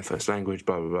writing in their first language,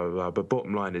 blah blah blah blah, but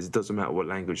bottom line is, it doesn't matter what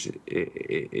language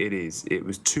it is. It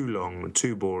was too long,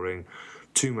 too boring,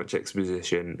 too much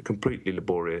exposition, completely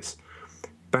laborious.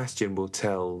 Bastion will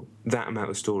tell that amount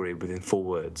of story within 4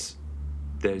 words.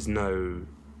 There's no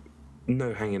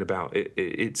hanging about.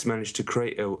 It's managed to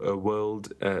create a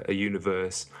world, a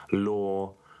universe,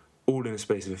 lore, all in the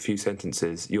space of a few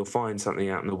sentences. You'll find something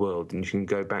out in the world, and you can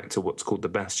go back to what's called the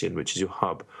Bastion, which is your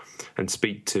hub, and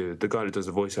speak to the guy that does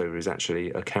the voiceover. Is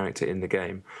actually a character in the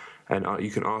game, and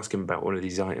you can ask him about one of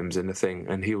these items in the thing,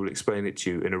 and he will explain it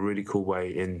to you in a really cool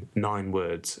way in 9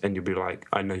 words, and you'll be like,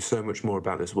 I know so much more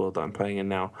about this world that I'm playing in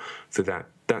now for that.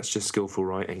 That's just skillful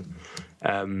writing.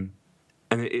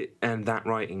 And that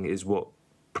writing is what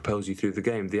propels you through the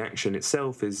game. The action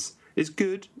itself is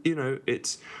good. You know,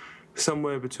 it's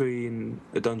somewhere between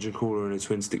a dungeon crawler and a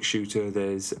twin stick shooter.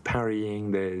 There's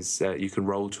parrying. There's you can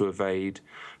roll to evade,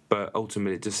 but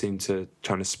ultimately it just seems to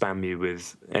trying to spam you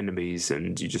with enemies,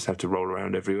 and you just have to roll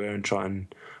around everywhere and try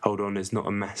and hold on. There's not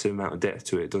a massive amount of depth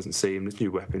to it. It doesn't seem. There's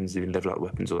new weapons. You can level up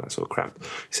weapons, all that sort of crap.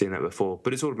 You've seen that before,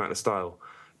 but it's all about the style.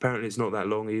 Apparently it's not that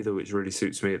long either, which really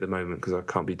suits me at the moment, because I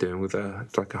can't be doing with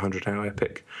it's like a 100-hour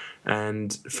epic.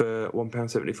 And for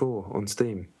 £1.74 on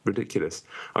Steam, ridiculous.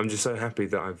 I'm just so happy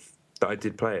that I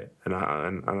did play it, and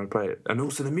I play it. And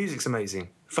also the music's amazing.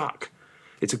 Fuck,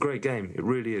 it's a great game. It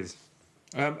really is.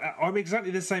 I'm exactly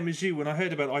the same as you. When I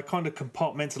heard about it, I kind of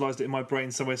compartmentalised it in my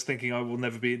brain somewhere, thinking I will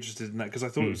never be interested in that, because I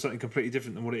thought it was something completely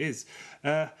different than what it is.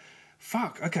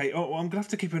 Fuck. Okay. Oh, I'm gonna have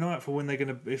to keep an eye out for when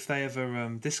if they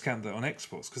ever discount that on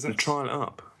Xbox, because trial it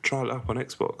up on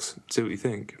Xbox. See what you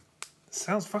think.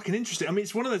 Sounds fucking interesting. I mean,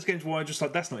 it's one of those games where I just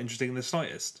like, that's not interesting in the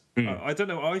slightest. I don't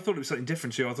know. I thought it was something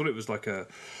different too. I thought it was like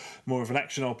more of an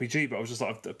action RPG, but I was just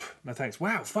like, no thanks.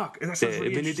 Wow. Fuck. That sounds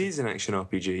really interesting. It is an action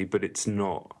RPG, but it's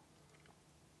not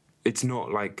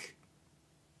like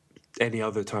any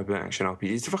other type of action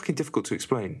RPG. It's fucking difficult to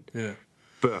explain. Yeah.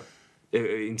 But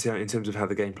in terms of how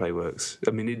the gameplay works,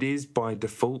 I mean, it is by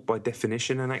default, by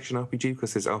definition, an action RPG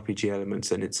because there's RPG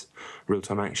elements and it's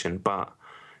real-time action, but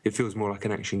it feels more like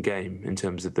an action game in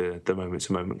terms of the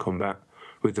moment-to-moment combat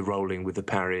with the rolling, with the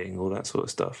parrying, all that sort of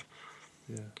stuff.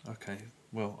 Yeah, okay.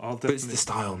 Well, I'll definitely... But it's the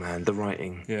style, man, the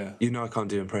writing. Yeah. You know I can't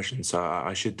do impressions, so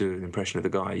I should do an impression of the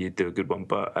guy. You'd do a good one,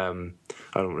 but I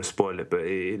don't want to spoil it, but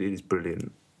it is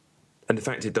brilliant. And the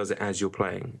fact it does it as you're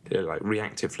playing, like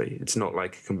reactively. It's not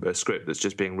like a script that's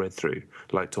just being read through,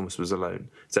 like Thomas Was Alone.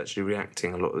 It's actually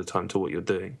reacting a lot of the time to what you're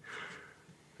doing.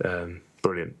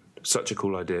 Brilliant. Such a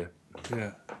cool idea.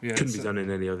 Yeah. Couldn't be done in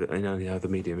any other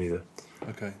medium either.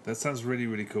 Okay, that sounds really,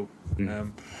 really cool.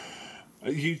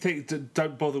 You think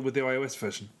don't bother with the iOS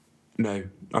version? No,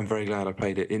 I'm very glad I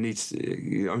played it. It needs.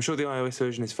 I'm sure the iOS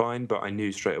version is fine, but I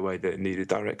knew straight away that it needed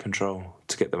direct control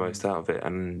to get the most out of it,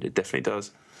 and it definitely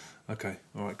does. Okay,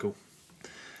 all right, cool.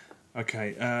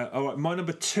 Okay, all right. My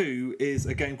number 2 is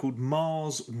a game called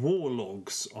Mars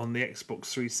Warlogs on the Xbox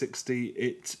 360.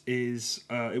 It is.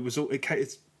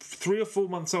 It's 3 or 4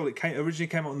 months old. It originally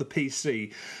came out on the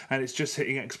PC, and it's just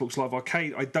hitting Xbox Live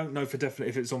Arcade. I don't know for definite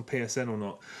if it's on PSN or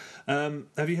not.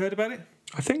 Have you heard about it?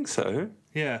 I think so.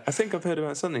 Yeah. I think I've heard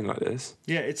about something like this.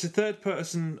 Yeah, it's a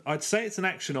third-person... I'd say it's an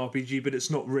action RPG, but it's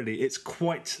not really. It's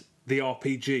quite the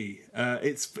RPG.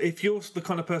 It's if you're the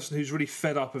kind of person who's really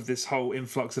fed up of this whole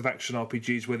influx of action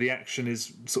RPGs where the action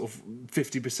is sort of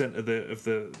 50% of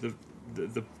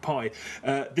the pie,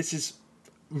 this is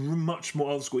much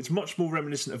more old school. It's much more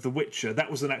reminiscent of The Witcher.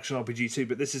 That was an action RPG too,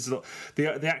 but this is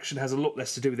the action has a lot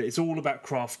less to do with it. It's all about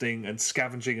crafting and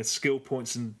scavenging and skill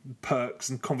points and perks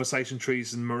and conversation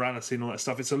trees and morality and all that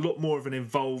stuff. It's a lot more of an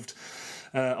involved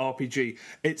RPG.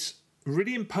 It's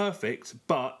really imperfect,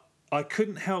 but I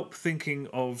couldn't help thinking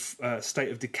of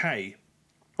State of Decay.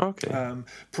 Okay.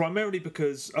 Primarily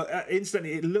because,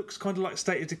 incidentally, it looks kind of like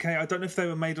State of Decay. I don't know if they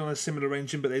were made on a similar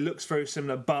engine, but it looks very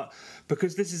similar. But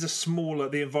because this is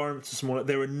the environments are smaller,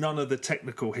 there are none of the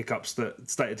technical hiccups that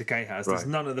State of Decay has. There's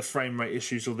none of the frame rate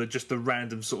issues or just the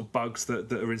random sort of bugs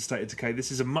that are in State of Decay.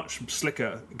 This is a much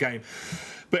slicker game.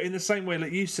 But in the same way,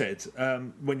 like you said,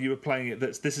 when you were playing it,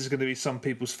 that this is going to be some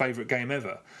people's favourite game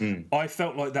ever. I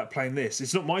felt like that playing this.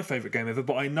 It's not my favourite game ever,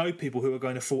 but I know people who are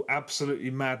going to fall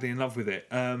absolutely madly in love with it.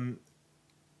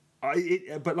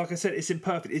 But like I said, it's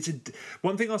imperfect.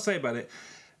 One thing I'll say about it,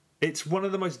 it's one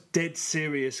of the most dead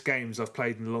serious games I've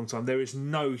played in a long time. There is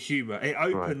no humour. It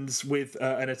opens with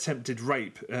an attempted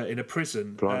rape in a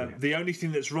prison. The only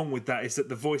thing that's wrong with that is that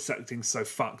the voice acting's so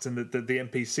fucked and that the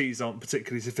NPCs aren't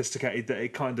particularly sophisticated that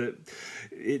it kind of...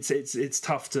 It's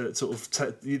tough to sort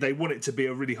of... they want it to be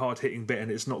a really hard-hitting bit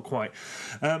and it's not quite.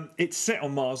 It's set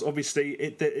on Mars, obviously.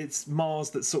 It's Mars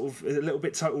that's sort of a little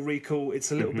bit Total Recall.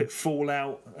 It's a little bit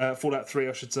Fallout 3,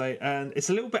 I should say. And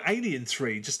it's a little bit Alien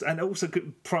 3, and also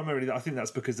primarily I think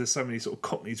that's because there's so many sort of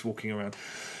cockneys walking around.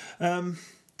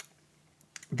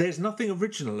 There's nothing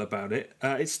original about it.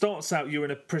 It starts out you're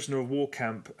in a prisoner of war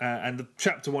camp, and the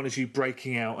chapter 1 is you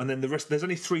breaking out, and then the rest. There's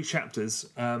only 3 chapters,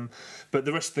 but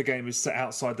the rest of the game is set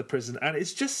outside the prison, and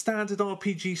it's just standard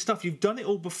RPG stuff. You've done it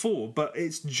all before, but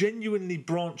it's genuinely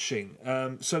branching.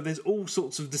 So there's all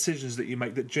sorts of decisions that you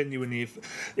make that genuinely.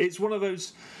 It's one of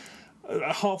those.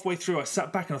 Halfway through, I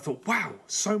sat back and I thought, wow,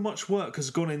 so much work has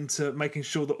gone into making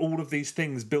sure that all of these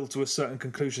things build to a certain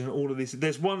conclusion. And all of these,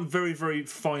 there's one very, very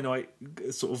finite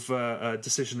sort of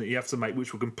decision that you have to make,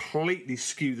 which will completely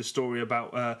skew the story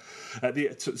about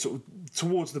sort of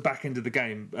towards the back end of the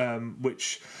game,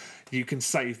 which you can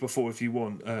save before if you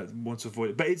want to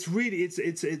avoid it. But it's really,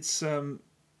 it's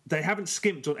they haven't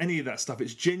skimped on any of that stuff.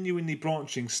 It's genuinely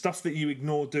branching stuff that you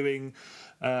ignore doing.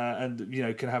 And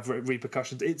can have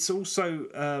repercussions. It's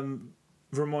also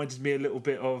reminded me a little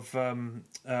bit of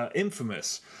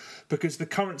Infamous, because the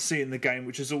currency in the game,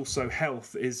 which is also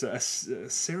health, is a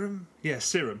serum. Yeah,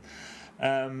 serum.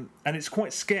 And it's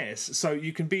quite scarce, so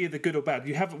you can be either good or bad.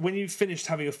 When you've finished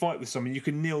having a fight with someone, you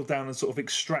can kneel down and sort of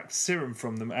extract serum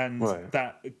from them, and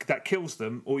that kills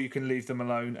them, or you can leave them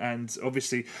alone. And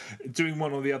obviously, doing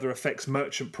one or the other affects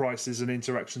merchant prices and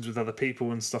interactions with other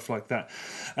people and stuff like that.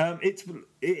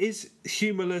 It is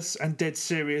humorless and dead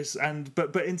serious,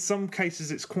 but in some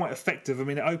cases it's quite effective. I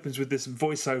mean, it opens with this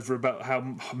voiceover about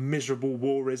how miserable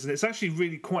war is, and it's actually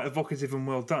really quite evocative and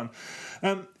well done.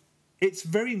 It's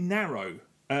very narrow.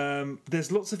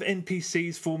 There's lots of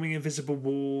NPCs forming invisible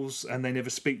walls, and they never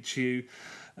speak to you.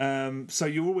 So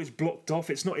you're always blocked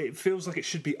off. It's not. It feels like it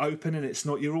should be open, and it's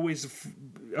not. You're always.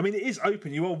 I mean, it is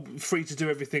open. You are free to do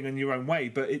everything in your own way,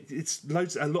 but it's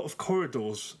a lot of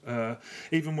corridors,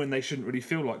 even when they shouldn't really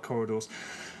feel like corridors.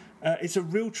 It's a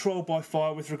real trial by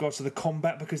fire with regards to the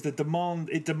combat because it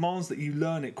demands that you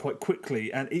learn it quite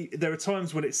quickly. And there are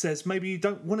times when it says maybe you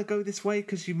don't want to go this way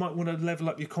because you might want to level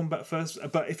up your combat first.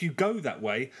 But if you go that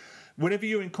way, whenever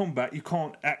you're in combat, you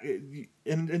can't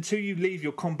until you leave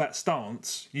your combat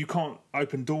stance. You can't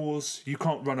open doors. You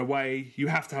can't run away. You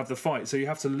have to have the fight. So you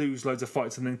have to lose loads of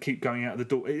fights and then keep going out of the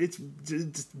door. It's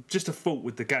just a fault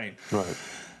with the game. Right.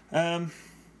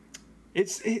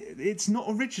 It's not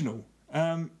original.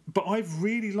 But I've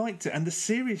really liked it, and the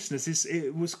seriousness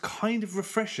it was kind of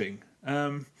refreshing. There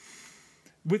are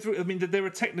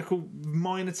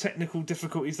minor technical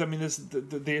difficulties. I mean, there's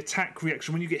the attack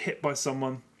reaction when you get hit by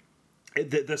someone.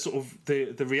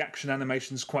 The reaction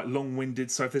animation is quite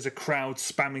long-winded. So if there's a crowd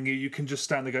spamming you, you can just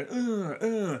stand there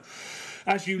going.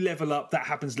 As you level up, that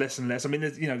happens less and less. I mean,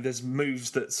 there's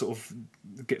moves that sort of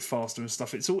get faster and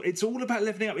stuff. It's all about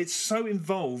leveling up. It's so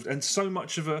involved, and so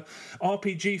much of a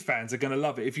RPG fans are going to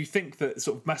love it. If you think that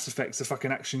sort of Mass Effect's a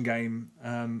fucking action game,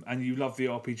 and you love the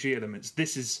RPG elements,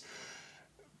 this is,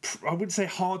 I wouldn't say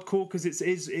hardcore because it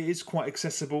is quite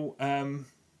accessible.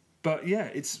 But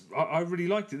yeah, I really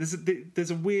liked it.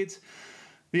 There's a weird.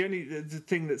 The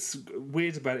thing that's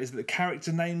weird about it is that the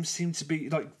character names seem to be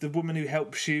like the woman who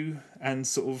helps you and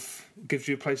sort of gives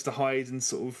you a place to hide, and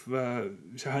sort of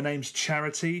her name's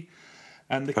Charity,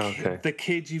 and the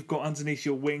kid you've got underneath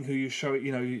your wing who you show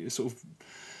it, sort of.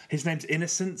 His name's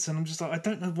Innocence, and I'm just like, I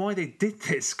don't know why they did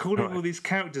this. Calling all these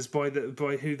characters by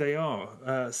who they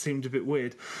are seemed a bit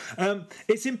weird.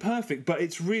 It's imperfect, but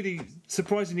it's really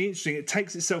surprisingly interesting. It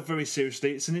takes itself very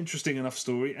seriously. It's an interesting enough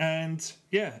story, and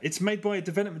yeah, it's made by a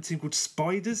development team called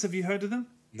Spiders. Have you heard of them?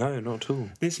 No, not at all.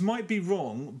 This might be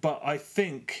wrong, but I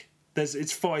think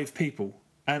it's 5 people,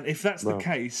 and if that's the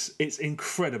case, it's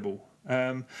incredible.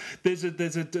 There's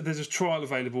a trial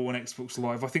available on Xbox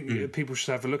Live. I think people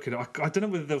should have a look at it. I don't know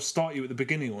whether they'll start you at the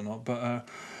beginning or not, but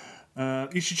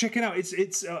you should check it out. It's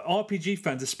RPG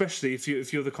fans, especially if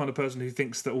you're the kind of person who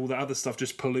thinks that all the other stuff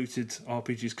just polluted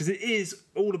RPGs, because it is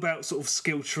all about sort of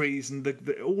skill trees and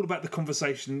all about the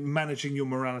conversation, managing your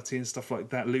morality and stuff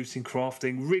like that, looting,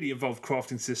 crafting, really involved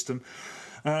crafting system.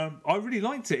 I really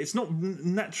liked it. It's not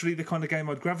naturally the kind of game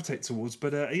I'd gravitate towards,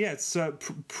 but it's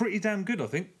pretty damn good, I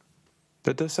think.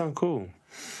 That does sound cool.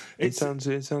 It sounds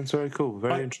very cool,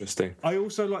 very interesting. I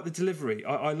also like the delivery.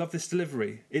 I love this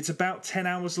delivery. It's about 10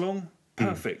 hours long.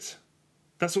 Perfect.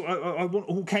 That's what I want.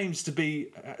 All games to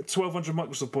be 1,200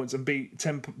 Microsoft points and be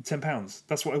 £10.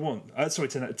 That's what I want.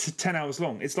 10 hours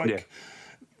long. It's like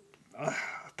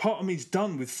part of me's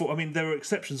done with 4. I mean, there are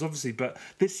exceptions, obviously, but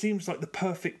this seems like the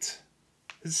perfect.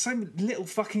 There's so little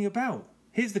fucking about.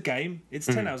 Here's the game. It's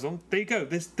 10 hours long. There you go.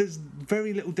 There's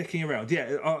very little dicking around.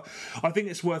 Yeah, I think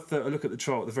it's worth a look at the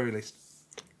trial at the very least.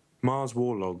 Mars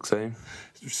War Logs, eh?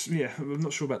 Yeah, I'm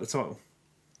not sure about the title.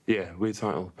 Yeah, weird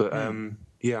title. But I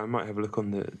might have a look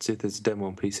see if there's a demo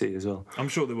on PC as well. I'm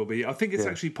sure there will be. I think it's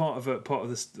actually part of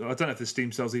this. I don't know if the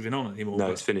Steam sale's even on anymore.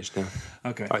 No, it's finished now.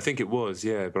 Okay. I think it was,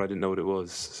 yeah, but I didn't know what it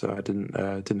was, so I didn't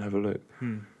have a look.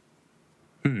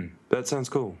 That sounds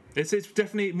cool. It's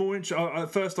definitely more interesting.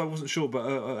 At first, I wasn't sure,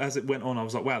 but as it went on, I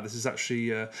was like, "Wow, this is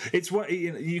actually." It's what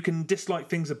you can dislike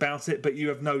things about it, but you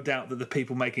have no doubt that the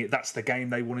people making it—that's the game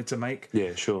they wanted to make.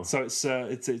 Yeah, sure. So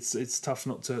it's tough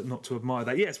not to admire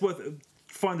that. Yeah, it's worth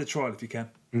find the trial if you can.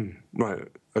 Right.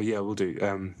 Oh yeah, we'll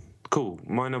do. Cool.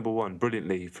 My number one,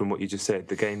 brilliantly from what you just said,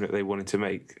 the game that they wanted to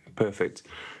make, perfect.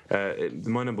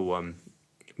 My number one.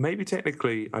 Maybe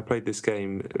technically I played this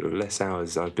game less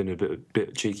hours. I've been a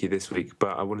bit cheeky this week,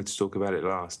 but I wanted to talk about it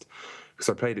last because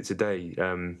I played it today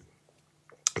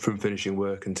from finishing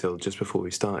work until just before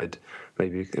we started,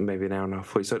 maybe an hour and a half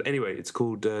before we started. Anyway, it's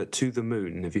called To the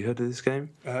Moon. Have you heard of this game?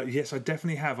 Yes, I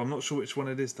definitely have. I'm not sure which one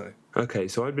it is, though. Okay,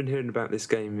 so I've been hearing about this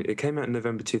game. It came out in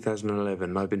November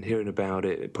 2011. I've been hearing about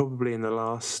it probably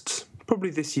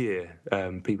this year,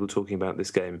 people talking about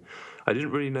this game. I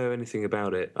didn't really know anything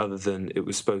about it other than it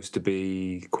was supposed to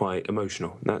be quite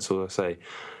emotional. That's all I'll say.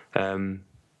 I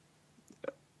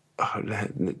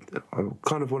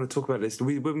kind of want to talk about this.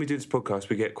 When we do this podcast,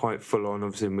 we get quite full on,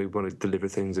 obviously, and we want to deliver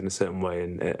things in a certain way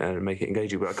and make it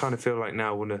engaging. But I kind of feel like now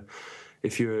I want to,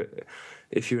 if you're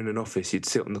in an office, you'd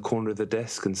sit on the corner of the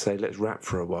desk and say, "Let's rap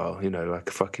for a while," like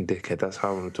a fucking dickhead. That's how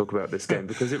I want to talk about this game,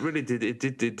 because it really did. It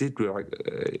did like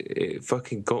it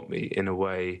fucking got me in a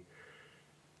way.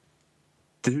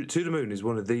 To the Moon is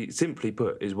simply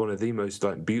put, is one of the most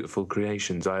like beautiful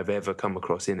creations I have ever come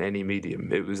across in any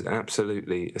medium. It was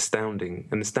absolutely astounding,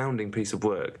 an astounding piece of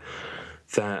work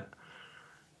that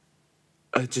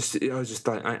I was just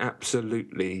like, I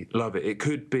absolutely love it. It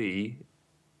could be,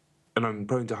 and I'm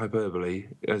prone to hyperbole,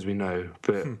 as we know,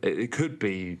 but it could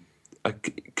be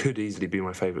could easily be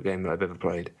my favourite game that I've ever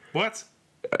played. What?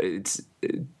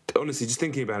 Honestly, just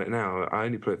thinking about it now, I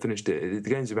only finished it. The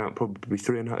game's about probably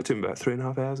 3.5. It took me about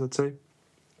 3.5 hours, I'd say.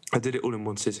 I did it all in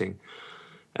one sitting,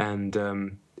 and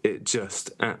it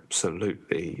just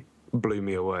absolutely blew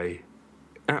me away.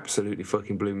 Absolutely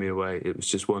fucking blew me away. It was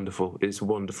just wonderful. It's a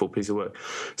wonderful piece of work.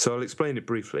 So I'll explain it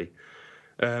briefly.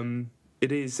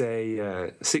 It is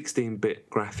a 16-bit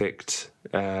graphicked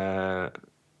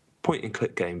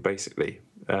point-and-click game, basically,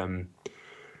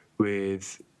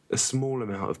 with a small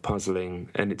amount of puzzling,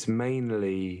 and it's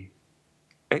mainly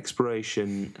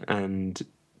exploration and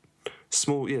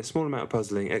small amount of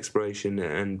puzzling, exploration,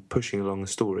 and pushing along the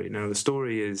story. Now, the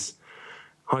story is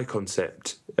high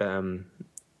concept.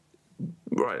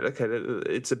 Right, okay.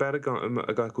 It's about a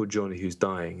guy called Johnny who's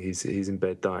dying. He's in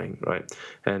bed dying, right?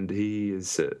 And he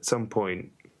is at some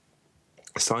point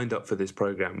signed up for this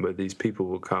program where these people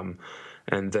will come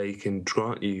and they can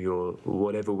grant you your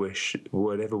whatever wish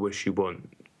you want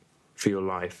for your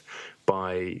life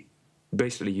by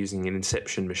basically using an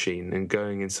inception machine and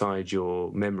going inside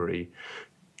your memory,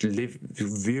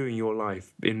 viewing your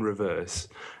life in reverse,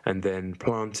 and then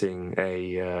planting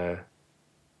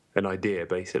an idea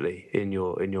basically in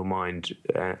your mind,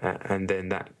 and then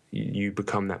that you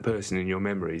become that person in your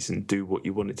memories and do what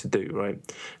you wanted to do, right?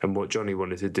 And what Johnny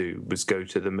wanted to do was go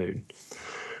to the moon.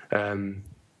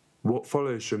 What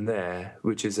follows from there,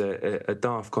 which is a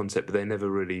daft concept, but they never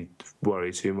really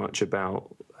worry too much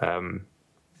about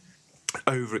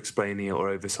over-explaining it or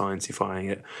over-sciencifying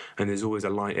it, and there's always a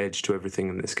light edge to everything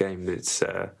in this game that's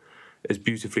as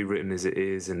beautifully written as it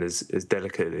is and as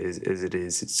delicate as it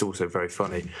is. It's also very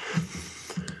funny.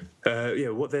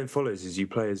 What then follows is you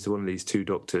play as one of these two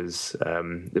doctors,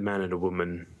 the man and a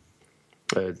woman.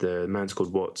 The man's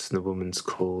called Watts and the woman's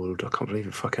called... I can't believe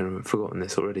I've fucking forgotten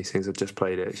this already since I've just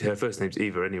played it. Her first name's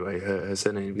Eva anyway. Her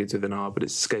surname begins with an R, but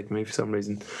it's escaping me for some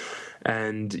reason.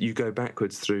 And you go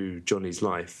backwards through Johnny's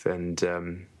life,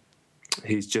 and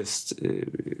he's just...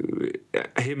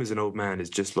 him as an old man has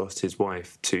just lost his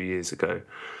wife 2 years ago.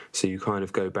 So you kind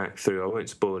of go back through... I won't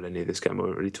spoil any of this game. I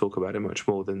won't really talk about it much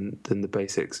more than the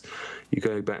basics. You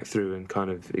go back through and kind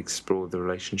of explore the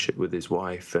relationship with his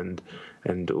wife and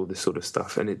all this sort of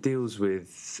stuff. And it deals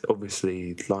with,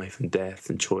 obviously, life and death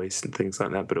and choice and things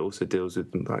like that, but it also deals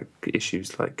with like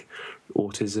issues like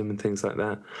autism and things like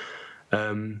that.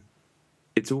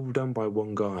 It's all done by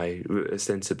one guy,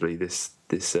 ostensibly, this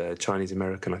Chinese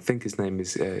American. I think his name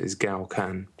is Gao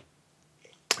Kan.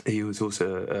 He was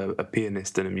also a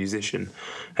pianist and a musician,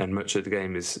 and much of the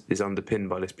game is underpinned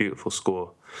by this beautiful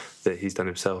score that he's done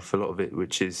himself, a lot of it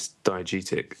which is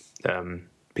diegetic.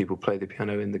 People play the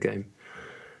piano in the game.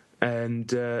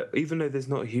 And even though there's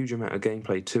not a huge amount of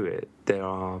gameplay to it, there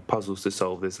are puzzles to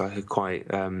solve. There's like a quite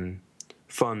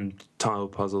fun tile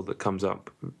puzzle that comes up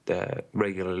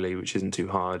regularly, which isn't too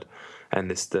hard, and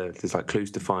there's like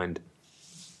clues to find.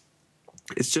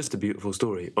 It's just a beautiful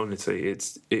story, honestly.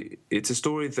 It's a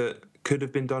story that could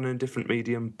have been done in a different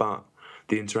medium, but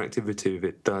the interactivity of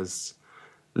it does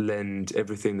lend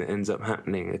everything that ends up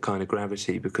happening a kind of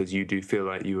gravity, because you do feel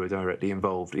like you are directly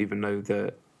involved, even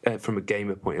though from a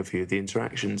gamer point of view, the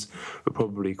interactions are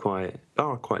probably quite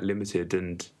limited,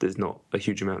 and there's not a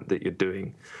huge amount that you're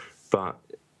doing. But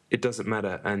it doesn't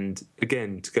matter. And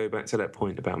again, to go back to that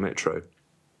point about Metro,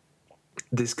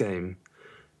 this game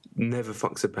never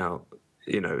fucks about.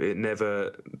 It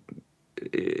never...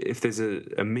 If there's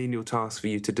a menial task for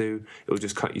you to do, it will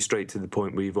just cut you straight to the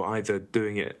point where you're either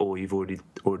doing it or you've already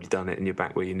done it and you're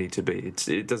back where you need to be.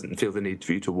 It doesn't feel the need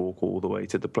for you to walk all the way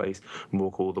to the place and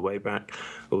walk all the way back,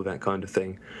 all that kind of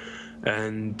thing.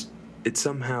 And it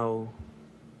somehow,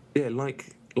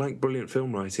 like brilliant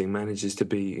film writing, manages to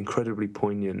be incredibly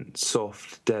poignant,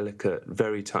 soft, delicate,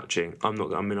 very touching. I'm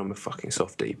a fucking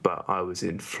softie, but I was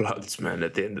in floods, man,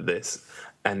 at the end of this.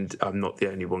 And I'm not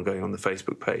the only one going on the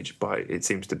Facebook page, but it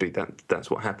seems to be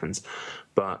that's what happens.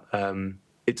 But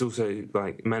it's also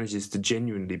like manages to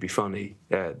genuinely be funny.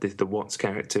 The Watts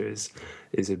character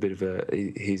is a bit of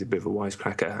he's a bit of a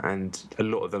wisecracker, and a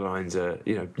lot of the lines are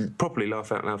properly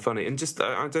laugh out loud funny. And just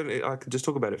I could just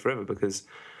talk about it forever, because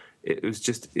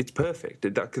it's perfect.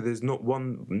 There's not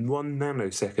one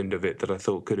nanosecond of it that I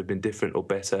thought could have been different or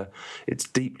better. It's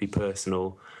deeply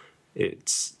personal.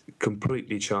 It's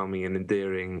completely charming and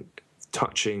endearing,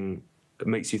 touching. It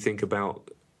makes you think about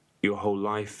your whole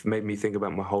life. Made me think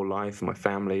about my whole life, my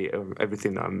family,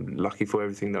 everything that I'm lucky for,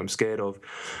 everything that I'm scared of,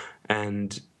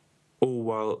 and all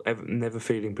while never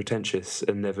feeling pretentious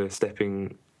and never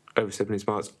overstepping his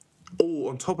marks. All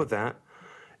on top of that,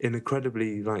 in an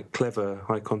incredibly clever,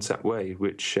 high concept way,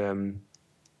 which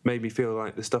made me feel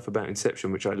like the stuff about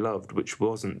Inception, which I loved, which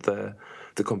wasn't the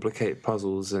complicated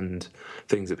puzzles and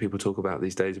things that people talk about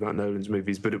these days about Nolan's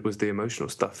movies, but it was the emotional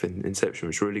stuff in Inception,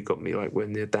 which really got me, like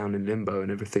when they're down in limbo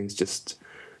and everything's just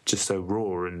so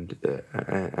raw, and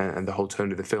the whole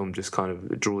tone of the film just kind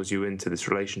of draws you into this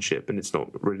relationship, and it's not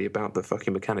really about the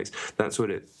fucking mechanics. That's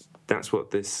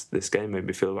what this game made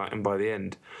me feel like, and by the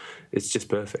end, it's just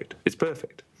perfect. It's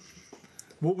perfect.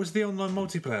 What was the online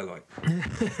multiplayer like?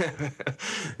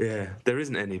 Yeah, there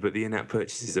isn't any, but the in-app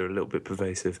purchases are a little bit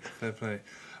pervasive. Fair play.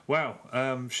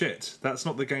 Wow, shit. That's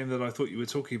not the game that I thought you were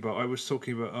talking about. I was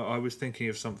thinking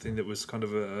of something that was kind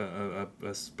of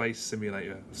a space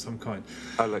simulator of some kind.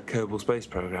 Oh, like Kerbal Space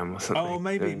Program or something. Oh,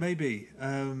 maybe.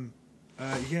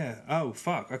 Yeah. Oh,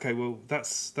 fuck. Okay. Well, that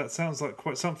sounds like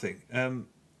quite something.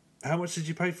 How much did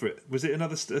you pay for it? Was it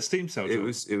a Steam sale? It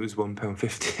was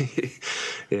 £1.50.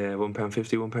 Yeah, £1.50,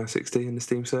 £1.60 in the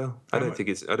Steam sale. I don't think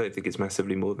it's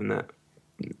massively more than that.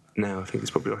 Now I think it's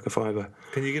probably like a £5.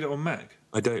 Can you get it on Mac?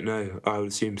 I don't know. I would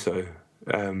assume so.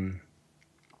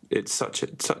 It's such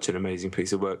an amazing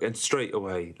piece of work, and straight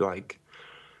away, like,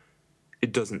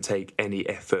 it doesn't take any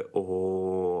effort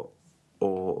or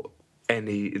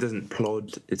any. It doesn't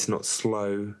plod. It's not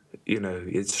slow. You know,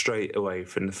 it's straight away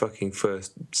from the fucking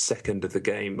first second of the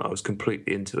game. I was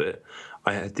completely into it.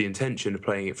 I had the intention of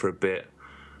playing it for a bit,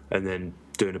 and then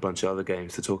doing a bunch of other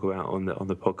games to talk about on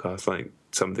the podcast, like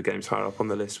some of the games higher up on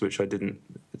the list, which I didn't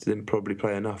probably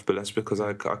play enough, but that's because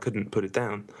I couldn't put it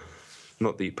down.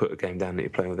 Not that you put a game down that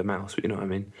you're playing with a mouse, but you know what I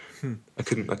mean. I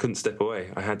couldn't step away.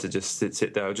 I had to just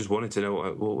sit there. I just wanted to know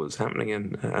what was happening,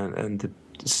 and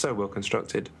it's so well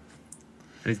constructed.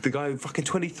 And it's the guy who fucking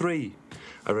 23.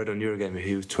 I read on Eurogamer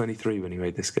he was 23 when he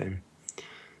made this game.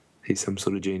 He's some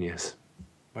sort of genius.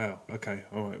 Wow. Okay.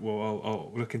 All right. Well,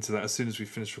 I'll look into that as soon as we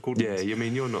finish recording. Yeah. I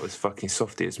mean, you're not as fucking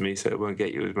softy as me, so it won't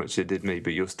get you as much as it did me.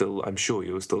 But I'm sure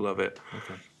you'll still love it.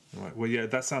 Okay. All right. Well, yeah.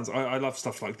 That sounds. I love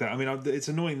stuff like that. I mean, it's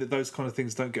annoying that those kind of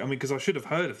things don't get. I mean, because I should have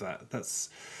heard of that.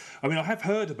 I mean, I have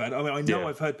heard about it. I mean, I know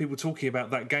I've heard people talking about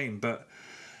that game, but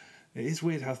it is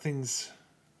weird how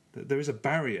there is a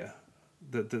barrier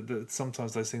that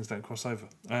sometimes those things don't cross over.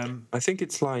 I think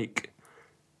it's like,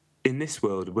 in this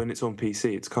world, when it's on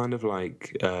PC, it's kind of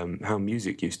like how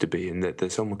music used to be, in that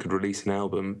someone could release an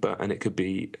album, and it could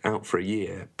be out for a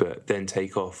year, but then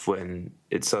take off when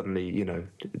it suddenly, you know,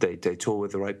 they tour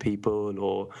with the right people,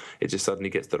 or it just suddenly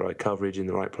gets the right coverage in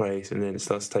the right place, and then it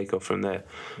starts to take off from there.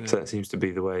 Yeah. So that seems to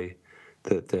be the way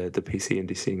that the PC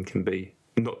indie scene can be.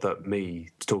 Not that me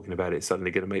talking about it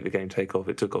suddenly going to make the game take off.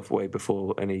 It took off way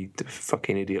before any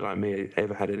fucking idiot like me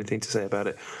ever had anything to say about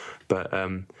it. But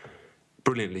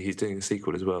brilliantly, he's doing a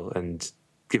sequel as well, and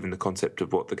given the concept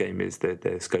of what the game is,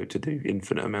 there's scope to do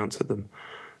infinite amounts of them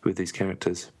with these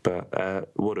characters.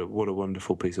 But what a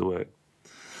wonderful piece of work.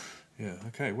 Yeah.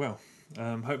 Okay. Well,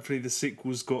 hopefully the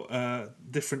sequel's got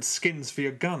different skins for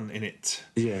your gun in it.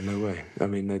 Yeah. No way. I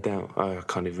mean, no doubt. I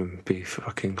can't even be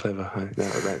fucking clever.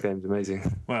 That game's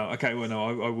amazing. Well. Okay. Well,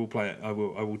 no, I will play it. I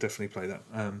will definitely play that.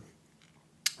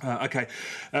 Okay.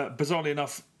 Bizarrely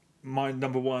enough, my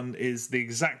number one is the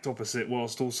exact opposite,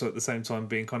 whilst also at the same time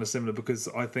being kind of similar, because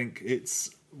I think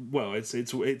it's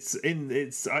in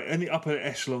the upper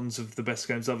echelons of the best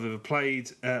games I've ever played.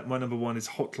 My number one is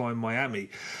Hotline Miami.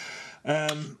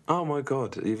 Oh my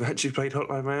god, you've actually played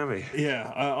Hotline Miami?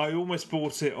 Yeah, I almost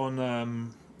bought it on.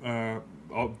 I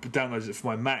downloaded it for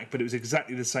my Mac, but it was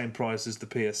exactly the same price as the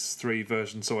PS3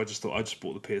 version, so I just thought I just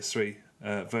bought the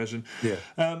PS3 version. Yeah.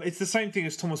 It's the same thing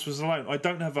as Thomas Was Alone. I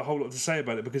don't have a whole lot to say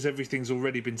about it because everything's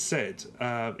already been said.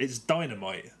 It's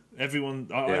dynamite. Everyone,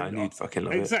 I knew you'd fucking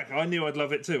love it. Exactly, I knew I'd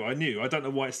love it too. I don't know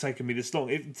why it's taken me this long.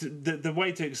 The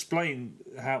way to explain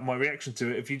how my reaction to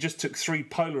it, if you just took 3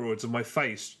 Polaroids of my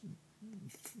face,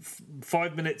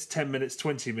 5 minutes, 10 minutes,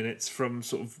 20 minutes, from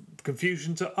sort of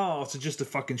confusion to just a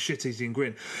fucking shit-eating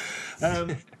grin.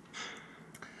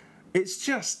 It's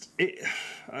just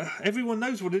everyone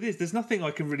knows what it is. There's nothing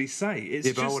I can really say.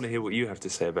 But I want to hear what you have to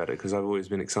say about it, because I've always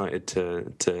been excited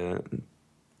to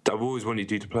I've always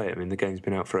wanted you to play it. I mean, the game's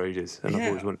been out for ages, and I've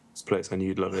always wanted to play it, so I knew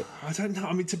you'd love it. I don't know.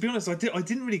 I mean, to be honest, I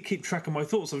didn't really keep track of my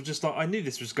thoughts. I was just like, I knew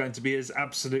this was going to be as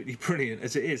absolutely brilliant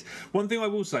as it is. One thing I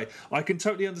will say, I can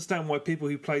totally understand why people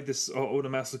who played this on a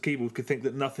mouse and keyboard could think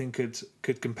that nothing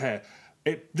could compare.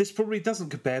 This probably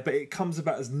doesn't compare, but it comes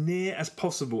about as near as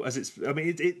possible as it's. I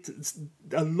mean, it's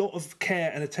a lot of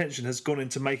care and attention has gone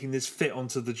into making this fit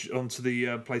onto the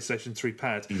PlayStation 3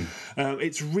 pad.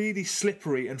 It's really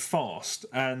slippery and fast,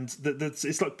 and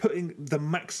it's like putting the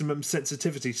maximum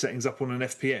sensitivity settings up on an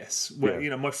FPS.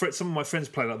 Where some of my friends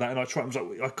play like that, and I try. I'm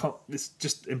like, I can't. It's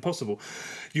just impossible.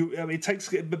 It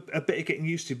takes a bit of getting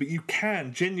used to, but you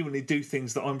can genuinely do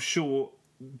things that I'm sure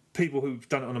people who've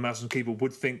done it on a mouse and keyboard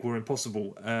would think were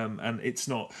impossible, and it's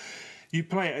not. You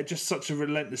play it at just such a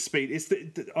relentless speed.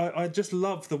 I just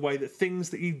love the way that things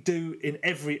that you do in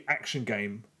every action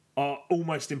game are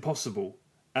almost impossible,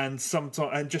 and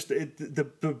sometimes, and just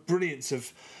the brilliance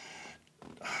of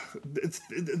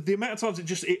the amount of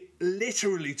times it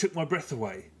literally took my breath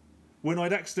away. When I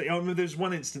remember there was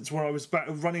one instance where I was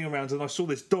running around and I saw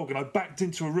this dog, and I backed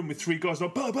into a room with 3 guys,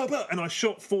 and I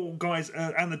shot 4 guys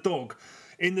and the dog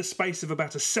in the space of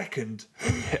about a second.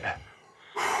 Yeah.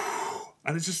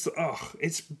 And it's just,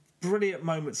 it's brilliant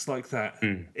moments like that.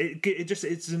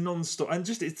 It's a non-stop,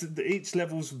 and each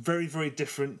level's very, very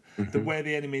different. The way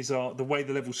the enemies are, the way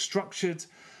the level's structured,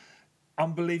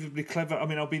 unbelievably clever. I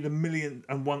mean, I'll be the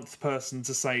 1,000,001th person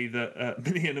to say that,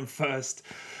 1,001st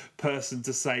person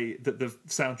to say that the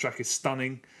soundtrack is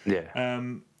stunning. Yeah.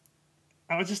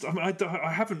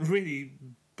 I haven't really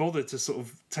bothered to sort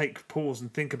of take pause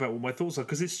and think about what my thoughts are,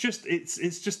 because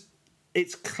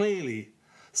it's clearly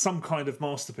some kind of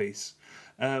masterpiece,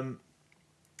 and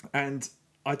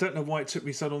I don't know why it took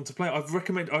me so long to play.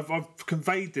 I've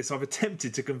conveyed this. I've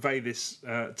attempted to convey this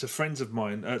to friends of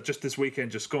mine just this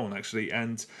weekend, just gone actually,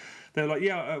 and they're like,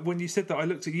 when you said that, I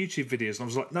looked at YouTube videos and I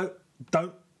was like, no,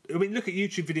 don't. I mean, look at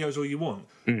YouTube videos all you want.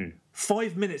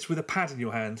 5 minutes with a pad in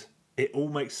your hand, it all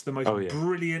makes the most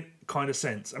brilliant kind of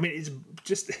sense. I mean, it's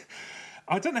just,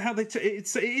 I don't know how it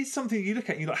is something you look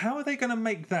at and you're like, how are they going to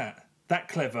make that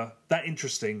clever, that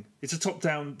interesting? It's a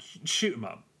top-down shoot 'em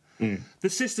up. The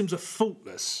systems are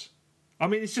faultless. I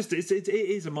mean, it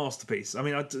is a masterpiece. I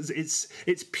mean,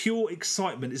 it's pure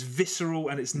excitement. It's visceral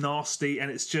and it's nasty and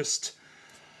it's just,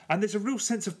 and there's a real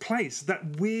sense of place.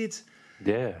 That weird,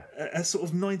 a sort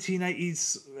of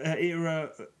 1980s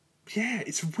era. Yeah,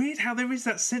 it's weird how there is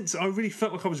that sense. I really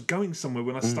felt like I was going somewhere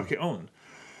when I stuck it on.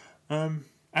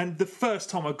 And the first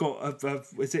time I got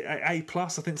is it A+? I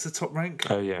think it's the top rank.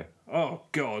 Oh yeah. Oh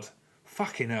God,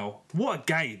 fucking hell! What a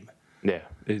game. Yeah,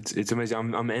 it's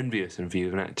amazing. I'm envious of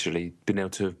you and actually been able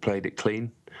to have played it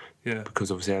clean. Yeah. Because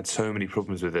obviously I had so many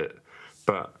problems with it,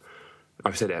 but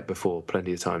I've said it before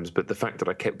plenty of times. But the fact that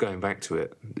I kept going back to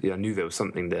it, I knew there was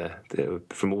something there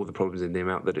from all the problems in the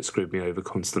amount that it screwed me over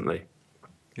constantly.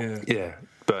 Yeah. Yeah,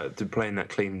 but playing that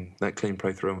clean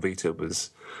playthrough on Vita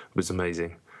was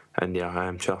amazing. And yeah, I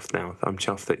am chuffed now. I'm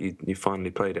chuffed that you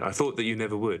finally played it. I thought that you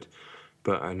never would,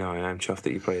 but I know I am chuffed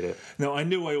that you played it. No, I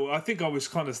knew I think I was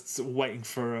kind of waiting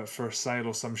for a sale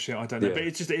or some shit. I don't know, but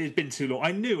it's been too long.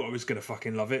 I knew I was going to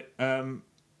fucking love it.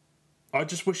 I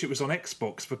just wish it was on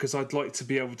Xbox, because I'd like to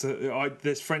be able to.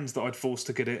 There's friends that I'd force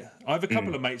to get it. I have a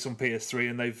couple of mates on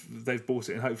PS3 and they've bought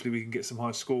it, and hopefully we can get some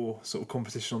high score sort of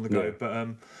competition on the go. But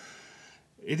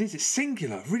it's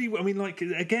singular, really. I mean, like,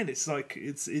 again, it's like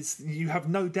it's you have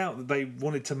no doubt that they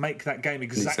wanted to make that game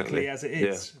exactly as it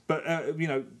is. Yeah.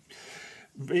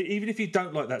 But even if you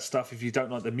don't like that stuff, if you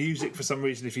don't like the music for some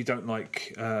reason, if you don't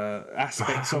like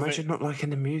aspects of it, imagine not liking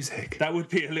the music. That would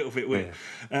be a little bit weird.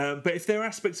 Yeah. But if there are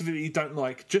aspects of it that you don't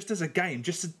like, just as a game,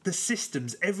 just the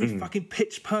systems, every fucking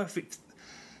pitch perfect,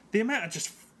 the amount of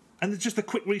just the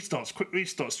quick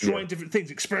restarts, trying different things,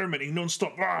 experimenting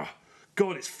non-stop.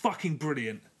 God, it's fucking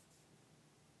brilliant.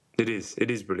 It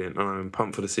is brilliant. I'm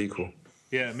pumped for the sequel.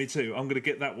 Yeah, me too. I'm going to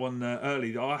get that one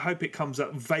early. I hope it comes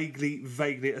out vaguely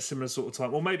at a similar sort of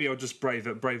time. Or maybe I'll just brave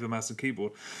a mouse and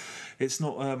keyboard. It's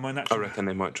not my natural... I reckon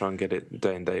they might try and get it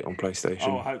day and date on PlayStation.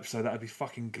 Oh, I hope so. That'd be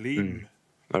fucking gleam.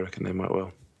 I reckon they might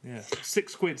well. Yeah.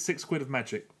 £6 of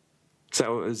magic.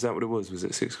 Is that what it was? Was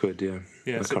it £6? Yeah.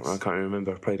 Yeah. I can't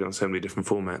remember. I've played it on so many different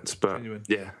formats. But genuine.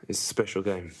 Yeah, it's a special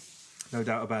game. No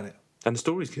doubt about it. And the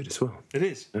story's good as well. It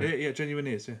is. Yeah, genuine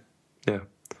is, yeah. Yeah.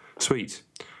 Sweet.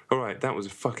 All right, that was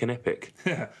fucking epic.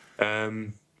 Yeah.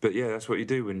 But yeah, that's what you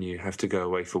do when you have to go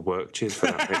away for work. Cheers for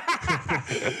that.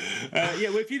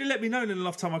 Well, if you'd have let me know in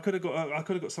enough time, I could have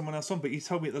got someone else on. But you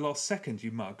told me at the last second,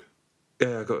 you mug.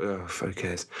 Yeah, I got. Who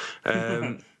cares?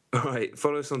 All right,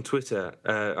 follow us on Twitter.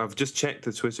 I've just checked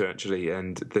the Twitter actually,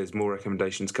 and there's more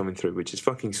recommendations coming through, which is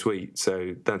fucking sweet.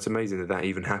 So that's amazing that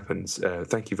even happens.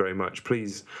 Thank you very much.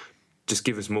 Please just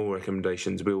give us more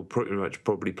recommendations. We'll pretty much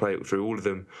probably play it through all of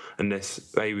them,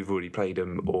 unless A, we've already played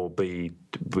them, or B,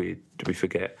 we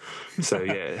forget. So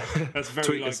yeah, that's very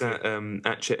tweet likely. us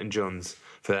at Chet and Johns.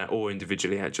 for that, or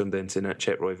individually at John Denton, at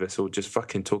Chet Roivas, or just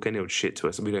fucking talk any old shit to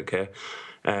us, and we don't care.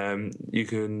 You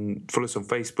can follow us on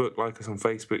Facebook, like us on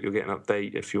Facebook. You'll get an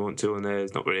update if you want to on there.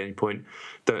 There's not really any point.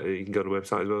 You can go to the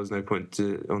website as well. There's no point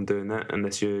on doing that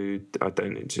unless you. I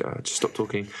don't. Just stop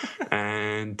talking.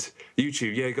 And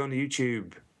YouTube, go on to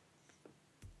YouTube.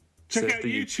 Check out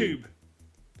YouTube.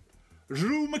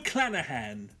 Rue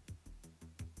McClanahan.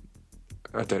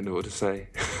 I don't know what to say.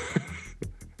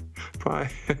 Bye.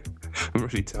 I'm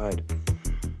really tired.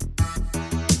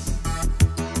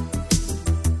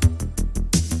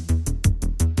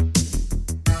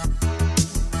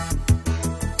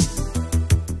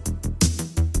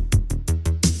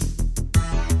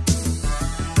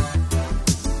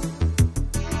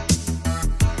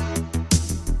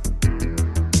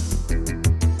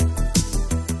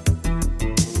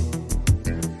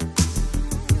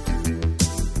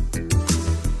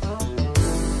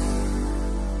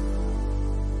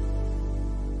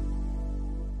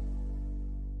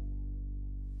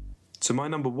 So my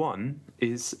number one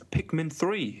is Pikmin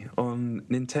 3 on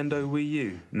Nintendo Wii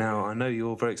U. Now, I know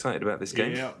you're very excited about this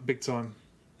game. Yeah, big time.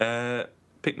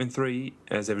 Pikmin 3,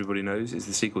 as everybody knows, is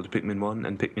the sequel to Pikmin 1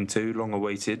 and Pikmin 2, long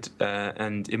awaited.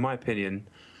 And in my opinion,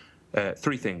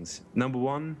 three things. Number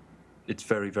one, it's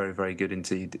very, very, very good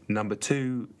indeed. Number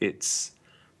two, it's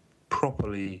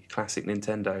properly classic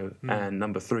Nintendo. And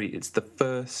number three, it's the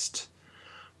first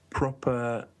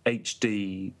proper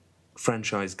HD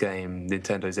franchise game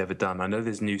Nintendo's ever done. I know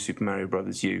there's new Super Mario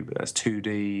Brothers U, but that's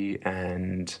 2D,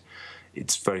 and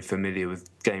it's very familiar with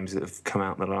games that have come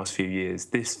out in the last few years.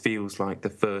 This feels like the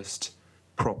first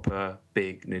proper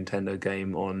big Nintendo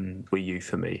game on Wii U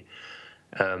for me.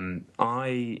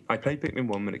 I played Pikmin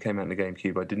 1 when it came out in the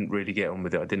GameCube. I didn't really get on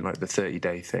with it. I didn't like the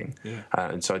 30-day thing,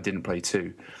 and so I didn't play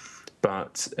 2.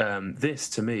 But this,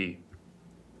 to me,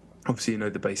 obviously, you know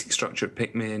the basic structure of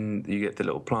Pikmin. You get the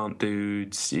little plant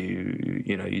dudes.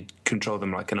 You control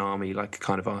them like an army, like a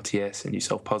kind of RTS, and you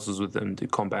solve puzzles with them, do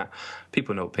combat.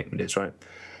 People know what Pikmin is, right?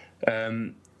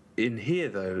 In here,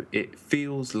 though, it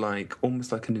feels like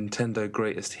almost like a Nintendo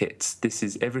greatest hits. This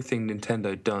is everything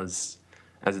Nintendo does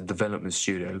as a development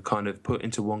studio, kind of put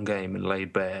into one game and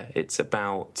laid bare. It's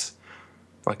about,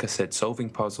 like I said, solving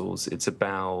puzzles. It's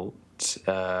about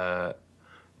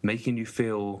making you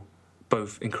feel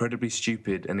both incredibly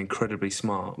stupid and incredibly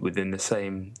smart within the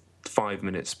same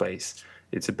 5-minute space.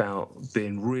 It's about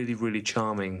being really, really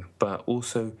charming, but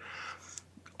also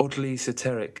oddly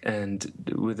satiric and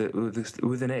with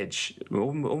an edge.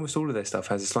 Almost all of their stuff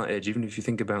has a slight edge. Even if you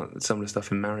think about some of the stuff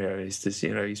in Mario,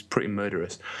 he's pretty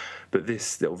murderous. But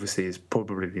this obviously is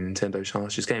probably the Nintendo's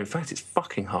harshest game. In fact, it's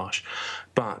fucking harsh.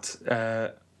 But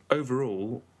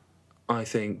overall, I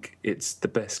think it's the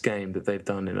best game that they've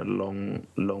done in a long,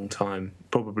 long time,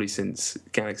 probably since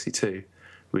Galaxy 2,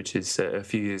 which is a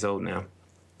few years old now.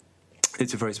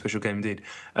 It's a very special game indeed.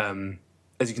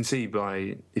 As you can see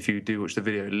if you do watch the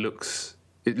video, it looks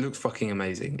fucking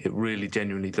amazing. It really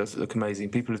genuinely does look amazing.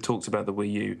 People have talked about the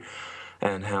Wii U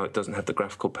and how it doesn't have the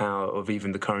graphical power of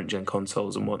even the current gen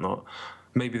consoles and whatnot.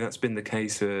 Maybe that's been the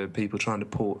case for people trying to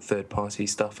port third-party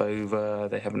stuff over.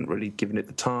 They haven't really given it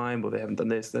the time, or they haven't done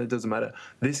this. It doesn't matter.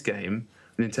 This game,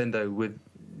 Nintendo,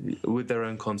 with their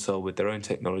own console, with their own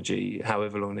technology,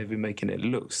 however long they've been making it,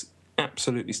 looks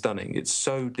absolutely stunning. It's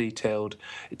so detailed.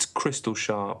 It's crystal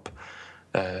sharp,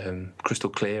 crystal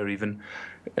clear even.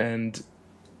 And,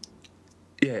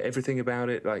 yeah, everything about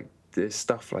it, like, there's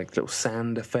stuff like little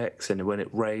sand effects, and when it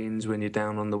rains, when you're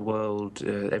down on the world,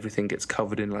 everything gets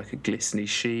covered in like a glistening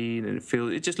sheen, and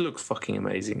it just looks fucking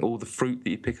amazing. All the fruit that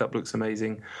you pick up looks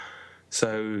amazing.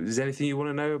 So, is there anything you want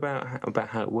to know about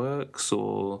how it works,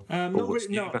 or what's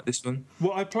new about this one?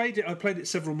 Well, I played it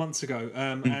several months ago,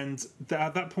 and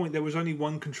at that point there was only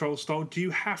one control style. Do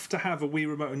you have to have a Wii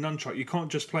remote and nunchuck? You can't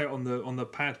just play it on the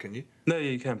pad, can you? No,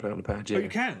 you can play it on the pad. Yeah, oh, you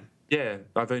can. Yeah,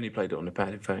 I've only played it on the pad,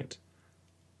 in fact.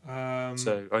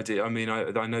 So I did. I mean,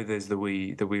 I know there's the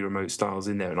Wii remote styles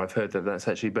in there, and I've heard that that's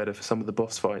actually better for some of the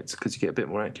boss fights because you get a bit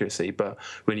more accuracy. But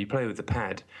when you play with the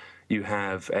pad, you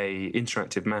have a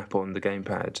interactive map on the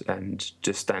gamepad and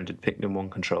just standard Pikmin 1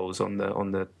 controls on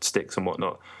the sticks and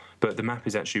whatnot. But the map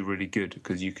is actually really good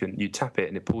because you tap it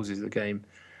and it pauses the game,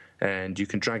 and you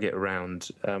can drag it around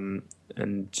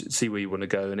and see where you want to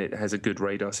go, and it has a good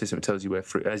radar system. It tells you where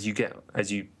fruit, as you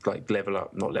like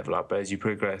not level up, but as you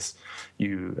progress,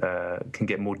 you can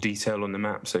get more detail on the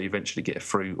map, so you eventually get a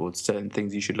fruit or certain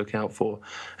things you should look out for.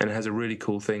 And it has a really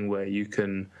cool thing where you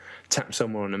can tap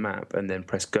somewhere on the map and then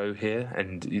press go here,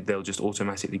 and they'll just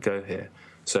automatically go here.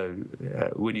 So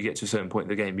when you get to a certain point in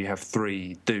the game, you have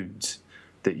 3 dudes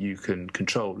that you can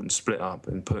control and split up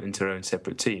and put into their own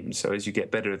separate teams. So as you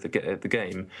get better at the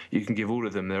game, you can give all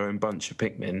of them their own bunch of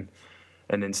Pikmin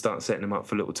and then start setting them up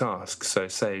for little tasks. So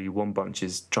say one bunch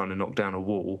is trying to knock down a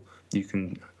wall, you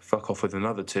can fuck off with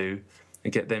another two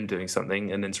and get them doing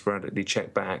something, and then sporadically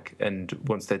check back, and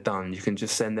once they're done, you can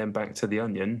just send them back to the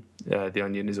Onion. The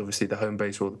Onion is obviously the home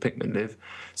base where all the Pikmin live,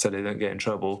 so they don't get in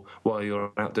trouble while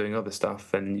you're out doing other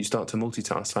stuff, and you start to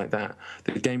multitask like that.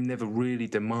 The game never really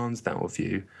demands that of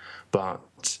you, but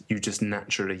you just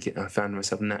naturally get... I found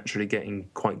myself naturally getting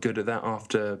quite good at that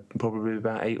after probably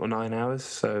about 8 or 9 hours,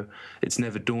 so it's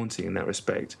never daunting in that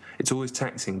respect. It's always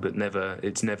taxing, but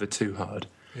it's never too hard.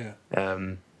 Yeah.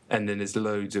 And then there's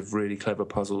loads of really clever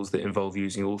puzzles that involve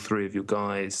using all 3 of your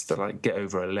guys to like get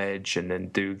over a ledge and then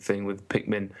do thing with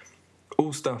Pikmin.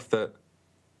 All stuff that,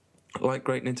 like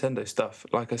great Nintendo stuff,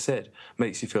 like I said,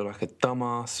 makes you feel like a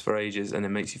dumbass for ages and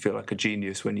then makes you feel like a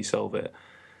genius when you solve it.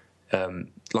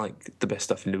 Like the best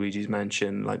stuff in Luigi's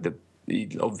Mansion, like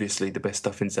obviously the best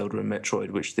stuff in Zelda and Metroid,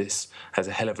 which this has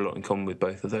a hell of a lot in common with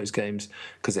both of those games,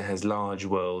 because it has large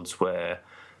worlds where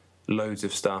loads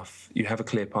of stuff, you have a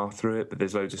clear path through it, but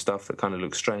there's loads of stuff that kind of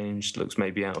looks strange, looks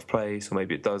maybe out of place, or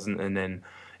maybe it doesn't, and then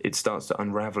it starts to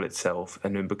unravel itself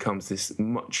and then becomes this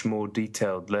much more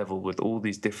detailed level with all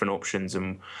these different options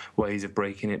and ways of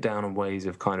breaking it down and ways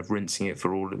of kind of rinsing it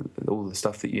for all the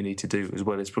stuff that you need to do, as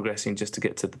well as progressing just to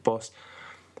get to the boss.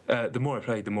 The more I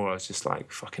played, the more I was just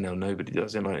like, fucking hell, nobody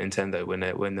does it like Nintendo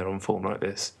when they're on form like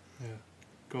this. Yeah,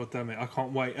 god damn it, I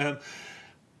can't wait.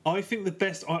 I think the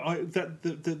best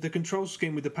the control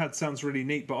scheme with the pad sounds really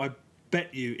neat, but I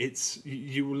bet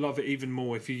you will love it even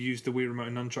more if you use the Wii Remote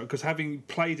and Nunchuck, because having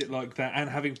played it like that and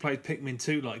having played Pikmin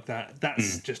 2 like that,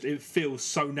 that's just, it feels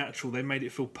so natural. They made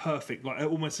it feel perfect, like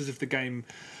almost as if the game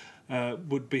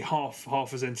would be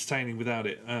half as entertaining without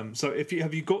it. So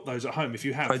have you got those at home? If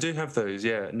you have, I do have those.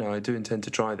 Yeah, no, I do intend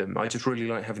to try them. I just really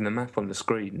like having the map on the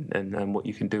screen and what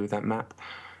you can do with that map.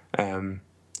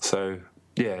 So.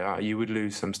 Yeah, you would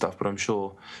lose some stuff, but I'm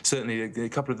sure certainly a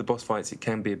couple of the boss fights, it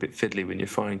can be a bit fiddly when you're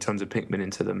firing tons of Pikmin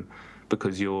into them,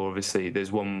 because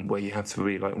there's one where you have to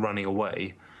be like running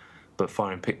away but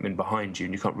firing Pikmin behind you,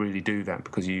 and you can't really do that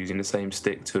because you're using the same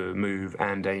stick to move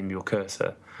and aim your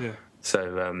cursor. Yeah.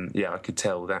 So I could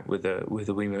tell that with a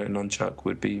Wiimote and Nunchuck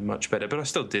would be much better, but I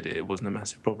still did it. It wasn't a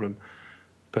massive problem.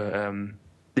 But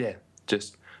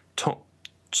just top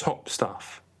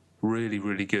stuff. Really,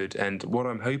 really good. And what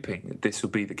I'm hoping, this will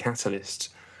be the catalyst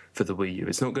for the Wii U.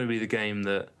 It's not going to be the game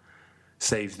that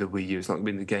saves the Wii U. It's not going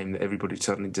to be the game that everybody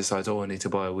suddenly decides, I need to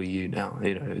buy a Wii U now.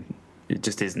 It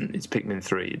just isn't. It's Pikmin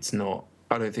 3. It's not.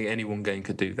 I don't think any one game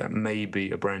could do that.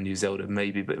 Maybe a brand new Zelda,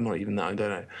 maybe, but not even that. I don't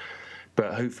know.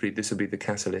 But hopefully this will be the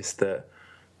catalyst that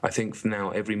I think from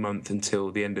now every month until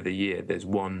the end of the year, there's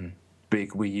one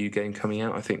big Wii U game coming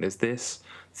out. I think there's this,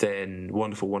 then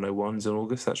Wonderful 101's in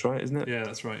August. That's right, isn't it? Yeah,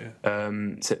 that's right. Yeah.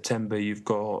 September, you've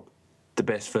got the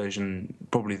best version,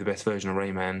 probably the best version of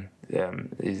Rayman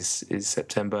is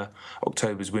September.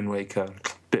 October's Wind Waker,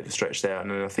 bit of a stretch there,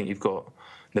 and then I think you've got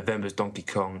November's Donkey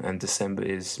Kong and December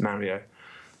is Mario.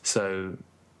 So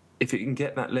if it can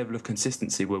get that level of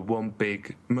consistency where one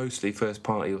big, mostly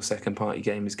first-party or second-party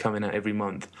game is coming out every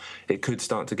month, it could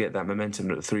start to get that momentum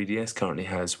that the 3DS currently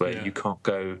has, where you can't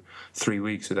go 3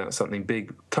 weeks without something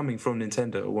big coming from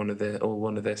Nintendo or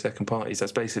one of their second parties.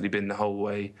 That's basically been the whole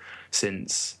way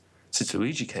since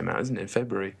Luigi came out, isn't it, in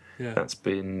February? Yeah. That's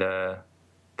been how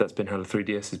the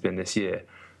 3DS has been this year.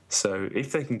 So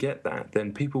if they can get that,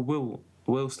 then people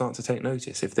will start to take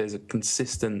notice. If there's a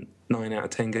consistent 9 out of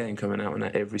 10 game coming out on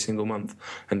that every single month,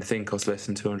 and the thing costs less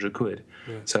than £200.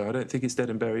 Yeah. So I don't think it's dead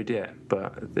and buried yet,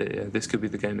 but this could be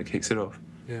the game that kicks it off.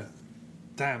 Yeah.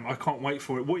 Damn, I can't wait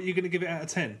for it. What are you going to give it out of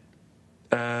 10?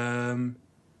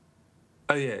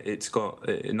 It's got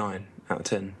 9 out of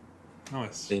 10.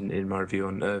 Nice. In my review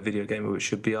on Video Gamer, which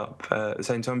should be up at the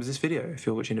same time as this video, if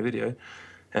you're watching a video.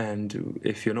 And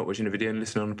if you're not watching a video and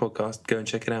listening on a podcast, go and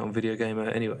check it out on Video Gamer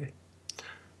anyway.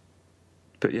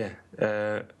 But yeah,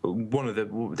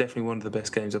 definitely one of the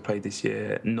best games I played this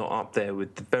year. Not up there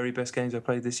with the very best games I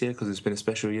played this year because it's been a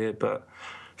special year, but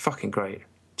fucking great.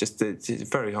 Just it's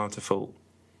very hard to fault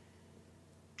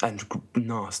and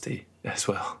nasty as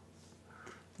well.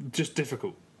 Just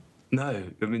difficult. No,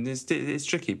 I mean it's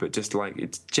tricky, but just like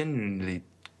it's genuinely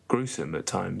gruesome at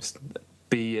times.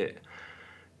 Be it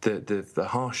the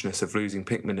harshness of losing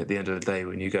Pikmin at the end of the day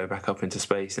when you go back up into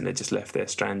space and they're just left there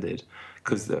stranded,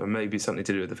 because maybe something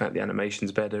to do with the fact the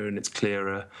animation's better and it's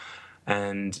clearer,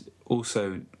 and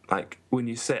also like when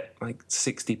you set like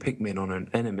 60 Pikmin on an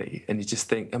enemy and you just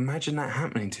think, imagine that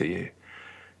happening to you.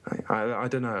 I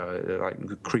don't know,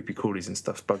 like creepy crawlies and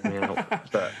stuff bug me out,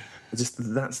 but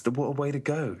what a way to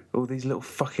go. All these little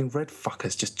fucking red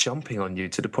fuckers just jumping on you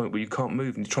to the point where you can't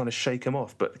move and you're trying to shake them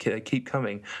off, but they keep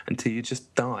coming until you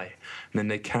just die, and then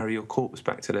they carry your corpse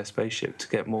back to their spaceship to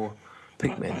get more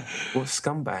Pikmin. What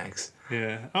scumbags.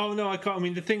 Yeah. Oh no, I can't. I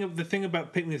mean, the thing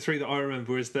about Pikmin 3 that I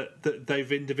remember is that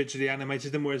they've individually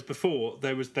animated them, whereas before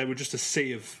they were just a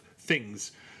sea of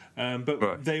things. But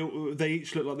right. they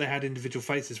each looked like they had individual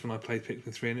faces when I played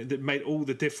Pikmin 3, and it made all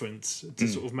the difference to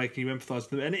sort of making you empathise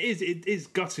with them. And it is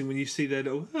gutting when you see their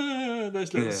little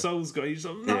those little souls going. You're just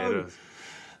like, no,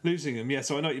 losing them. Yeah,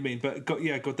 so I know what you mean. But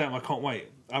goddamn, I can't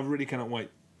wait. I really cannot wait.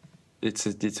 It's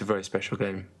a very special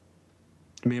game.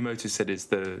 Miyamoto said it's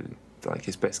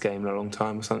his best game in a long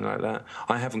time or something like that.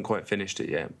 I haven't quite finished it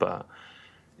yet, but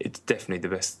it's definitely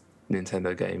the best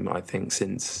Nintendo game, I think,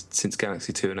 since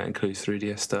Galaxy 2, and that includes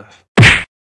 3DS stuff.